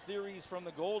series from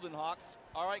the Golden Hawks.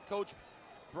 All right, Coach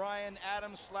Brian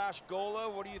Adams / Gola,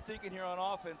 what are you thinking here on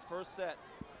offense, first set?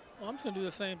 Well, I'm just going to do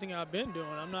the same thing I've been doing.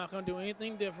 I'm not going to do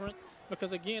anything different,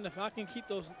 because, again, if I can keep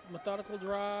those methodical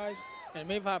drives, and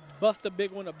maybe if I bust a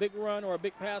big one, a big run or a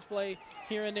big pass play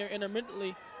here and there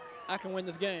intermittently, I can win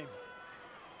this game.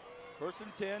 1st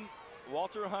and 10.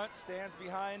 Walter Hunt stands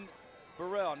behind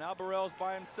Burrell. Now Burrell's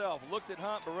by himself. Looks at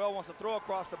Hunt. Burrell wants to throw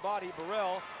across the body.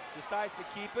 Burrell decides to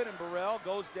keep it, and Burrell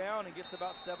goes down and gets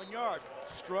about 7 yards.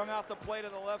 Strung out the play to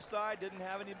the left side. Didn't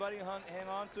have anybody hung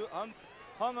on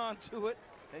to it,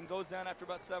 and goes down after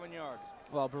about 7 yards.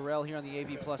 Well, Burrell here on the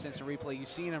AV Plus instant replay, you've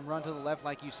seen him run to the left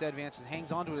like you said, Vance, and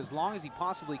hangs on to it as long as he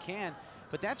possibly can.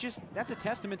 But that's a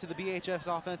testament to the BHS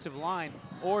offensive line,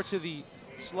 or to the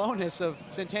slowness of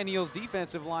Centennial's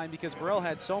defensive line, because Burrell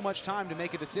had so much time to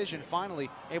make a decision, finally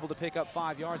able to pick up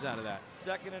 5 yards out of that.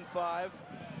 2nd and 5.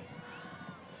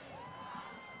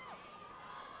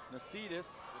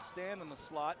 Nasidis will stand in the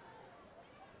slot.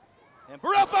 And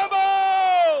Burrell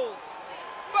fumbles!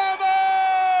 Fumble!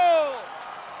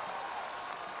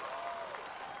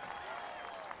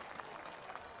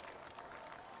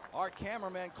 Our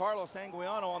cameraman, Carlos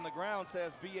Anguiano, on the ground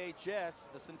says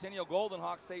BHS. The Centennial Golden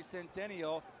Hawks say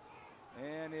Centennial.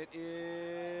 And it is.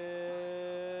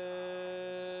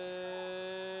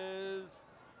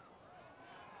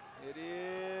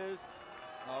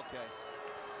 Okay.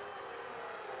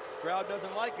 Crowd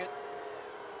doesn't like it.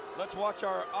 Let's watch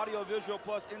our Audio Visual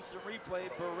Plus instant replay.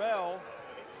 Burrell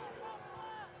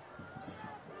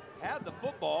had the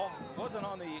football. It wasn't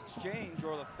on the exchange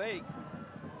or the fake.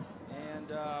 And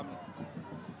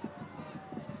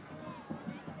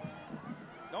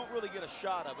don't really get a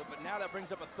shot of it, but now that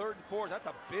brings up a 3rd and 4. That's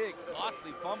a big,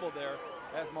 costly fumble there,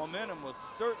 as momentum was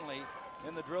certainly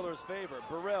in the Drillers' favor.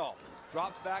 Burrell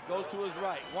drops back, goes to his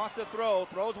right, wants to throw,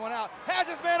 throws one out, has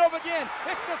his man over again.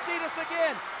 It's Nasidis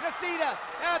again. Nasida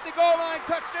at the goal line,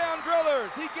 touchdown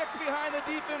Drillers. He gets behind the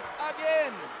defense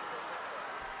again.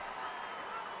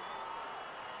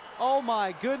 Oh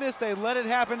my goodness, they let it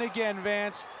happen again,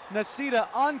 Vance. Nasida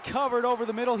uncovered over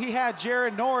the middle. He had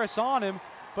Jared Norris on him,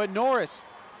 but Norris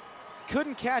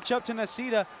couldn't catch up to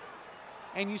Nasida.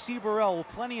 And you see Burrell with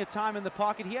plenty of time in the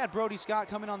pocket. He had Brody Scott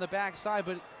coming on the backside,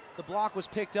 but the block was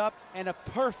picked up, and a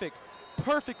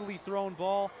perfectly thrown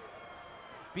ball.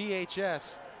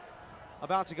 BHS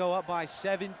about to go up by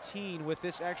 17 with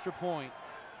this extra point.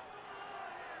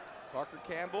 Parker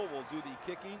Campbell will do the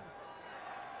kicking.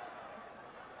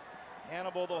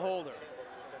 Hannibal the holder.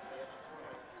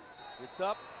 It's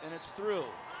up and it's through.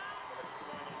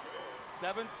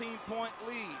 17-point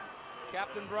lead.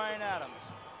 Captain Brian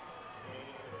Adams.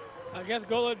 I guess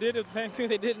Gola did the same thing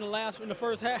they did in the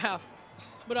first half.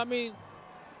 But I mean,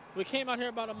 we came out here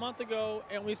about a month ago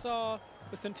and we saw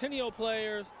the Centennial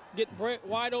players get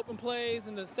wide open plays,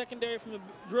 and the secondary from the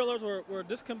Drillers were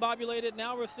discombobulated.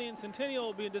 Now we're seeing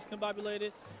Centennial being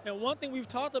discombobulated. And one thing we've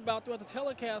talked about throughout the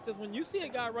telecast is when you see a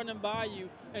guy running by you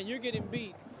and you're getting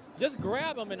beat, just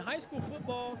grab him. In high school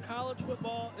football, college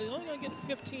football, they're only going to get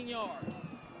 15 yards.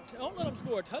 Don't let them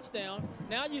score a touchdown.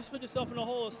 Now you put yourself in a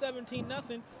hole of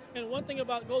 17-0. And one thing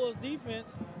about Gola's defense,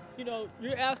 you know,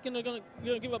 you're asking they're going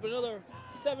to give up another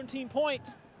 17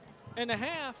 points and a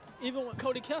half. Even with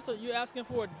Cody Kessler, you're asking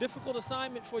for a difficult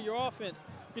assignment for your offense.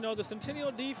 You know, the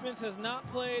Centennial defense has not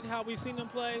played how we've seen them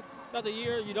play throughout the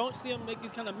year. You don't see them make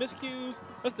these kind of miscues.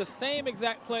 It's the same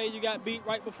exact play you got beat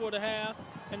right before the half,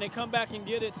 and they come back and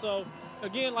get it. So,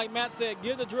 again, like Matt said,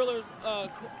 give the Drillers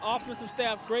offensive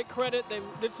staff great credit. They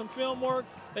did some film work.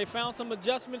 They found some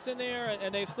adjustments in there,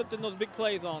 and they slipped in those big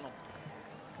plays on them.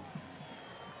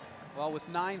 Well, with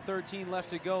 9:13 left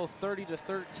to go,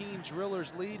 30-13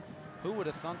 Drillers lead. Who would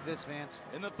have thunk this, Vance?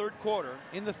 In the third quarter.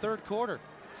 In the third quarter.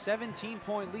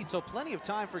 17-point lead, so plenty of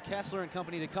time for Kessler and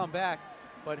company to come back.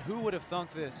 But who would have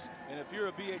thunk this? And if you're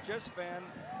a BHS fan,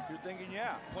 you're thinking,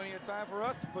 yeah, plenty of time for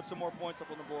us to put some more points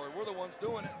up on the board. We're the ones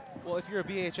doing it. Well, if you're a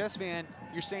BHS fan,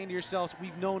 you're saying to yourselves,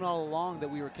 we've known all along that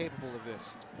we were capable of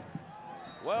this.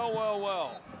 Well, well,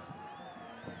 well.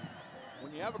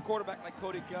 When you have a quarterback like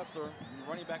Cody Kessler, and a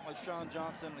running back like Sean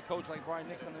Johnson, and a coach like Brian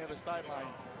Nixon on the other sideline,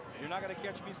 you're not going to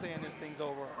catch me saying this thing's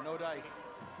over. No dice.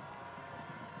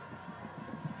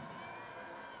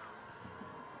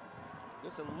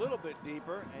 Just a little bit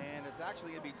deeper, and it's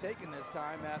actually going to be taken this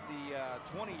time at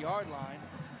the 20-yard line.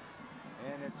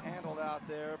 And it's handled out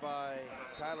there by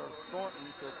Tyler Thornton.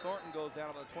 So Thornton goes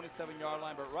down to the 27-yard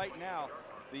line. But right now,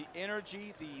 the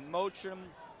energy, the emotion,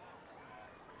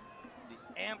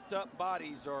 the amped up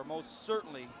bodies are most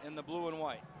certainly in the blue and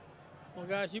white. Well,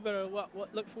 guys, you better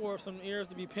look for some ears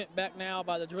to be pinned back now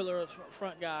by the Drillers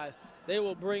front guys. They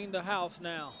will bring the house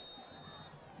now.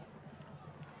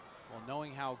 Well,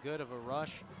 knowing how good of a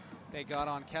rush they got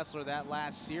on Kessler that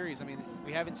last series. I mean,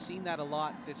 we haven't seen that a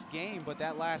lot this game, but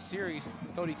that last series,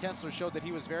 Cody Kessler showed that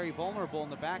he was very vulnerable in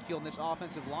the backfield, and this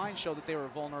offensive line showed that they were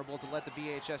vulnerable to let the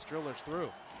BHS Drillers through.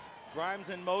 Grimes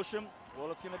in motion. Well,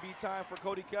 it's going to be time for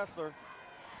Cody Kessler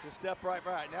to step right.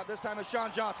 Now this time it's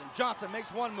Sean Johnson. Johnson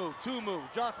makes one move, two moves.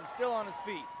 Johnson still on his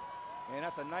feet. And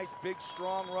that's a nice, big,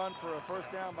 strong run for a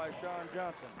first down by Sean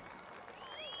Johnson.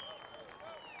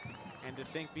 And to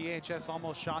think BHS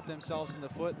almost shot themselves in the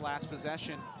foot last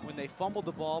possession when they fumbled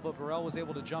the ball, but Burrell was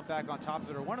able to jump back on top of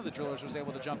it, or one of the Drillers was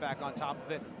able to jump back on top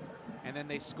of it, and then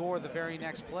they score the very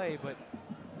next play. But,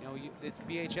 you know, this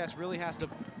BHS really has to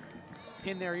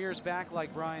pin their ears back,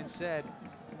 like Brian said.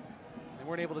 They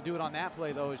weren't able to do it on that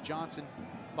play, though, as Johnson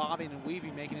bobbing and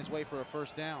weaving, making his way for a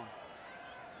first down.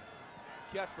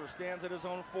 Kessler stands at his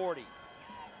own 40.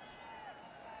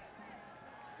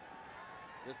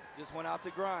 This went out to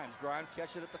Grimes. Grimes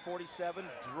catches it at the 47,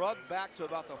 drugged back to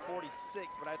about the 46,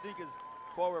 but I think his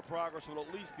forward progress will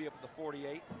at least be up at the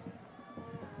 48.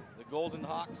 The Golden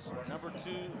Hawks,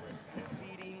 #2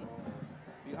 seeding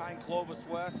behind Clovis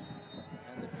West,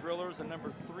 and the Drillers, a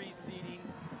 #3 seeding.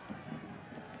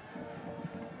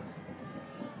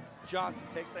 Johnson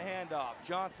takes the handoff.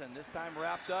 Johnson, this time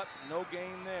wrapped up, no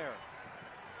gain there.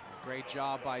 Great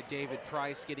job by David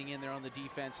Price getting in there on the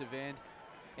defensive end.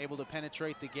 Able to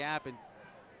penetrate the gap and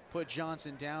put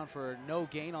Johnson down for no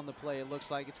gain on the play. It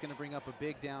looks like it's going to bring up a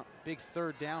big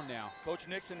third down now. Coach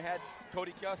Nixon had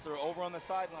Cody Kessler over on the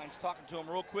sidelines talking to him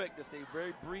real quick. Just a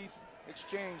very brief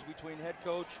exchange between head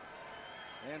coach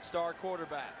and star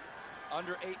quarterback.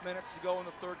 Under 8 minutes to go in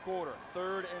the third quarter.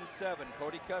 3rd and 7.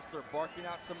 Cody Kessler barking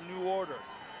out some new orders.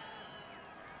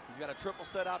 He's got a triple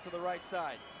set out to the right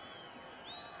side.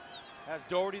 Has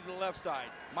Doherty to the left side.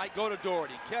 Might go to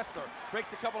Doherty. Kessler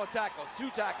breaks a couple of tackles,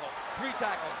 2 tackles, 3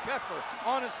 tackles. Kessler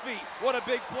on his feet. What a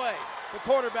big play. The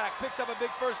quarterback picks up a big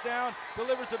first down,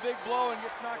 delivers a big blow, and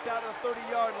gets knocked out at the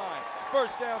 30-yard line.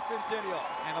 First down, Centennial.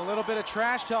 And a little bit of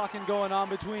trash talking going on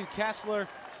between Kessler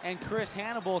and Chris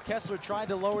Hannibal. Kessler tried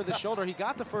to lower the shoulder. He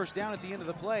got the first down at the end of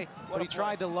the play, but he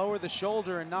tried to lower the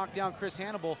shoulder and knock down Chris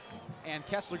Hannibal, and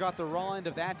Kessler got the raw end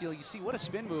of that deal. You see what a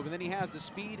spin move, and then he has the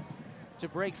speed to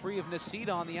break free of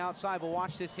Nasita on the outside, but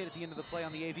watch this hit at the end of the play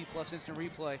on the AV Plus instant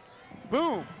replay.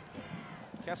 Boom!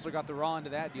 Kessler got the raw end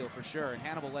of that deal for sure, and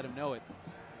Hannibal let him know it.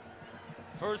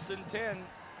 1st and 10.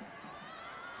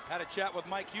 Had a chat with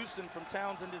Mike Houston from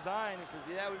Townsend Design. He says,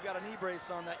 yeah, we've got a knee brace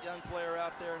on that young player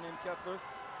out there named Kessler.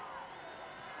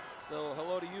 So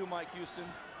hello to you, Mike Houston.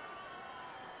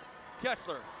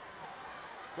 Kessler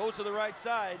goes to the right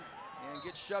side and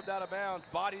gets shoved out of bounds.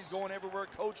 Bodies going everywhere.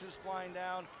 Coaches flying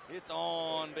down. It's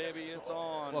on, baby. It's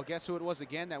on. Well, guess who it was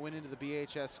again that went into the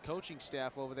BHS coaching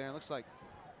staff over there? It looks like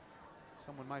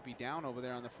someone might be down over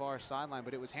there on the far sideline,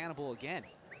 but it was Hannibal again.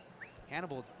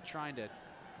 Hannibal trying to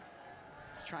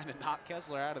knock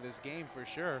Kessler out of this game for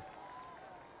sure.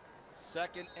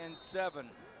 2nd and 7.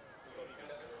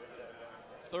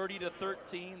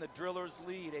 30-13. The Drillers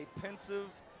lead. A pensive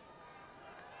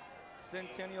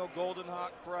Centennial Golden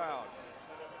Hawk crowd.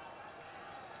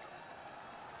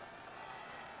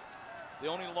 The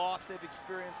only loss they've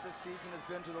experienced this season has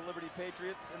been to the Liberty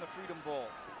Patriots in the Freedom Bowl.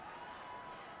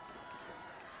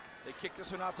 They kick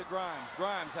this one out to Grimes.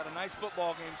 Grimes had a nice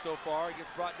football game so far. He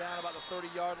gets brought down about the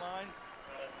 30-yard line.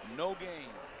 No gain.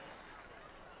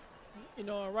 You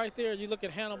know, right there, you look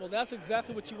at Hannibal, that's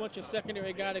exactly what you want your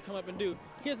secondary guy to come up and do.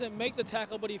 He doesn't make the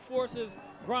tackle, but he forces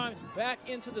Grimes back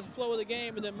into the flow of the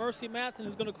game, and then Mercy Matson,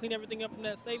 who's going to clean everything up from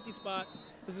that safety spot,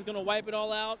 this is going to wipe it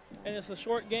all out, and it's a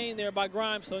short gain there by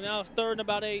Grimes, so now it's 3rd and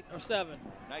about 8 or 7.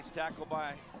 Nice tackle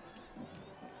by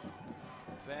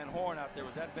Van Horn out there.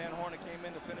 Was that Van Horn that came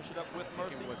in to finish it up with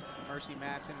Mercy? It was Mercy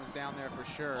Madsen was down there for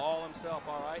sure. All himself,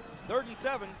 all right. 3rd and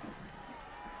 7.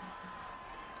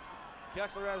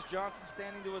 Kessler has Johnson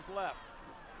standing to his left.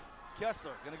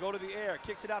 Kessler gonna go to the air,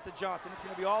 kicks it out to Johnson. It's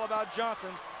gonna be all about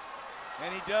Johnson.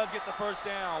 And he does get the first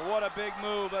down. What a big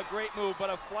move, a great move, but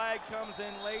a flag comes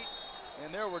in late.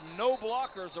 And there were no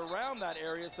blockers around that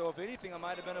area, so if anything, it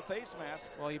might have been a face mask.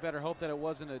 Well, you better hope that it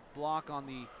wasn't a block on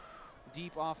the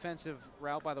deep offensive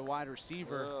route by the wide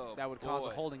receiver that would cause a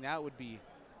holding. That would be.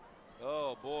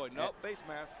 Oh, boy. Nope, face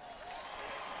mask.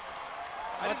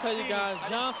 I'll tell you guys,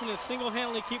 Johnson is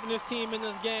single-handedly keeping this team in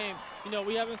this game. You know,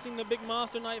 we haven't seen the big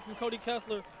monster night from Cody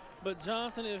Kessler, but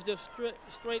Johnson is just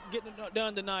straight getting it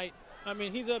done tonight. I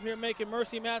mean, he's up here making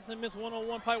Mercy Madsen miss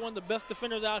 1-on-1, probably one of the best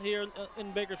defenders out here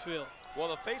in Bakersfield. Well,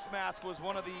 the face mask was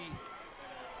one of the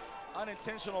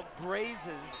unintentional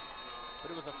grazes,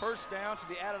 but it was a first down, so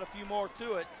they added a few more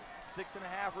to it.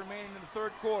 6.5 remaining in the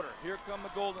 3rd quarter. Here come the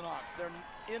Golden Hawks. They're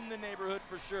in the neighborhood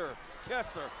for sure.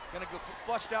 Kessler gonna go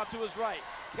flushed out to his right.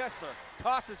 Kessler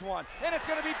tosses one, and it's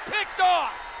gonna be picked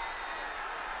off.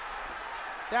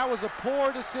 That was a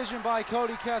poor decision by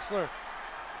Cody Kessler.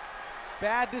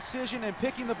 Bad decision, and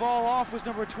picking the ball off was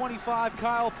number 25,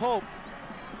 Kyle Pope,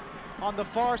 on the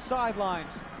far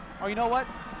sidelines. Oh, you know what?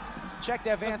 Check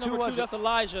that, Vance. Who was it? That's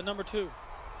Elijah, number 2.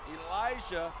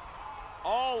 Elijah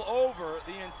all over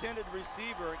the intended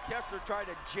receiver, and Kessler tried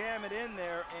to jam it in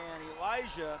there, and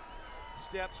Elijah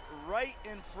steps right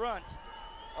in front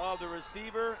of the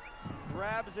receiver,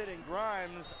 grabs it, and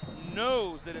Grimes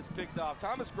knows that it's picked off.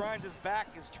 Thomas Grimes' back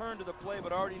is turned to the play,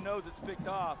 but already knows it's picked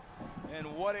off, and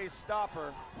what a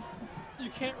stopper.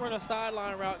 You can't run a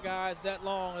sideline route, guys, that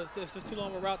long. It's just too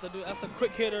long of a route to do. That's a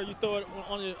quick hitter. You throw it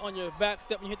on your back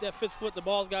step and you hit that 5th foot, the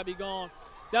ball's got to be gone.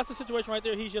 That's the situation right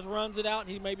there. He just runs it out and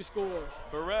he maybe scores.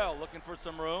 Burrell looking for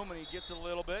some room, and he gets a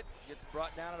little bit, gets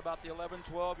brought down at about the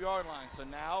 11-12 yard line. So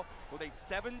now with a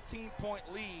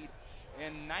 17-point lead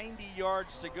and 90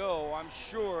 yards to go, I'm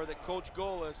sure that Coach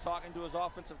Gola is talking to his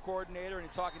offensive coordinator and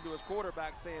he's talking to his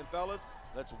quarterback saying, fellas,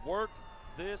 let's work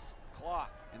this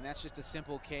clock. And that's just a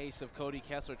simple case of Cody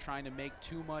Kessler trying to make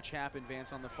too much happen,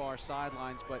 Vance, on the far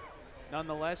sidelines. But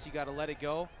nonetheless, you got to let it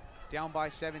go. Down by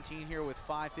 17 here with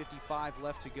 5:55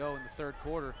 left to go in the 3rd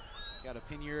quarter. Got to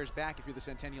pin your ears back if you're the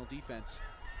Centennial defense.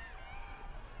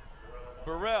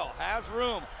 Burrell has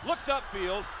room, looks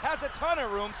upfield, has a ton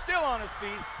of room, still on his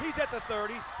feet. He's at the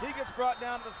 30. He gets brought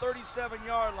down to the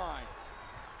 37-yard line.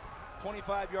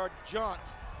 25-yard jaunt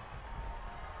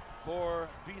for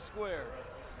B squared.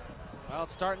 Well,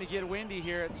 it's starting to get windy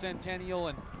here at Centennial,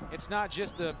 and it's not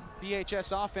just the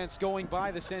BHS offense going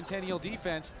by the Centennial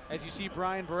defense. As you see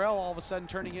Brian Burrell all of a sudden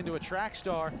turning into a track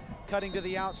star, cutting to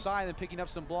the outside and picking up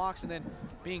some blocks and then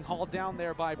being hauled down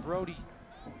there by Brody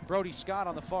Scott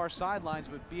on the far sidelines,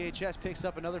 but BHS picks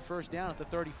up another first down at the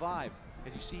 35.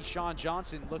 As you see Sean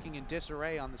Johnson looking in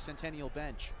disarray on the Centennial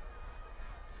bench.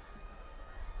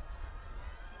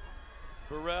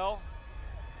 Burrell.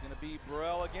 It's going to be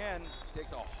Burrell again.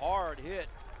 Takes a hard hit.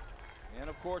 And,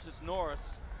 of course, it's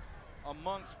Norris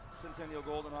amongst Centennial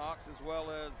Golden Hawks, as well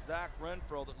as Zach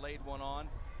Renfro that laid one on.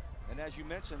 And as you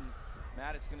mentioned,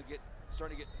 Matt, it's going to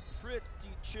starting to get pretty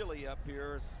chilly up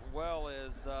here, as well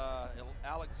as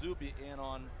Alex Zuby in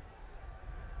on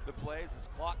the plays. This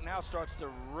clock now starts to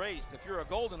race. If you're a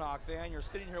Golden Hawk fan, you're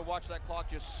sitting here watching that clock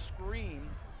just scream.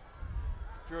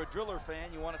 If you're a Driller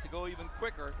fan, you want it to go even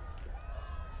quicker.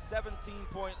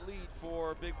 17-point lead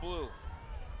for Big Blue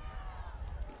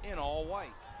in all white.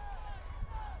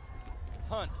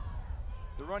 Hunt,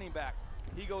 the running back,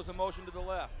 he goes in motion to the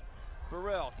left.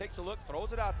 Burrell takes a look,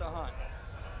 throws it out to Hunt.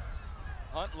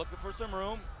 Hunt looking for some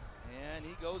room, and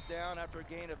he goes down after a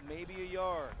gain of maybe a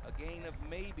yard. A gain of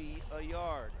maybe a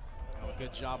yard. Oh,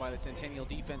 good job by the Centennial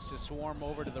defense to swarm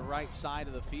over to the right side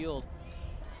of the field.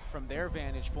 From their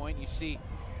vantage point, you see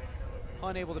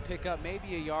Hunt able to pick up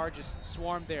maybe a yard, just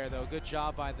swarmed there, though. Good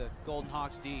job by the Golden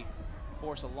Hawks D.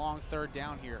 Force a long 3rd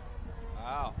down here.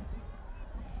 Wow.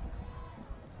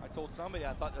 I told somebody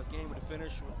I thought this game would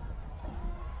finish with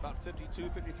about 52,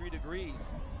 53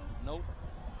 degrees. Nope.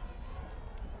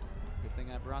 Good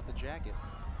thing I brought the jacket.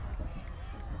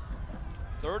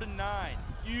 3rd and 9.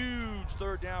 Huge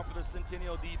 3rd down for the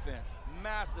Centennial defense.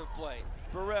 Massive play.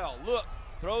 Burrell looks,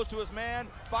 throws to his man,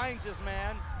 finds his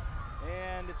man,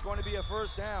 and it's going to be a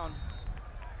first down.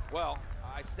 Well,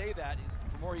 I say that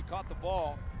from where he caught the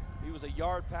ball, he was a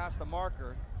yard past the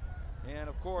marker. And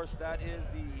of course, that is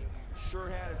the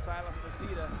sure-handed Silas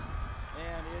Nacita,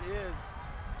 and it is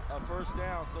a first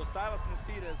down. So Silas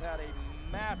Nacita has had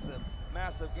a massive,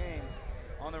 massive game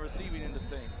on the receiving end of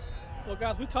things. Well,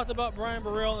 guys, we talked about Brian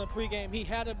Burrell in the pregame. He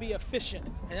had to be efficient,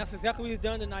 and that's exactly what he's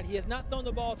done tonight. He has not thrown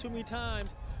the ball too many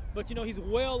times, but, you know, he's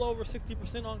well over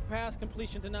 60% on pass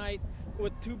completion tonight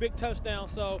with 2 big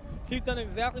touchdowns. So he's done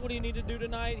exactly what he needed to do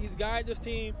tonight. He's guided this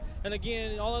team. And,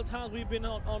 again, all the times we've been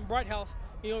on Bright House,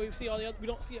 you know, we see all the other, we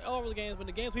don't see all of the games, but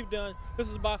the games we've done, this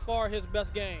is by far his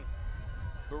best game.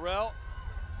 Burrell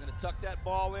going to tuck that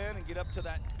ball in and get up to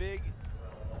that big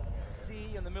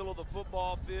C in the middle of the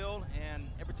football field, and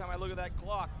every time I look at that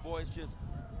clock, boys, just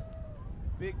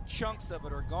big chunks of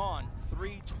it are gone.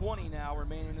 3:20 now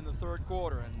remaining in the third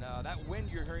quarter, and that wind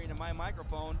you're hearing in my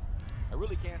microphone, I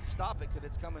really can't stop it because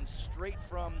it's coming straight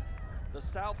from the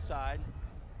south side,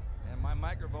 and my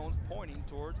microphone's pointing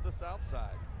towards the south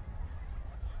side.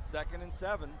 2nd and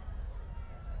 7,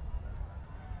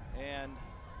 and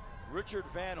Richard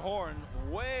Van Horn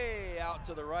way out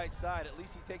to the right side. At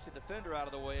least he takes a defender out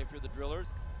of the way if you're the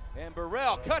Drillers. And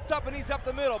Burrell cuts up and he's up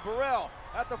the middle. Burrell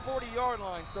at the 40-yard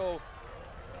line. So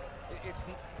it's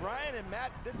Brian and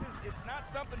Matt, it's not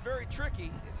something very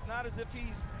tricky. It's not as if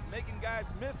he's making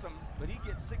guys miss him, but he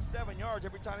gets 6-7 yards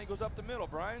every time he goes up the middle.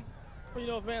 Brian? Well, you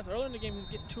know, Vance, earlier in the game, he was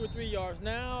getting 2 or 3 yards.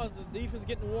 Now, as the defense is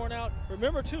getting worn out,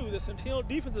 remember, too, the Centennial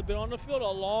defense has been on the field a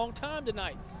long time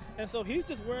tonight. And so he's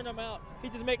just wearing them out.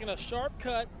 He's just making a sharp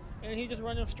cut, and he's just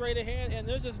running them straight ahead. And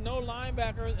there's just no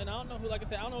linebackers, and I don't know who, like I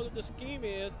said, I don't know what the scheme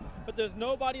is, but there's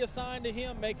nobody assigned to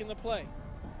him making the play.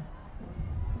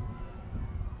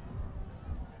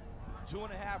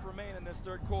 2.5 remain in this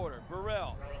third quarter.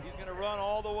 Burrell, he's going to run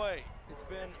all the way. It's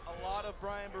been a lot of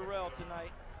Brian Burrell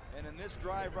tonight. And in this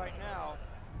drive right now,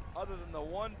 other than the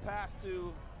one pass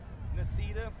to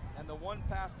Nasita and the one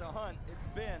pass to Hunt, it's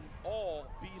been all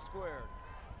B squared.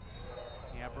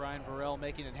 Yeah, Brian Burrell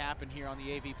making it happen here on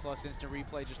the AV Plus instant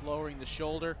replay, just lowering the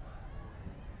shoulder,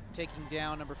 taking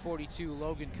down number 42,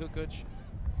 Logan Kukuc.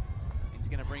 He's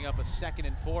going to bring up a 2nd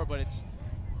and 4, but it's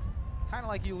kind of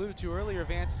like you alluded to earlier,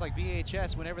 Vance. It's like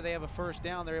BHS. Whenever they have a first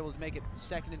down, they're able to make it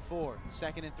 2nd and 4,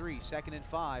 2nd and 3, 2nd and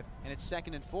 5, and it's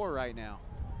 2nd and 4 right now.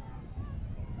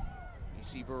 You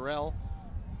see Burrell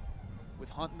with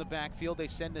Hunt in the backfield. They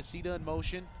send Nasita in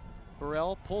motion.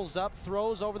 Burrell pulls up,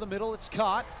 throws over the middle. It's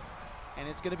caught, and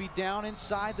it's going to be down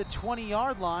inside the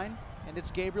 20-yard line, and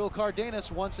it's Gabriel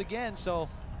Cardenas once again. So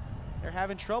they're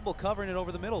having trouble covering it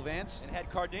over the middle, Vance. And had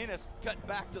Cardenas cut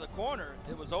back to the corner,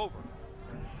 it was over.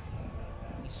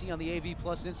 You see on the AV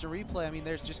Plus instant replay, I mean,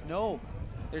 there's just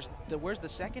where's the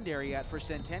secondary at for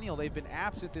Centennial? They've been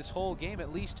absent this whole game,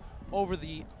 at least over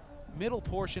the middle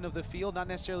portion of the field, not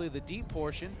necessarily the deep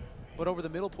portion, but over the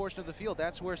middle portion of the field.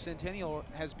 That's where Centennial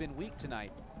has been weak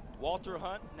tonight. Walter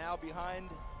Hunt now behind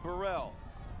Burrell.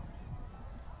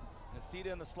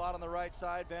 Nasita in the slot on the right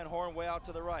side, Van Horn way out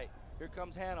to the right. Here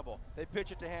comes Hannibal. They pitch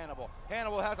it to Hannibal.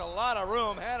 Hannibal has a lot of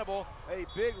room. Hannibal, a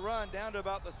big run down to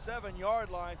about the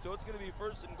 7-yard line, so it's going to be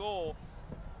 1st and goal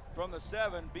from the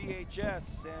 7,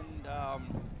 BHS. And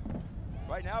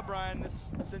right now, Brian,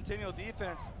 this Centennial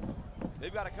defense,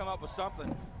 they've got to come up with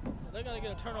something. They got to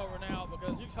get a turnover now,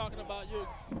 because you're talking about you're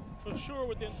for sure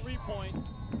within 3 points.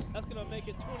 That's going to make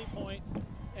it 20 points.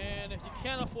 And if you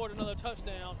can't afford another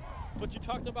touchdown, but you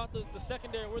talked about the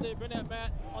secondary, where they've been at,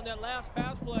 Matt, on that last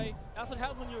pass play. That's what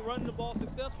happens when you're running the ball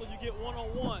successful. You get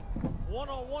one-on-one.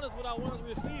 One-on-one is what I want as a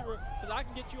receiver, because I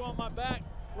can get you on my back,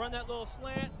 run that little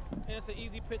slant, and it's an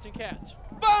easy pitch and catch.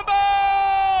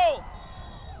 Fumble!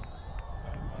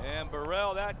 And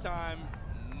Burrell that time,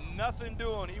 nothing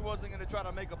doing. He wasn't going to try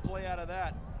to make a play out of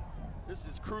that. This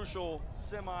is crucial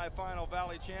semi-final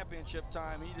Valley Championship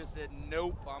time. He just said,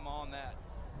 nope, I'm on that.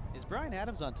 Is Brian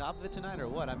Adams on top of it tonight or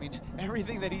what? I mean,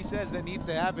 everything that he says that needs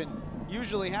to happen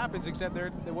usually happens, except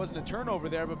there wasn't a turnover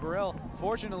there, but Burrell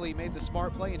fortunately made the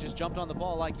smart play and just jumped on the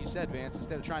ball like you said, Vance,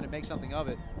 instead of trying to make something of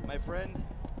it. My friend,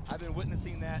 I've been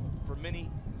witnessing that for many,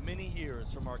 many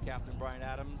years from our captain, Brian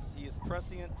Adams. He is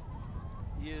prescient.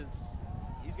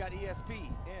 He's got ESP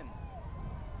in.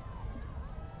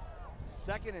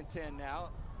 2nd and 10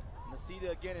 now.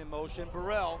 Nasita again in motion.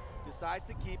 Burrell decides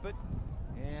to keep it,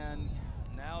 and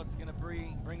now it's going to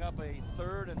bring up a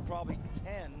 3rd and probably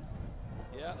 10.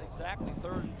 Yeah, exactly,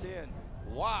 3rd and 10.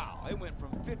 Wow, it went from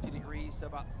 50 degrees to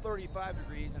about 35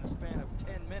 degrees in a span of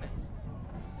 10 minutes.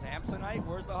 Samsonite,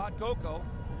 where's the hot cocoa?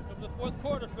 Here comes the 4th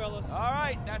quarter, fellas. All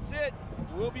right, that's it.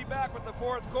 We'll be back with the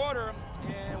 4th quarter,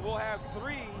 and we'll have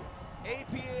 3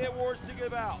 APA awards to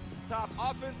give out. Top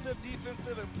offensive,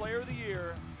 defensive, and player of the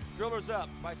year. Drillers up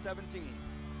by 17.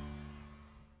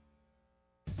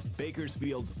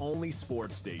 Bakersfield's only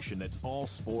sports station that's all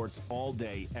sports, all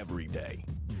day, every day.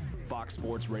 Fox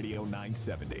Sports Radio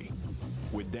 970.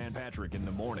 With Dan Patrick in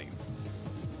the morning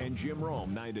and Jim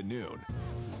Rome 9 to noon.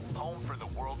 home for the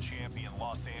world champion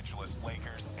Los Angeles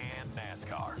Lakers and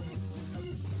NASCAR.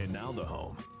 And now the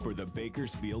home for the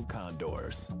Bakersfield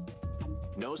Condors.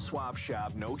 No swap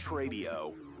shop, no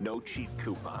tradio, no cheap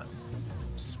coupons.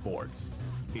 Sports.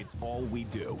 It's all we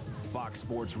do. Fox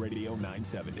Sports Radio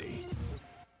 970.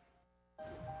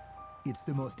 It's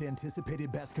the most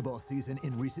anticipated basketball season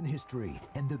in recent history,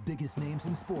 and the biggest names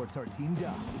in sports are teamed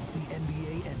up. The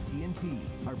NBA and TNT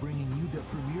are bringing you the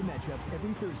premier matchups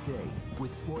every Thursday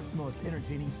with sports' most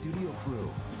entertaining studio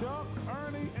crew. Chuck,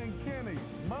 Ernie, and Kenny,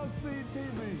 must-see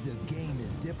TV. The game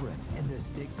is different, and the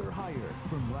stakes are higher.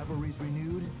 From rivalries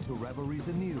renewed to rivalries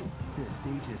anew, the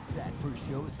stage is set for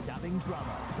show-stopping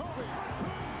drama.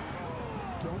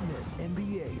 Don't miss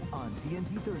NBA on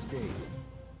TNT Thursdays.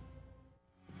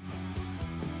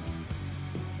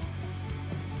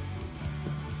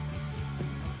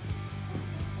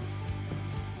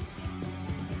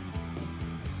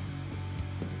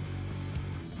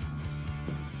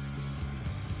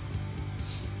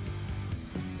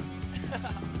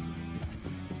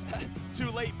 Too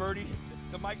late, Bertie.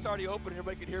 The mic's already open.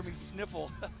 Everybody can hear me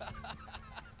sniffle.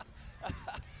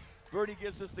 Bertie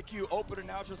gives us the cue. Open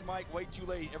announcer's mic. Way too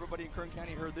late. Everybody in Kern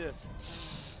County heard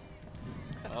this.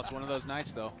 Well, it's one of those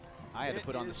nights, though. I had to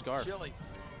put on the scarf. Chilly.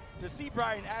 To see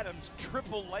Brian Adams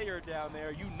triple layer down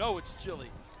there, you know it's chilly.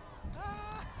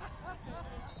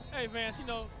 Hey, Vance, you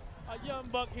know, a young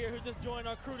buck here who just joined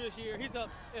our crew this year. He's up.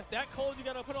 If that cold, you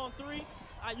got to put on 3.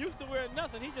 I used to wear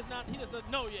nothing. He just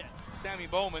doesn't know yet. Sammy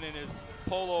Bowman in his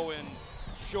polo and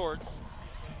shorts.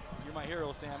 You're my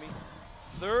hero, Sammy.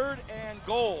 3rd and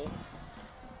goal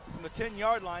from the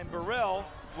 10-yard line. Burrell,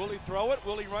 will he throw it?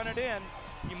 Will he run it in?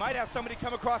 He might have somebody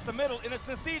come across the middle, and it's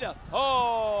Nasita.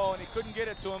 Oh, and he couldn't get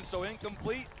it to him, so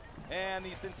incomplete. And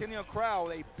the Centennial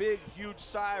crowd, a big, huge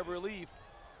sigh of relief.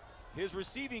 His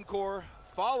receiving core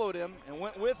followed him and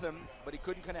went with him, but he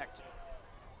couldn't connect.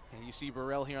 And you see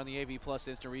Burrell here on the AV Plus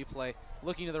instant replay,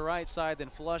 looking to the right side, then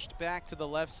flushed back to the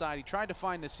left side. He tried to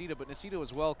find Nasita, but Nasita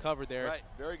was well covered there. Right,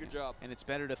 very good job. And it's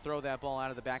better to throw that ball out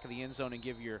of the back of the end zone and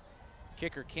give your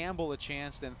kicker Campbell a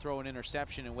chance than throw an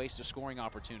interception and waste a scoring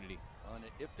opportunity. And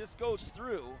if this goes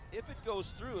through,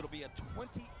 it'll be a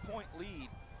 20-point lead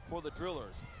for the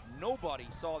Drillers. Nobody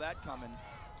saw that coming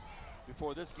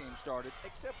before this game started,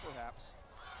 except perhaps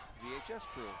VHS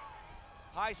crew.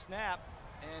 High snap,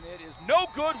 and it is no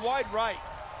good wide right.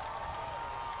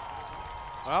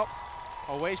 Well,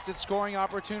 a wasted scoring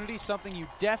opportunity, something you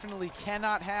definitely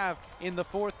cannot have in the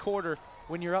 4th quarter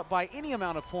when you're up by any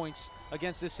amount of points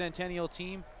against this Centennial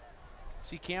team.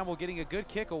 See Campbell getting a good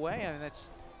kick away, and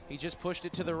he just pushed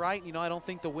it to the right. You know, I don't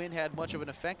think the wind had much of an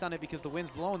effect on it because the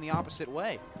wind's blowing the opposite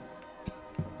way.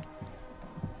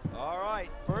 All right,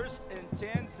 1st and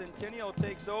 10, Centennial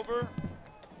takes over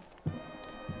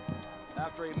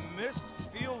after a missed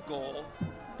field goal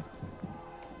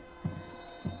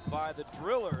by the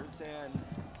Drillers. And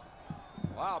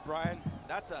wow, Brian,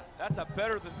 that's a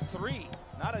better than 3.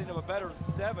 Not even a better than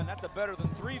 7. That's a better than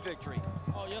 3 victory.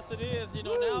 Oh, yes, it is. You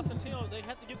know, now Centennial, they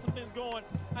have to get some things going.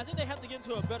 I think they have to get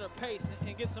into a better pace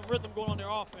and get some rhythm going on their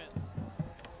offense.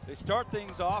 They start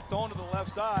things off, throwing to the left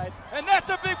side, and that's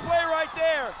a big play right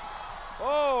there.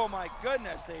 Oh, my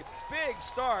goodness, a big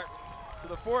start to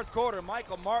the 4th quarter.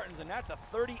 Michael Martins, and that's a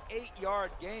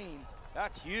 38-yard gain.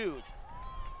 That's huge.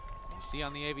 You see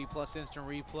on the AV Plus instant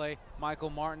replay, Michael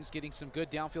Martins getting some good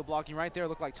downfield blocking right there.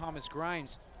 Looked like Thomas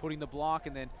Grimes putting the block,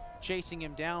 and then chasing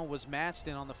him down was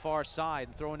Matston on the far side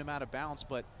and throwing him out of bounds,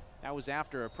 but that was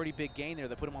after a pretty big gain there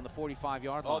that put him on the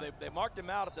 45-yard line. Oh, they marked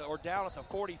him out down at the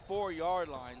 44-yard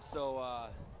line. So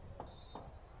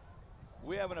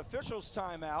we have an officials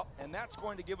timeout, and that's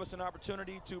going to give us an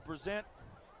opportunity to present,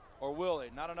 or will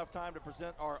it? Not enough time to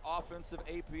present our offensive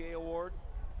APA award?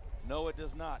 No, it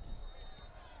does not.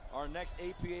 Our next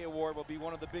APA award will be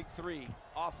one of the big 3,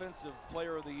 Offensive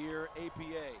Player of the Year,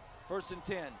 APA. 1st and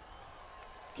 10,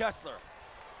 Kessler.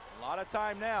 A lot of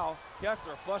time now.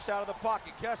 Kessler flushed out of the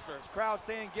pocket. Kessler, his crowd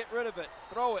saying get rid of it,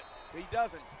 throw it, but he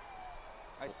doesn't.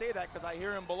 I say that because I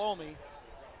hear him below me.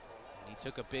 He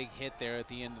took a big hit there at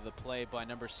the end of the play by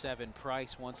number 7,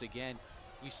 Price, once again.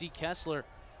 You see Kessler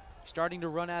starting to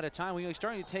run out of time. He's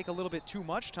starting to take a little bit too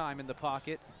much time in the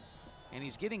pocket, and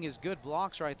he's getting his good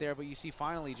blocks right there, but you see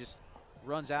finally just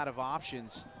runs out of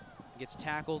options, gets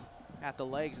tackled at the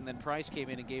legs, and then Price came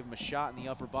in and gave him a shot in the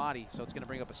upper body, so it's going to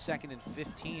bring up a 2nd and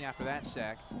 15 after that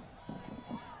sack.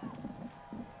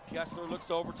 Kessler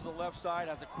looks over to the left side,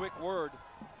 has a quick word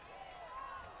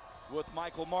with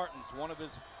Michael Martins, one of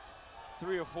his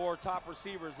 3 or 4 top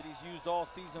receivers that he's used all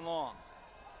season long.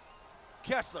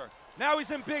 Kessler Now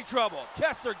he's in big trouble.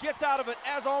 Kessler gets out of it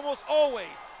as almost always.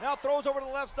 Now throws over to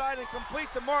the left side and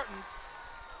complete to Martins.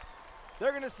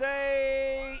 They're going to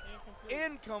say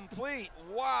incomplete.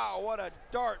 Wow, what a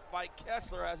dart by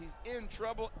Kessler as he's in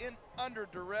trouble, under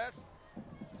duress.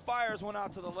 Fires one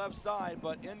out to the left side,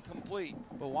 but incomplete.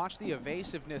 But watch the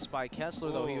evasiveness by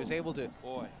Kessler, though. He was able to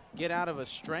get out of a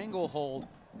stranglehold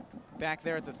back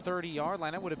there at the 30-yard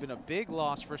line. That would have been a big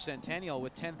loss for Centennial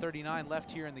with 10:39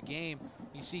 left here in the game.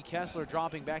 You see Kessler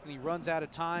dropping back, and he runs out of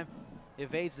time,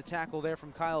 evades the tackle there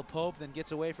from Kyle Pope, then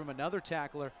gets away from another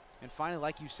tackler. And finally,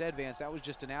 like you said, Vance, that was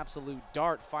just an absolute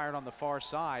dart fired on the far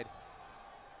side.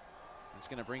 It's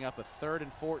going to bring up a 3rd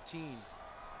and 14.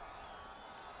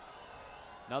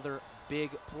 Another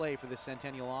big play for the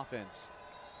Centennial offense.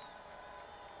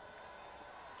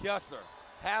 Kessler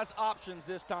has options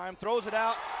this time, throws it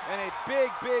out, and a big,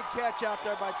 big catch out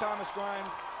there by Thomas Grimes.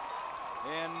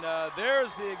 And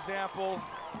there's the example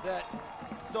that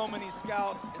so many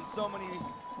scouts and so many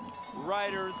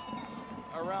writers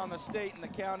around the state and the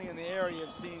county and the area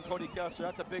have seen Cody Kessler.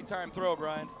 That's a big-time throw,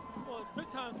 Brian. Well, it's a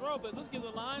big-time throw, but let's give the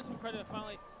line some credit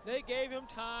finally. They gave him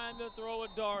time to throw a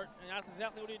dart, and that's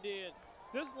exactly what he did.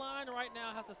 This line right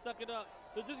now has to suck it up.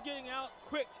 They're just getting out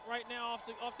quick right now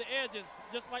off the edges,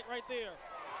 just like right there.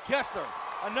 Kessler,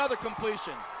 another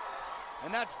completion.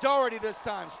 And that's Doherty this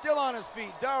time, still on his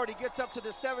feet. Doherty gets up to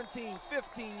the 17,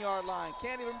 15-yard line.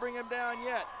 Can't even bring him down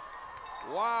yet.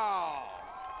 Wow.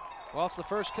 Well, it's the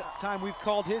first time we've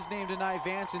called his name tonight,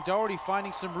 Vance, and Doherty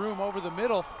finding some room over the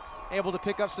middle, able to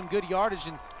pick up some good yardage.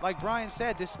 And like Brian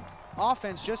said, this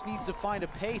offense just needs to find a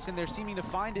pace, and they're seeming to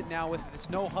find it now with this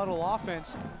no-huddle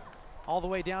offense all the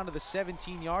way down to the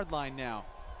 17-yard line now.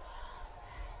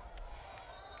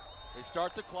 They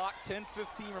start the clock,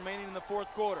 10:15 remaining in the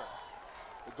fourth quarter.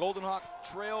 The Golden Hawks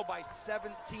trail by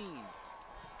 17.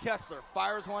 Kessler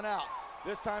fires one out.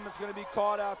 This time it's going to be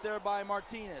caught out there by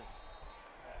Martinez.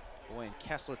 Boy, and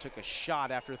Kessler took a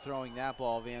shot after throwing that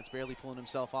ball, Vance, barely pulling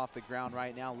himself off the ground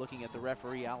right now, looking at the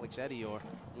referee, Alex Edior.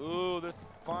 Ooh, this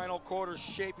final quarter's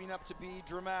shaping up to be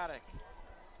dramatic.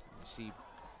 You see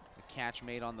the catch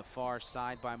made on the far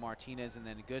side by Martinez, and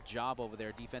then a good job over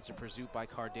there, defensive pursuit by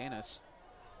Cardenas.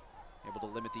 Able to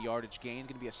limit the yardage gain,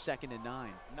 going to be a 2nd and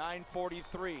 9.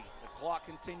 9:43, the clock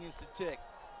continues to tick.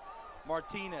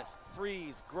 Martinez,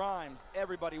 Freeze, Grimes,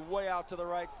 everybody way out to the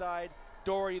right side.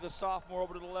 Doherty, the sophomore,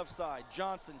 over to the left side.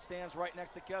 Johnson stands right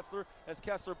next to Kessler as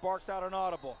Kessler barks out an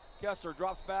audible. Kessler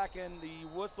drops back and the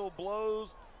whistle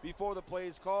blows before the play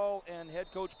is called, and head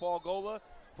coach Paul Gola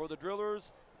for the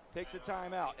Drillers takes a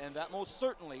timeout. And that most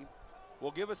certainly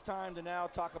will give us time to now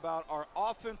talk about our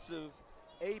offensive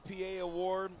APA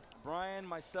award. Brian,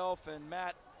 myself, and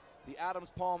Matt, the Adams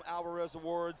Palm Alvarez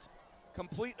Awards,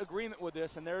 complete agreement with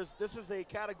this, and this is a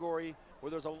category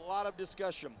where there's a lot of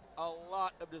discussion,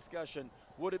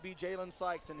 Would it be Jalen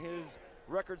Sykes in his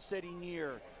record-setting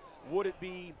year? Would it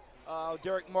be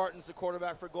Derek Martins, the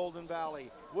quarterback for Golden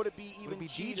Valley? Would it be even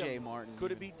Cheatham? DJ Martin?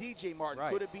 Could it be DJ Martin?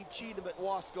 Right. Could it be Cheatham at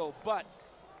Wasco? But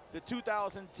the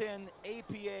 2010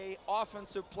 APA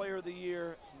Offensive Player of the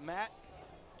Year, Matt?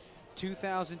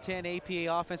 2010 APA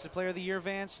Offensive Player of the Year,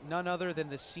 Vance, none other than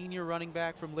the senior running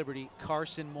back from Liberty,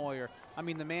 Carson Moyer. I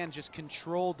mean, the man just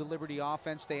controlled the Liberty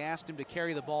offense. They asked him to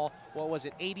carry the ball,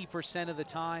 80% of the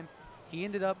time. He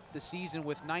ended up the season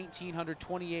with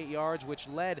 1,928 yards, which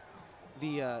led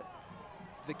the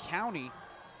county.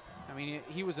 I mean,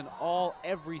 he was an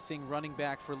all-everything running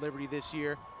back for Liberty this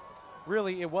year.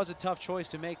 Really, it was a tough choice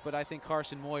to make, but I think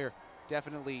Carson Moyer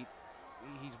definitely,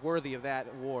 he's worthy of that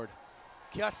award.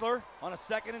 Kessler on a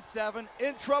 2nd and 7,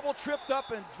 in trouble, tripped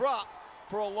up and dropped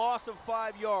for a loss of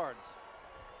 5 yards.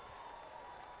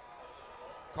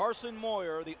 Carson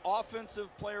Moyer, the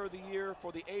Offensive Player of the Year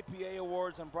for the APA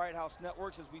Awards on Bright House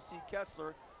Networks, as we see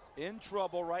Kessler in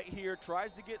trouble right here,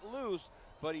 tries to get loose,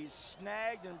 but he's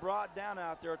snagged and brought down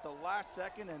out there at the last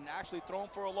second and actually thrown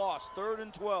for a loss. 3rd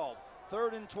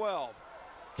and 12.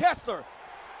 Kessler,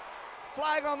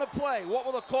 flag on the play. What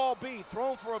will the call be?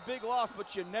 Thrown for a big loss,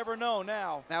 but you never know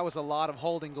now. That was a lot of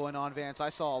holding going on, Vance. I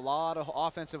saw a lot of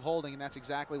offensive holding, and that's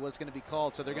exactly what's going to be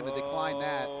called, so they're going to decline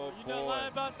that. You're not lying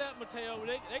about that, Mateo.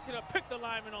 They could have picked the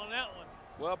lineman on that one.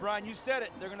 Well, Brian, you said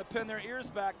it. They're going to pin their ears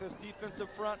back, this defensive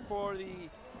front for the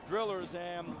Drillers,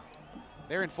 and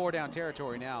they're in 4-down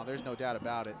territory now. There's no doubt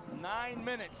about it. 9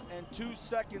 minutes and 2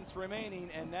 seconds remaining,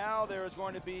 and now there is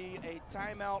going to be a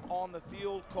timeout on the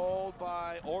field called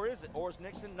by, or is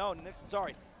Nixon? No, Nixon,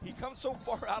 sorry. He comes so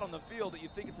far out on the field that you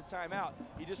think it's a timeout.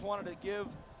 He just wanted to give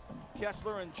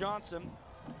Kessler and Johnson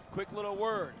quick little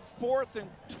word. 4th and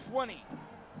 20.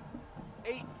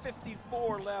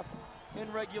 8:54 left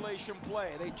in regulation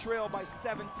play. They trail by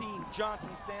 17.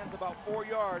 Johnson stands about 4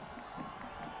 yards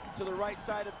to the right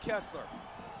side of Kessler.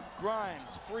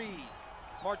 Grimes frees.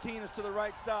 Martinez to the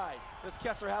right side. Does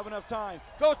Kessler have enough time?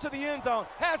 Goes to the end zone.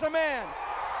 Has a man.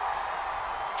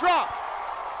 Dropped.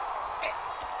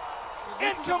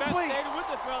 Incomplete. Stayed with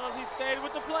the fellas. He stayed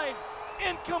with the play.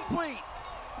 Incomplete.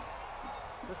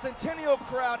 The Centennial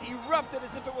crowd erupted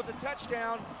as if it was a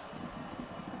touchdown.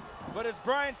 But as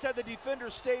Brian said, the defender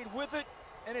stayed with it,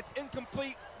 and it's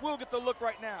incomplete. We'll get the look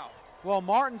right now. Well,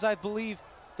 Martins, I believe,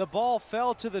 the ball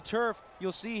fell to the turf.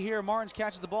 You'll see here Martins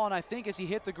catches the ball, and I think as he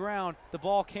hit the ground, the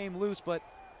ball came loose, but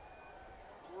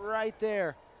right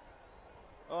there.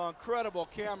 Oh, incredible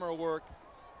camera work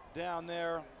down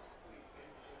there.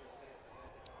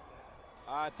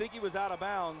 I think he was out of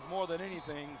bounds more than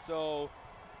anything, so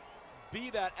be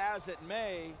that as it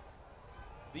may,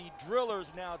 the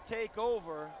Drillers now take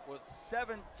over with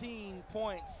 17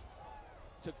 points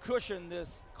to cushion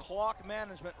this clock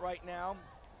management right now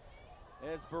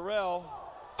as Burrell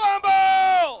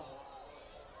fumble!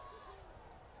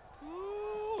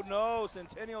 Ooh, no,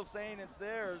 Centennial saying it's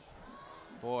theirs.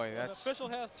 Boy, The that's... official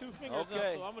has 2 fingers up,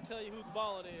 so I'm going to tell you whose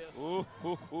ball it is. Ooh,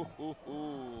 ooh, ooh, ooh,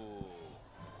 ooh.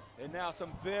 And now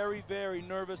some very, very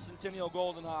nervous Centennial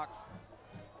Golden Hawks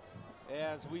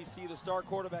as we see the star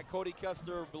quarterback Cody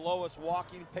Kessler below us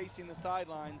walking, pacing the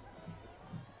sidelines.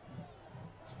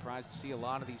 Surprised to see a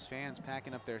lot of these fans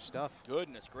packing up their stuff.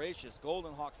 Goodness gracious,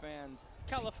 Golden Hawk fans.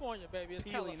 California, baby. It's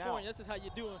peeling California. out. This is how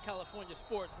you do in California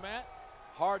sports, Matt.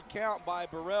 Hard count by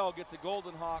Burrell gets a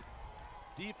Golden Hawk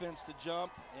defense to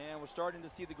jump, and we're starting to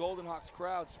see the Golden Hawks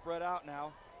crowd spread out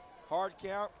now. Hard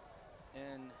count,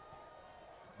 and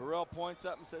Burrell points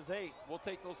up and says, hey, we'll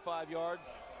take those 5 yards.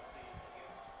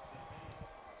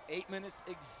 8 minutes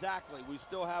exactly. We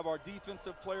still have our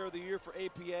Defensive Player of the Year for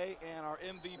APA and our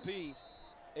MVP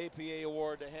APA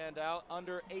award to hand out.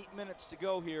 Under 8 minutes to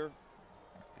go here.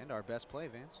 And our best play,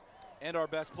 Vance. And our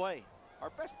best play. Our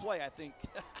best play, I think.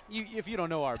 If you don't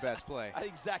know our best play. I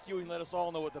think Zach Ewing let us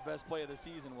all know what the best play of the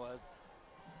season was.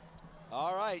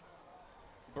 All right.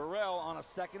 Burrell on a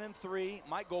 2nd and 3.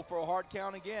 Might go for a hard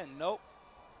count again. Nope.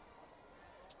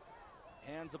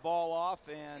 Hands the ball off,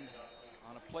 and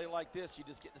on a play like this, you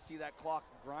just get to see that clock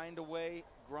grind away,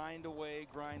 grind away,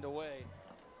 grind away.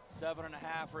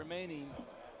 7.5 remaining.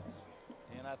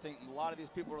 And I think a lot of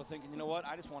these people are thinking, you know what,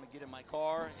 I just want to get in my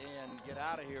car and get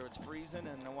out of here. It's freezing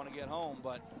and I want to get home,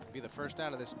 but. Be the first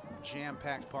out of this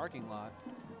jam-packed parking lot.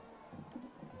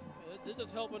 They're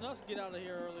just helping us get out of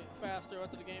here early, faster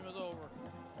after the game is over.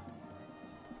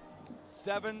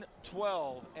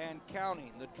 7-12 and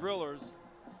counting. The Drillers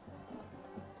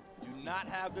do not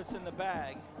have this in the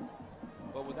bag,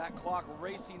 but with that clock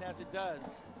racing as it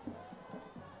does,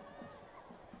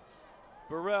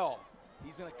 Burrell,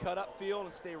 he's going to cut up field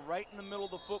and stay right in the middle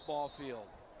of the football field.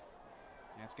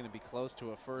 That's going to be close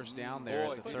to a first down there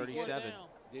at the 37.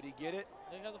 Did he get it?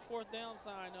 They got the 4th down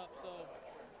sign up, so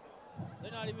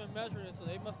they're not even measuring it, so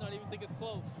they must not even think it's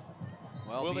close.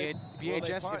 Well,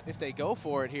 BHS, if they go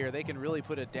for it here, they can really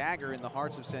put a dagger in the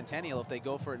hearts of Centennial if they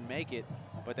go for it and make it,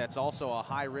 but that's also a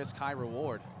high risk, high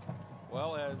reward.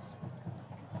 Well, as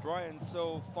Brian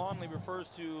so fondly refers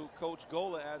to Coach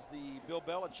Gola as the Bill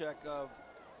Belichick of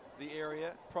the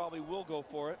area, probably will go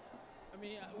for it. I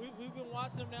mean, we've been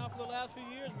watching him now for the last few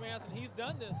years, Vance, and he's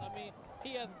done this. I mean,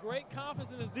 he has great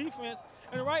confidence in his defense,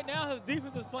 and right now his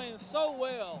defense is playing so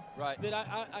well that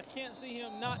I can't see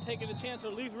him not taking a chance or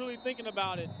at least really thinking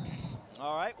about it.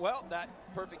 All right, well, that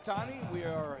perfect timing. We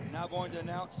are now going to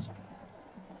announce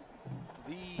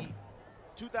the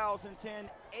 2010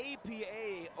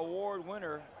 APA award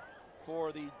winner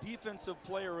for the Defensive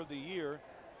Player of the Year.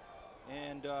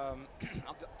 And I'll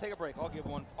take a break. I'll give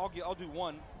one. I'll do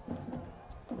one.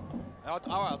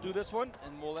 I'll do this one,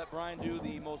 and we'll let Brian do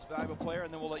the most valuable player,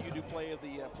 and then we'll let you do play of the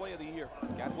year.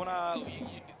 When you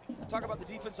talk about the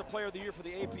Defensive Player of the Year for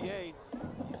the APA, you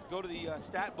go to the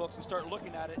stat books and start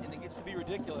looking at it, and it gets to be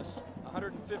ridiculous.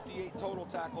 158 total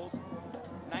tackles,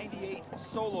 98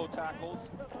 solo tackles,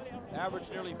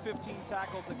 average nearly 15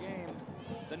 tackles a game.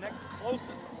 The next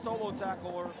closest solo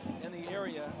tackler in the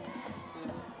area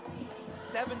is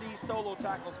 70 solo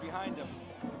tackles behind him.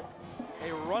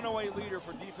 A runaway leader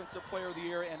for Defensive Player of the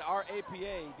Year, and our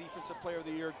APA Defensive Player of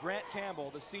the Year, Grant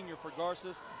Campbell, the senior for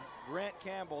Garces. Grant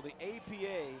Campbell, the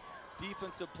APA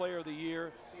Defensive Player of the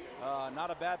Year.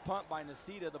 Not a bad punt by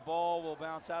Nasita. The ball will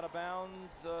bounce out of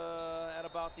bounds at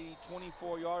about the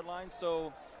 24-yard line.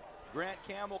 So Grant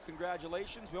Campbell,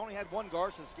 congratulations. We only had one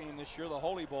Garces game this year, the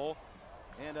Holy Bowl.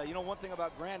 And you know, one thing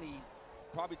about Grant,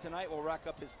 probably tonight will rack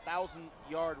up his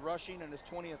 1,000-yard rushing and his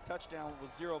 20th touchdown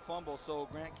with 0 fumbles. So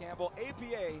Grant Campbell,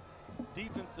 APA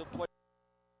Defensive Player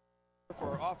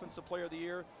for Offensive Player of the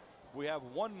Year. We have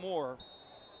one more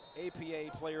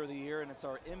APA Player of the Year, and it's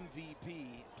our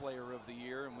MVP Player of the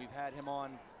Year, and we've had him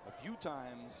on a few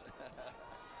times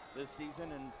this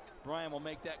season, and Brian will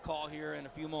make that call here in a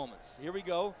few moments. Here we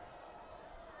go.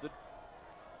 The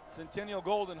Centennial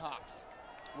Golden Hawks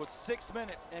with 6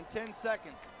 minutes and 10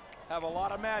 seconds have a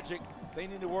lot of magic. They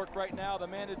need to work right now. The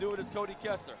man to do it is Cody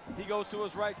Kessler. He goes to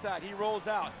his right side. He rolls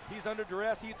out. He's under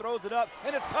duress. He throws it up,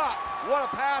 and it's caught. What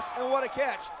a pass and what a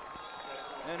catch.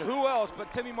 And who else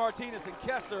but Timmy Martinez, and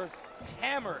Kessler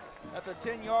hammered at the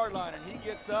 10-yard line, and he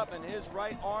gets up, and his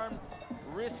right arm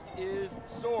wrist is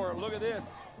sore. Look at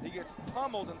this. He gets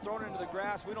pummeled and thrown into the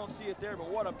grass. We don't see it there, but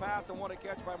what a pass and what a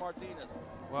catch by Martinez.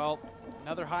 Well,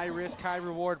 another high-risk,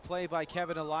 high-reward play by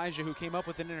Kevin Elijah, who came up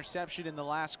with an interception in the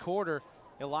last quarter.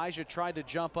 Elijah tried to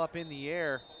jump up in the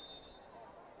air,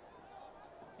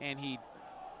 and he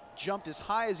jumped as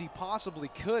high as he possibly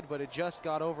could, but it just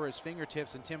got over his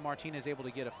fingertips, and Tim Martinez able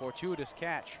to get a fortuitous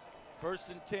catch.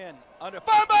 1st and 10. Under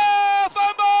fumble!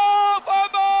 Fumble!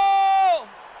 Fumble!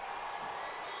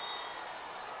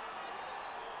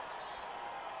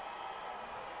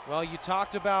 Well, you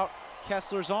talked about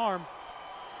Kessler's arm.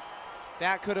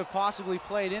 That could have possibly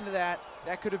played into that.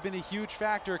 That could have been a huge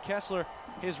factor. Kessler,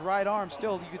 his right arm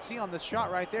still, you could see on the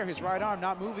shot right there, his right arm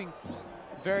not moving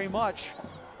very much.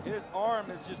 His arm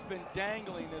has just been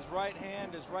dangling, his right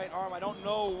hand, his right arm. I don't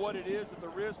know what it is at the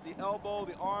wrist, the elbow,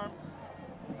 the arm.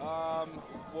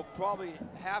 We'll probably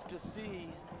have to see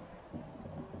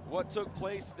what took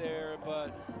place there,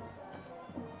 but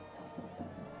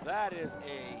that is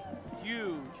a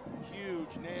huge,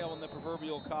 huge nail in the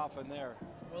proverbial coffin there.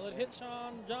 Well, it hit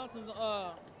Sean Johnson's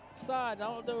side. I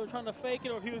don't know if they were trying to fake it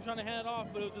or if he was trying to hand it off,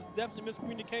 but it was just definitely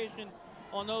miscommunication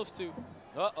on those two.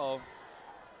 Uh-oh.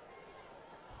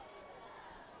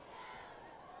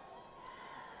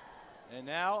 And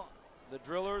now the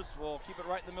Drillers will keep it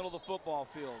right in the middle of the football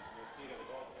field.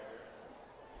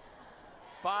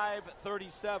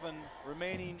 5:37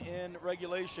 remaining in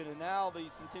regulation, and now the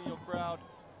Centennial crowd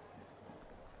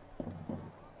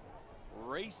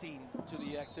racing to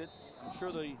the exits. I'm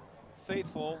sure the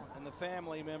faithful and the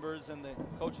family members and the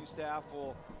coaching staff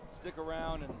will stick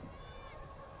around and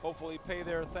hopefully pay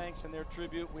their thanks and their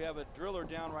tribute. We have a Driller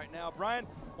down right now. Brian,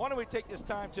 why don't we take this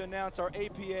time to announce our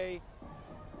APA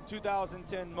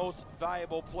 2010 Most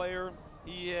Valuable Player.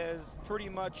 He has pretty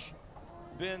much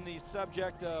been the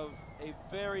subject of a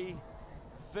very,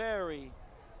 very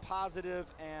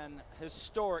positive and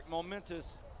historic,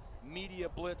 momentous media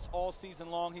blitz all season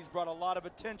long. He's brought a lot of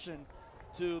attention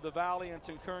to the Valley and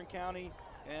to Kern County,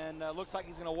 and looks like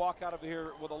he's going to walk out of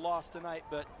here with a loss tonight.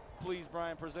 But please,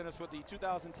 Brian, present us with the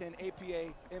 2010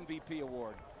 APA MVP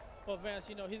Award. Well, Vance,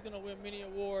 you know, he's going to win many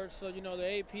awards, so, you know,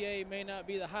 the APA may not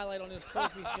be the highlight on his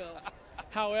trophy shelf.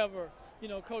 However, you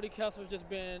know, Cody Kessler's just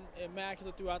been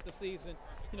immaculate throughout the season.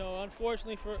 You know,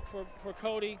 unfortunately for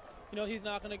Cody, you know, he's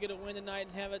not going to get a win tonight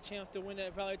and have a chance to win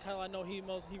that Valley title. I know he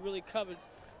really covets,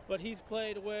 but he's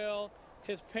played well.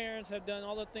 His parents have done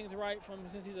all the things right from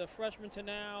since he's a freshman to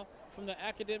now, from the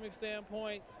academic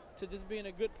standpoint to just being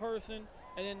a good person,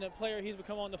 and then the player he's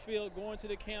become on the field, going to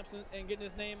the camps and getting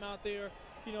his name out there.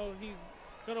 You know, he's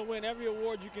going to win every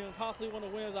award you can possibly want to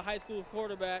win as a high school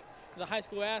quarterback, as a high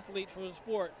school athlete for the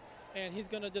sport. And he's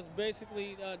going to just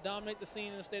basically dominate the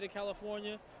scene in the state of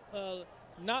California.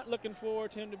 Not looking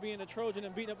forward to him to being a Trojan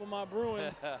and beating up on my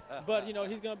Bruins, but, you know,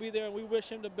 he's going to be there, and we wish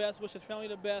him the best, wish his family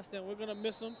the best, and we're going to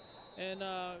miss him. And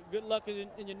good luck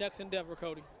in your next endeavor,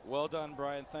 Cody. Well done,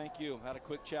 Brian. Thank you. Had a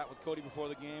quick chat with Cody before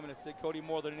the game, and I said, Cody,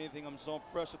 more than anything, I'm so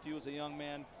impressed with you as a young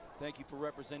man. Thank you for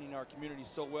representing our community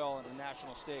so well on the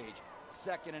national stage.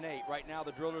 2nd and 8. Right now,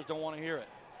 the Drillers don't want to hear it.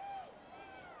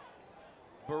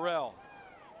 Burrell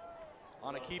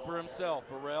on a keeper himself.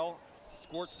 Burrell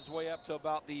squirts his way up to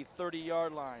about the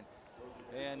 30-yard line.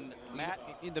 And Matt,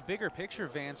 in the bigger picture,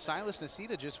 Van, Silas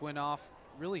Nacita just went off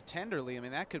really tenderly. I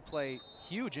mean, that could play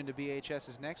huge into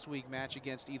BHS's next week match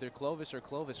against either Clovis or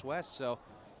Clovis West. So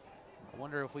I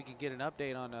wonder if we could get an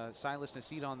update on Silas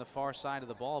Nacita on the far side of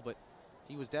the ball, but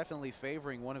he was definitely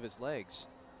favoring one of his legs.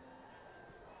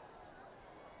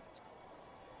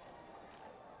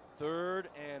 3rd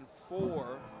and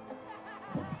 4.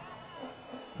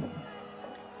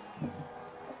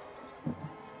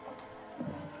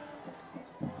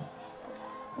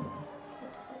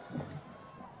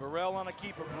 Burrell on a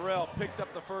keeper. Burrell picks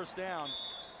up the 1st down.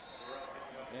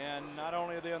 And not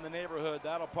only are they in the neighborhood,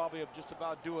 that'll probably have just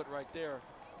about do it right there.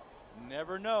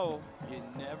 Never know. You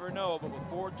never know. But with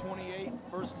 4:28,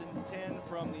 1st and 10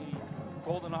 from the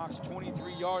Golden Hawks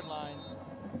 23-yard line,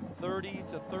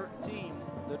 30-13,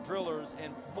 the Drillers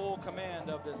in full command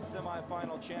of this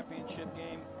semifinal championship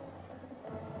game.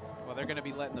 Well, they're going to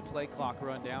be letting the play clock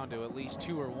run down to at least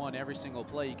 2 or 1 every single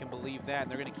play. You can believe that.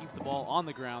 And they're going to keep the ball on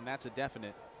the ground. That's a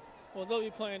definite. Well, they'll be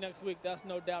playing next week. That's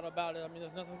no doubt about it. I mean,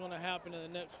 there's nothing going to happen in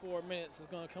the next 4 minutes. It's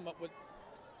going to come up with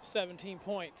 17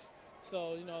 points.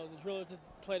 So, you know, the Drillers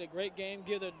have played a great game.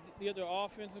 Give their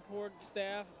offensive court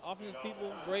staff, offensive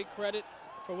people great credit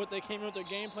for what they came in with their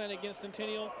game plan against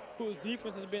Centennial, whose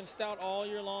defense has been stout all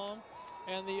year long.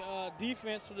 And the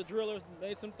defense for the Drillers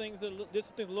did some things a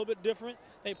little bit different.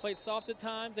 They played soft at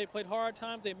times. They played hard at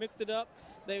times. They mixed it up.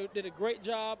 They did a great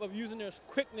job of using their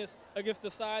quickness against the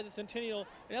size of Centennial,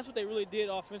 and that's what they really did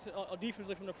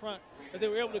defensively from the front. That they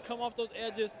were able to come off those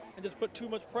edges and just put too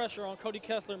much pressure on Cody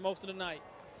Kessler most of the night.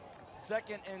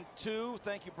 2nd and 2.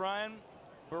 Thank you, Brian.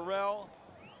 Burrell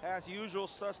has the usual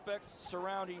suspects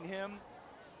surrounding him.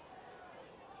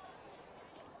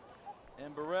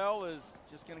 And Burrell is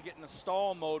just going to get in a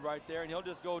stall mode right there, and he'll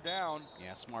just go down.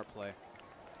 Yeah, smart play.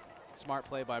 Smart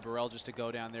play by Burrell just to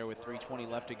go down there with 3:20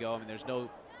 left to go. I mean, there's no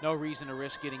reason to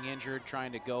risk getting injured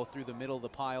trying to go through the middle of the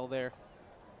pile there.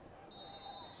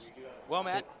 Well,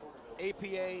 Matt,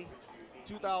 APA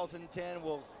 2010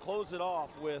 will close it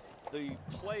off with the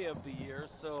play of the year.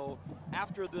 So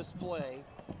after this play,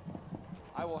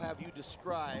 I will have you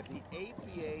describe the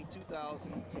APA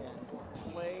 2010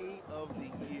 play of the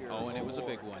year. Oh, and it was a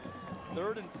big one.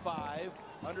 3rd and 5,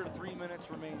 under 3 minutes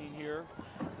remaining here.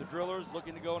 The Drillers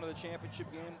looking to go into the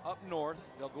championship game up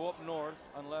north. They'll go up north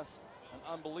unless an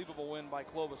unbelievable win by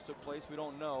Clovis took place. We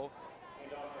don't know.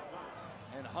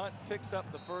 And Hunt picks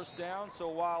up the 1st down. So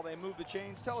while they move the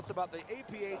chains, tell us about the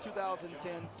APA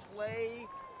 2010 play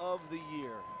of the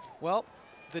year. Well,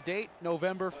 the date,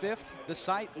 November 5th. The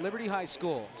site, Liberty High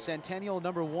School. Centennial,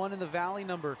 number 1 in the Valley,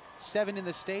 number 7 in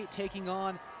the state, taking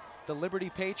on the Liberty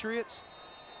Patriots.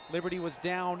 Liberty was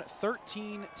down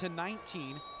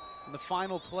 13-19 in the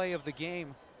final play of the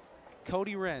game.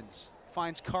 Cody Renz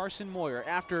finds Carson Moyer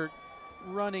after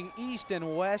running east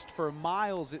and west for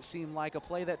miles. It seemed like a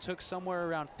play that took somewhere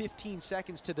around 15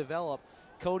 seconds to develop.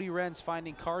 Cody Renz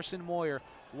finding Carson Moyer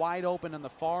wide open on the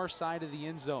far side of the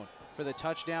end zone for the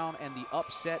touchdown and the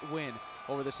upset win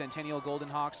over the Centennial Golden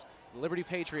Hawks. The Liberty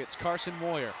Patriots, Carson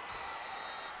Moyer.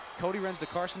 Cody Renz to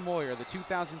Carson Moyer, the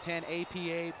 2010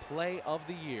 APA Play of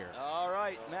the Year. All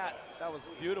right, Matt, that was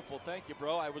beautiful. Thank you,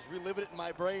 bro. I was reliving it in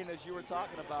my brain as you were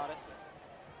talking about it.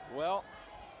 Well,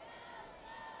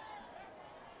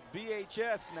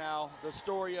 BHS now, the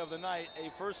story of the night, a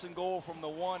 1st and goal from the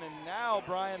 1. And now,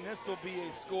 Brian, this will be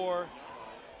a score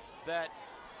that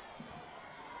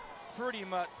pretty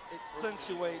much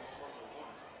accentuates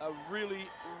a really,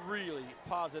 really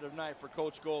positive night for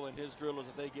Coach Gold and his Drillers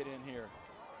if they get in here.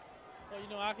 Well, you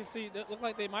know, I can see that look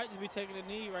like they might just be taking a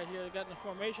knee right here. They got in a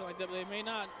formation like that, but they may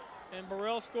not. And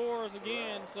Burrell scores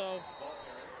again, so.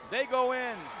 They go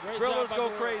in. Drillers go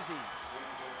crazy.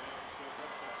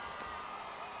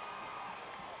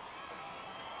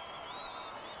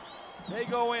 They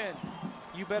go in.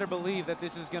 You better believe that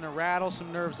this is going to rattle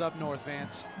some nerves up north,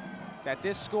 Vance. That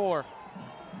this score,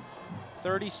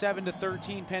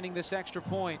 37-13 pending this extra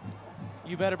point,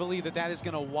 you better believe that that is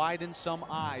going to widen some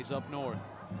eyes up north.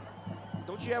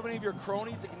 Don't you have any of your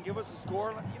cronies that can give us a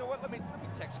score? You know what? Let me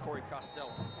text Corey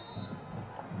Costello.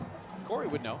 Corey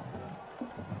would know.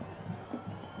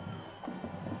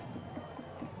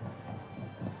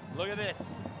 Look at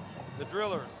this. The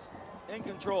Drillers in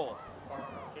control.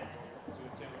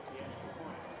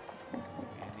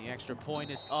 And the extra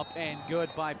point is up and good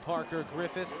by Parker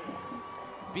Griffith.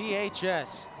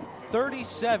 BHS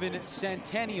 37,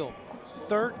 Centennial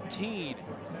 13.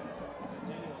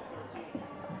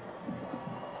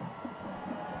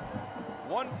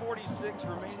 .146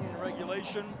 remaining in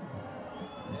regulation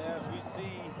as we see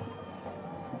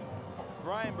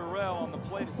Brian Burrell on the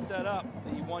play to set up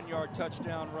the 1-yard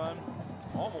touchdown run.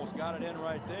 Almost got it in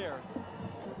right there.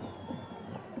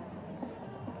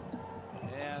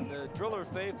 And the Driller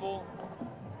faithful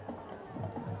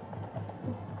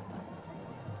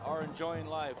are enjoying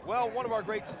life. Well, one of our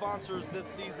great sponsors this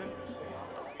season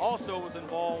also was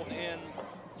involved in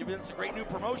giving us a great new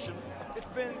promotion. It's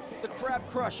been the Crab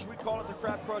Crush. We call it the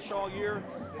Crab Crush all year.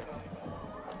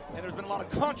 And there's been a lot of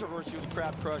controversy with the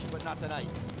Crab Crush, but not tonight.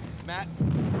 Matt,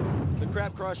 the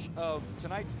Crab Crush of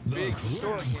tonight's big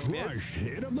historic game is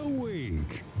Hit of the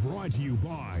Week, brought to you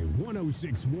by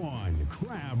 106.1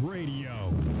 Crab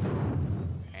Radio.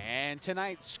 And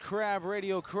tonight's Crab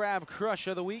Radio Crab Crush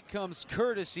of the Week comes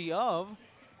courtesy of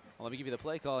Well, let me give you the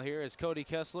play call here as Cody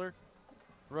Kessler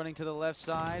running to the left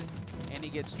side, and he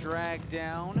gets dragged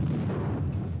down.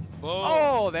 Whoa.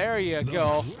 Oh, there you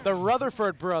go. The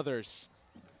Rutherford brothers,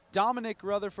 Dominic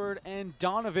Rutherford and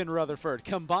Donovan Rutherford,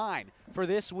 combine for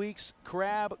this week's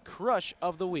Crab Crush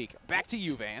of the Week. Back to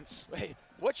you, Vance. Hey,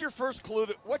 what's your first clue,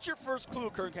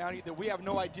 Kern County, that we have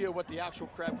no idea what the actual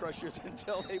Crab Crush is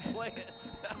until they play it?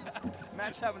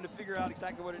 Matt's having to figure out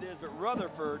exactly what it is, but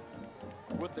Rutherford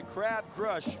with the Crab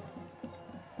Crush.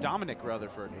 Dominic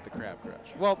Rutherford with the Crab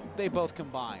Crush. Well, they both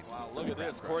combine. Wow, look at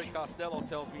this. Corey Costello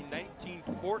tells me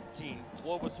 1914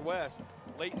 Clovis West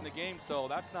late in the game, so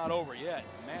that's not over yet.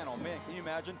 Man, oh man, can you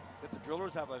imagine if the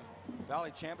Drillers have a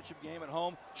Valley Championship game at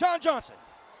home? Sean Johnson!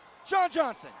 Sean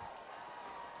Johnson!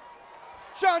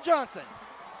 Sean Johnson!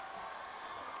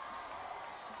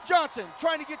 Johnson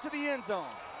trying to get to the end zone.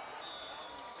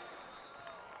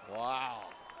 Wow,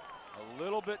 a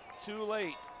little bit too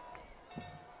late.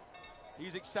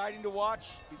 He's exciting to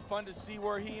watch. Be fun to see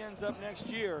where he ends up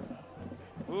next year.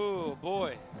 Ooh,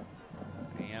 boy.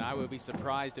 And I would be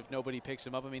surprised if nobody picks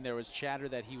him up. I mean, there was chatter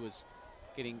that he was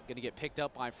going to get picked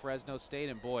up by Fresno State,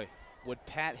 and boy, would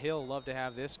Pat Hill love to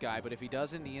have this guy. But if he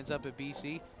doesn't, he ends up at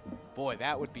BC. Boy,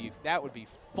 that would be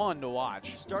fun to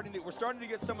watch. We're starting to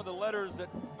get some of the letters that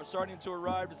are starting to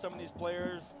arrive to some of these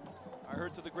players. I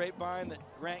heard through the grapevine that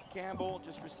Grant Campbell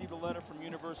just received a letter from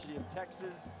University of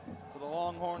Texas. So the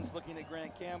Longhorns looking at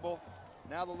Grant Campbell.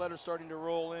 Now the letter's starting to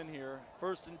roll in here.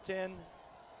 1st and 10.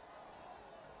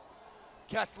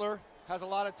 Kessler has a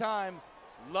lot of time.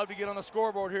 Love to get on the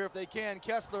scoreboard here if they can.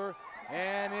 Kessler,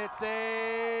 and it's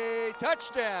a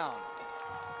touchdown.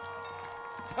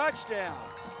 Touchdown.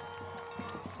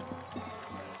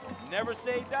 Never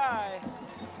say die.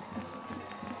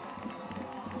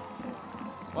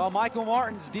 Well, Michael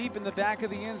Martin's deep in the back of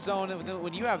the end zone.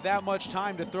 When you have that much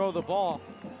time to throw the ball,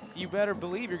 you better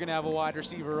believe you're going to have a wide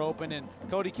receiver open. And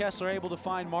Cody Kessler able to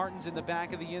find Martins in the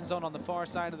back of the end zone on the far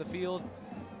side of the field.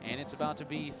 And it's about to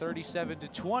be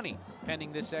 37-20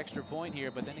 pending this extra point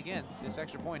here. But then again, this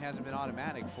extra point hasn't been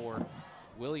automatic for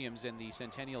Williams and the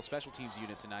Centennial special teams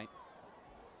unit tonight.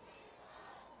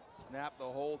 Snap the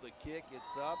hold, the kick,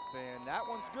 it's up, and that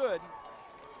one's good.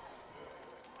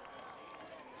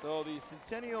 So the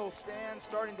Centennial stand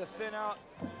starting to thin out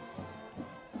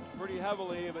pretty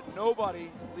heavily, but nobody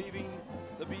leaving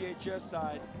the BHS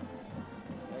side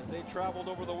as they traveled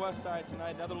over the west side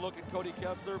tonight. Another look at Cody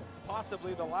Kessler,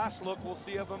 possibly the last look we'll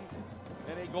see of him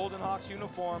in a Golden Hawks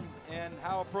uniform, and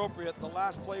how appropriate. The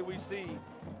last play we see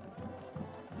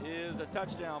is a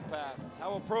touchdown pass.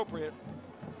 How appropriate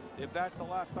if that's the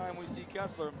last time we see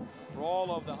Kessler, for all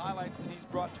of the highlights that he's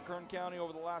brought to Kern County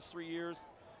over the last 3 years,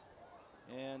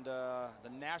 and the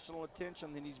national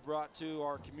attention that he's brought to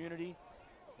our community,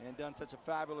 and done such a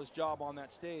fabulous job on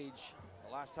that stage.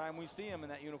 The last time we see him in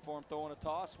that uniform throwing a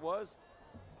toss was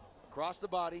across the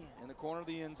body in the corner of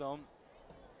the end zone.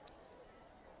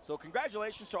 So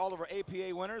congratulations to all of our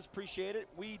APA winners, appreciate it.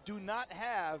 We do not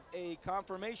have a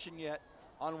confirmation yet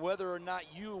on whether or not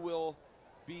you will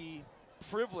be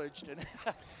privileged and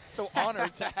so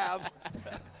honored to have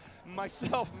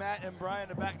myself, Matt, and Brian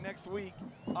back next week.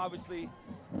 Obviously,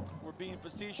 we're being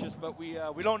facetious, but we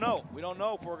don't know. We don't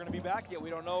know if we're going to be back yet. We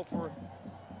don't know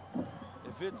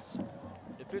if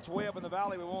it's way up in the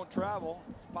valley, we won't travel.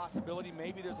 It's a possibility.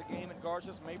 Maybe there's a game at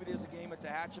Garces. Maybe there's a game at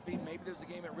Tehachapi. Maybe there's a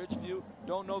game at Ridgeview.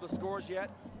 Don't know the scores yet.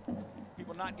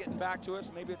 People not getting back to us.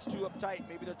 Maybe it's too uptight.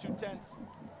 Maybe they're too tense.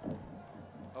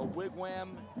 A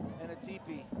wigwam and a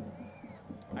teepee.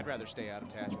 I'd rather stay out of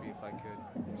Tehachapi if I could.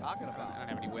 What are you talking about? I don't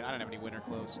have any winter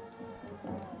clothes.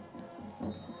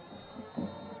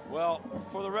 Well,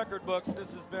 for the record books,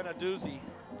 this has been a doozy.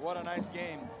 What a nice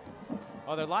game.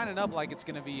 Oh, they're lining up like it's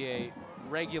going to be a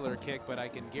regular kick, but I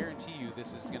can guarantee you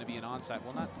this is going to be an onside.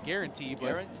 Well, not guarantee, but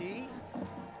guarantee?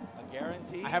 A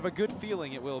guarantee? I have a good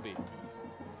feeling it will be.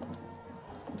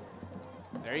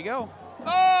 There you go.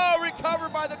 Oh,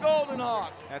 recovered by the Golden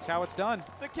Hawks. That's how it's done.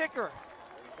 The kicker.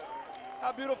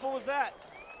 How beautiful was that?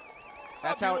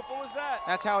 That's how beautiful was that?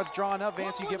 That's how it's drawn up,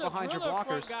 Vance. You get behind your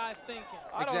blockers. Guys thinking?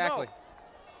 Exactly.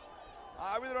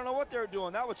 I really don't know what they're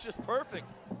doing. That was just perfect.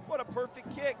 What a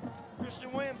perfect kick.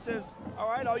 Christian Williams says, all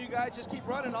right, all you guys just keep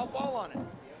running. I'll fall on it.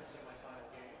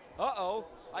 Uh-oh.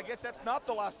 I guess that's not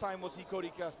the last time we'll see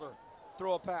Cody Kessler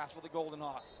throw a pass for the Golden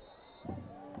Hawks.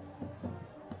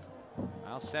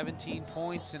 Well, 17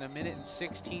 points in a minute and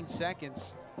 16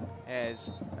 seconds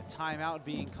as a timeout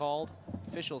being called.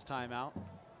 Officials timeout.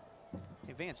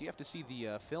 Hey, Vance, you have to see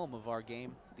the film of our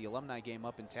game, the alumni game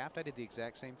up in Taft. I did the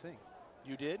exact same thing.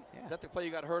 You did? Yeah. Is that the play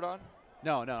you got hurt on?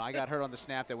 No, I got hurt on the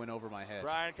snap that went over my head.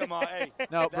 Brian, come on, hey.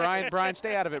 No, Brian,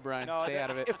 stay out of it, Brian. No, stay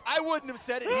out of it. If I wouldn't have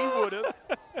said it, he would have.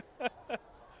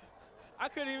 I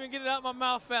couldn't even get it out of my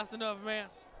mouth fast enough, man.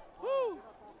 Woo!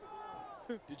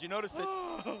 Did you notice that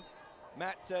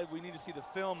Matt said we need to see the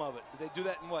film of it? Did they do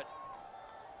that in what,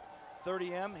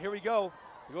 30M? Here we go.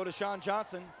 We go to Sean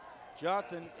Johnson.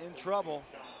 Johnson in trouble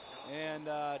and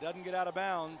doesn't get out of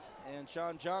bounds. And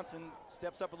Sean Johnson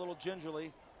steps up a little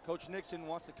gingerly. Coach Nixon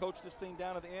wants to coach this thing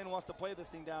down to the end, wants to play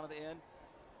this thing down to the end.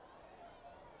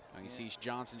 You see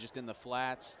Johnson just in the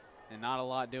flats and not a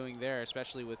lot doing there,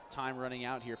 especially with time running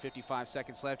out here, 55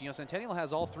 seconds left. You know, Centennial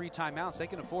has all 3 timeouts. They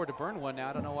can afford to burn one now.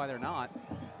 I don't know why they're not.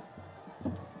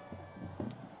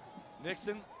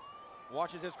 Nixon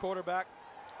watches his quarterback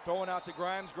throwing out to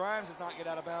Grimes. Grimes does not get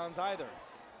out of bounds either.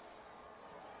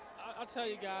 I'll tell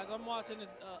you guys, I'm watching this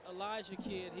Elijah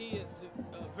kid. He is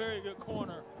a very good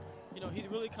corner. You know, he's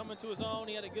really coming to his own.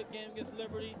 He had a good game against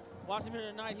Liberty. Watch him here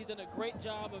tonight. He's done a great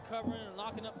job of covering and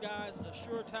locking up guys, a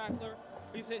sure tackler.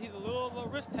 He said he's a little of a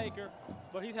risk taker,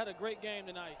 but he's had a great game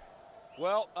tonight.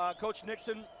 Well, Coach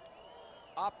Nixon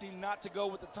opting not to go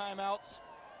with the timeouts.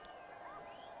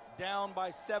 Down by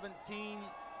 17.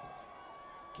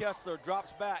 Kessler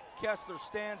drops back. Kessler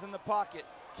stands in the pocket.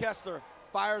 Kessler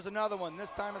fires another one.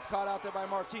 This time it's caught out there by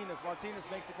Martinez. Martinez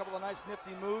makes a couple of nice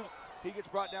nifty moves. He gets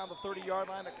brought down the 30-yard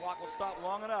line. The clock will stop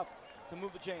long enough to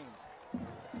move the chains.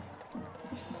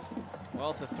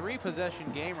 Well, it's a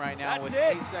 3-possession game right now That's with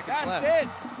it. 8 seconds left. That's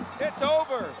it. It's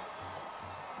over.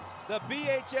 The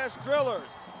BHS Drillers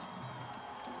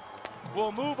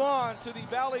will move on to the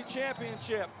Valley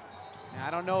Championship. I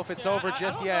don't know if it's over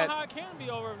just yet. I don't know how it can be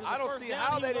over. I don't see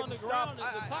how they didn't stop. The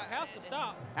clock has to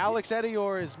stop. Alex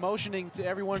Edior is motioning to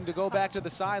everyone to go back to the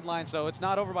sideline, so it's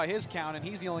not over by his count, and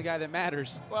he's the only guy that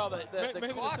matters. Well, the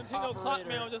Maybe clock the Centennial operator. clock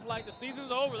man was just like, the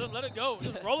season's over. Just let it go.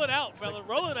 Just roll it out, fella.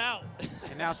 Roll it out.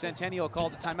 And now Centennial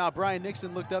called the timeout. Brian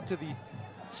Nixon looked up to the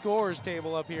scorer's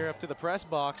table up here, up to the press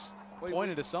box,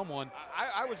 pointed to someone.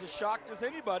 I was as shocked as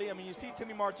anybody. I mean, you see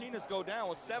Timmy Martinez go down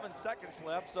with 7 seconds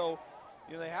left, so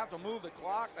you know, they have to move the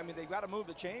clock. I mean, they've got to move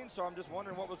the chains, so I'm just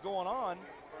wondering what was going on.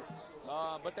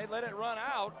 But they let it run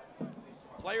out.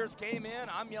 Players came in.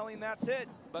 I'm yelling, that's it.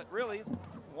 But really,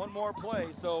 one more play.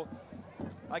 So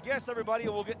I guess everybody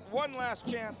will get one last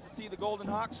chance to see the Golden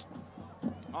Hawks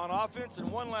on offense and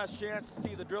one last chance to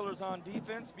see the Drillers on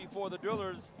defense before the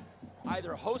Drillers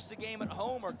either host a game at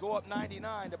home or go up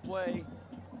 99 to play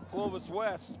Clovis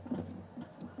West.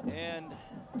 And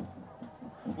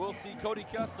we'll see Cody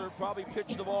Kessler probably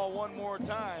pitch the ball one more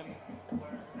time.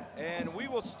 And we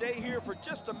will stay here for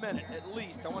just a minute at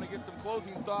least. I want to get some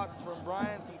closing thoughts from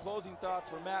Brian, some closing thoughts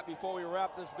from Matt before we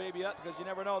wrap this baby up, because you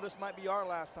never know, this might be our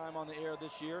last time on the air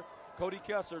this year. Cody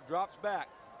Kessler drops back.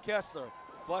 Kessler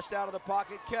flushed out of the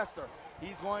pocket. Kessler,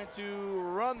 he's going to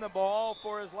run the ball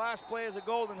for his last play as a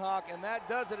Golden Hawk, and that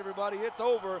does it, everybody. It's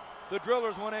over. The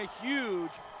Drillers win a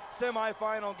huge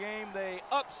semifinal game. They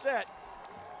upset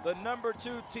the number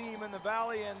 2 team in the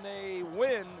Valley, and they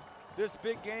win this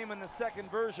big game in the second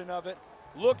version of it.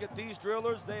 Look at these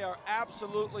Drillers. They are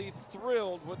absolutely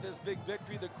thrilled with this big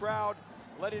victory. The crowd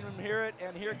letting them hear it,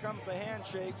 and here comes the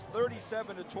handshakes.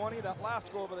 37-20. That last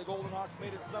score by the Golden Hawks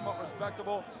made it somewhat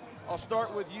respectable. I'll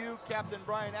start with you, Captain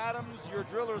Brian Adams. Your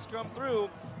Drillers come through.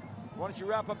 Why don't you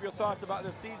wrap up your thoughts about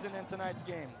this season and tonight's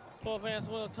game? Well, fans,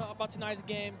 we'll talk about tonight's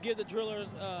game. Give the Drillers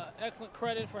excellent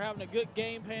credit for having a good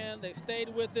game plan. They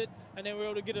stayed with it, and they were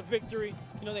able to get a victory.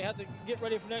 You know, they have to get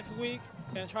ready for next week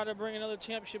and try to bring another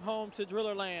championship home to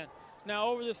Driller land. Now,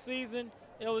 over this season,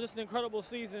 it was just an incredible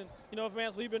season. You know,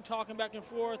 fans, we've been talking back and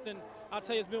forth, and I'll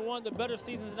tell you, it's been one of the better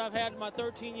seasons that I've had in my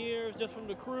 13 years, just from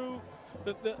the crew,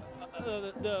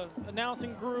 the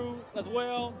announcing crew as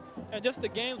well, and just the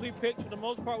games we picked. For the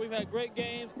most part, we've had great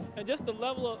games, and just the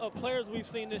level of players we've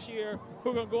seen this year who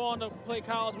are going to go on to play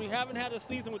college. We haven't had a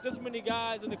season with this many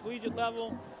guys at the collegiate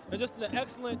level, and just an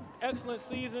excellent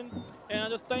season, and I'm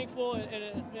just thankful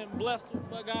and blessed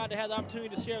by God to have the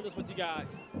opportunity to share this with you guys.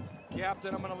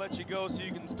 Captain, I'm going to let you go so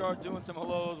you can start doing some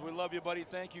hellos. We love you, buddy.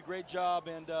 Thank you. Great job,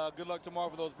 and good luck tomorrow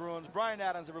for those Bruins. Brian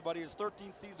Adams, everybody, his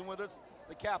 13th season with us,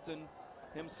 the captain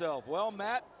himself. Well,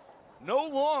 Matt, no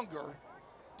longer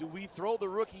do we throw the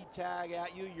rookie tag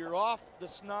at you. You're off the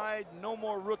snide. No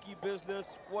more rookie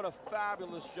business. What a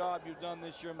fabulous job you've done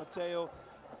this year, Mateo,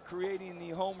 creating the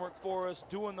homework for us,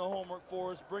 doing the homework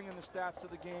for us, bringing the stats to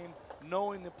the game,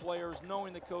 knowing the players,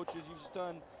 knowing the coaches. You've just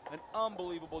done an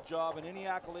unbelievable job, and any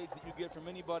accolades that you get from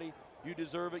anybody, you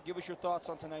deserve it. Give us your thoughts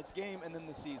on tonight's game and then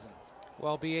the season.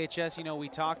 Well, BHS, you know, we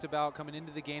talked about coming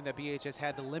into the game that BHS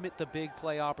had to limit the big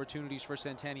play opportunities for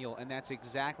Centennial, and that's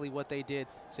exactly what they did.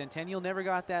 Centennial never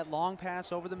got that long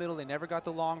pass over the middle. They never got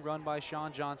the long run by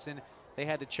Sean Johnson. They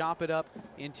had to chop it up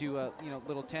into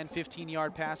little 10,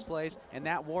 15-yard pass plays, and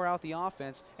that wore out the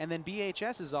offense. And then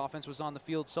BHS's offense was on the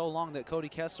field so long that Cody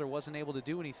Kessler wasn't able to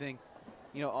do anything,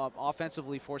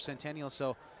 offensively for Centennial.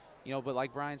 So, but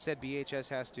like Brian said, BHS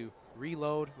has to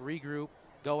reload, regroup,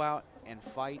 go out and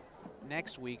fight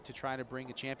next week to try to bring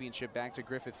a championship back to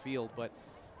Griffith Field. But,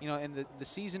 in the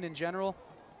season in general,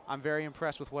 I'm very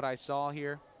impressed with what I saw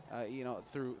here,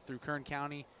 through Kern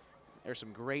County. There's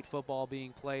some great football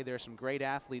being played. There's some great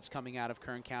athletes coming out of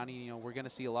Kern County. We're going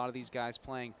to see a lot of these guys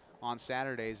playing on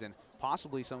Saturdays and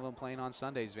possibly some of them playing on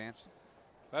Sundays, Vance.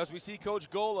 As we see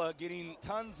Coach Gola getting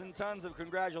tons and tons of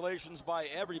congratulations by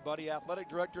everybody, athletic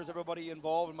directors, everybody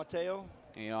involved, and Mateo.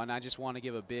 And I just want to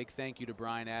give a big thank you to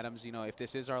Brian Adams. If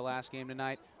this is our last game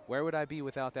tonight, where would I be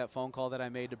without that phone call that I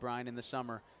made to Brian in the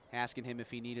summer, asking him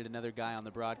if he needed another guy on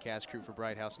the broadcast crew for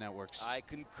Bright House Networks? I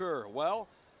concur. Well,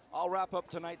 I'll wrap up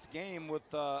tonight's game with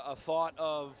a thought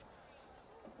of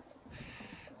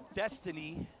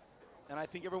destiny, and I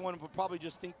think everyone would probably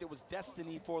just think it was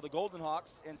destiny for the Golden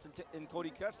Hawks and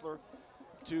Cody Kessler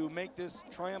to make this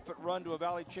triumphant run to a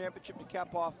Valley Championship to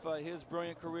cap off his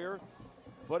brilliant career.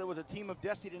 But it was a team of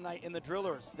destiny tonight in the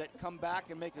Drillers that come back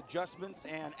and make adjustments,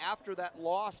 and after that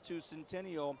loss to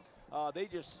Centennial, they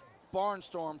just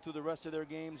barnstormed through the rest of their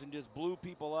games and just blew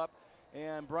people up.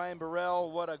 And Brian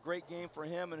Burrell, what a great game for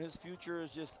him, and his future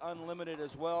is just unlimited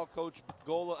as well. Coach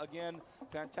Gola, again,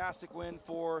 fantastic win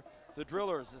for the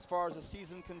Drillers. As far as the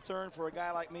season concerned, for a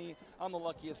guy like me, I'm the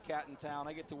luckiest cat in town.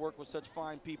 I get to work with such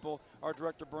fine people. Our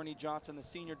director, Bernie Johnson, the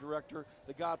senior director,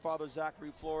 the godfather,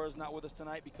 Zachary Flores, not with us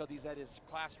tonight because he's at his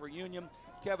class reunion.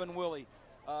 Kevin Willie,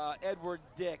 Edward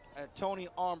Dick, Tony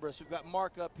Armbrust. We've got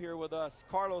Mark up here with us,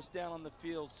 Carlos down on the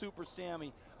field, Super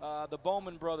Sammy, the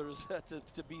Bowman brothers,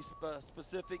 to be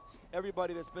specific.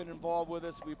 Everybody that's been involved with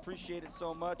us, we appreciate it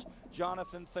so much.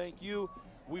 Jonathan, thank you.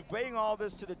 We bring all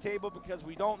this to the table because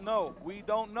we don't know. We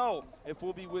don't know if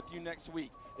we'll be with you next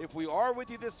week. If we are with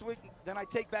you this week, then I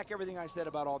take back everything I said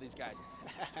about all these guys.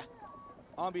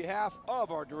 On behalf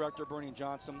of our director, Bernie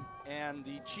Johnson, and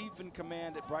the chief in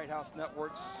command at Bright House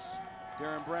Networks,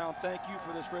 Darren Brown, thank you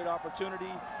for this great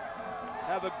opportunity.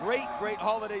 Have a great, great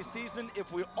holiday season.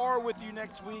 If we are with you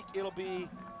next week, it'll be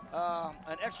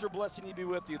an extra blessing to be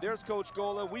with you. There's Coach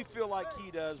Gola. We feel like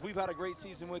he does. We've had a great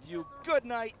season with you. Good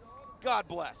night. God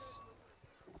bless.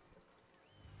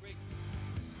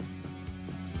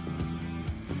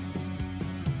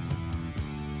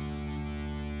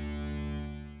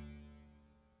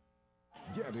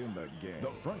 Get in the game.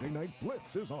 The Friday Night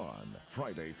Blitz is on.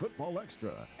 Friday Football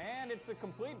Extra. And it's a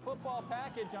complete football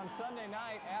package on Sunday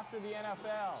night after the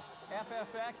NFL.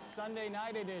 FFX Sunday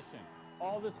Night Edition.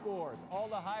 All the scores, all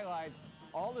the highlights,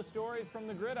 all the stories from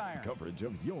the gridiron. Coverage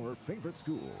of your favorite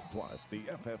school, plus the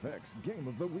FFX Game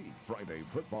of the Week. Friday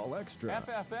Football Extra.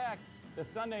 FFX, the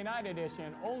Sunday Night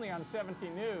Edition, only on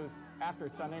 17 News after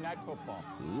Sunday Night Football.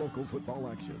 Local football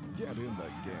action. Get in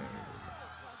the game.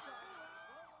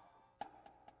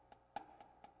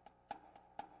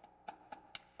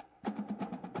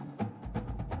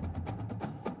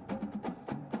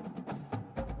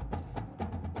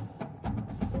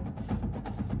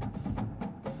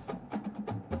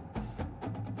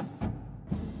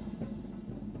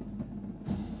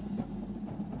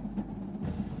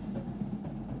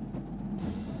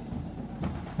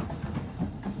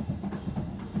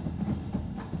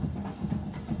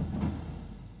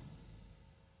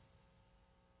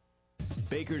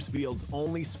 Bakersfield's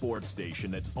only sports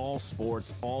station that's all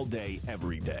sports, all day,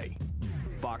 every day.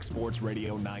 Fox Sports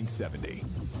Radio 970.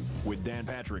 With Dan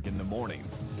Patrick in the morning.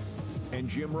 And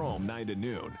Jim Rome 9 to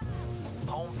noon.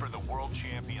 Home for the world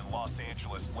champion Los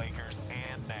Angeles Lakers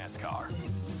and NASCAR.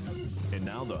 And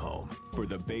now the home for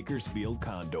the Bakersfield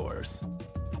Condors.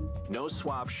 No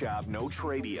swap shop, no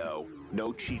tradio,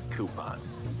 no cheap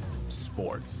coupons.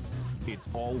 Sports. It's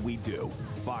all we do.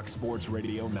 Fox Sports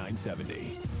Radio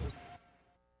 970.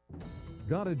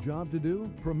 Got a job to do?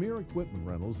 Premier Equipment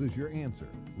Rentals is your answer.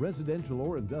 Residential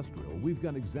or industrial, we've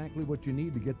got exactly what you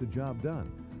need to get the job done.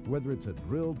 Whether it's a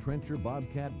drill, trencher,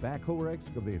 bobcat, backhoe, or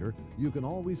excavator, you can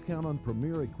always count on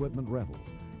Premier Equipment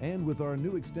Rentals. And with our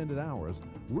new extended hours,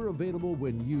 we're available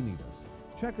when you need us.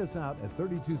 Check us out at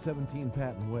 3217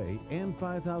 Patton Way and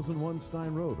 5001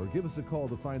 Stein Road, or give us a call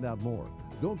to find out more.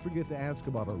 Don't forget to ask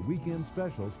about our weekend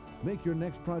specials. Make your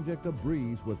next project a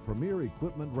breeze with Premier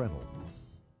Equipment Rental.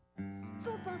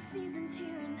 Football season's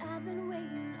here and I've been waiting.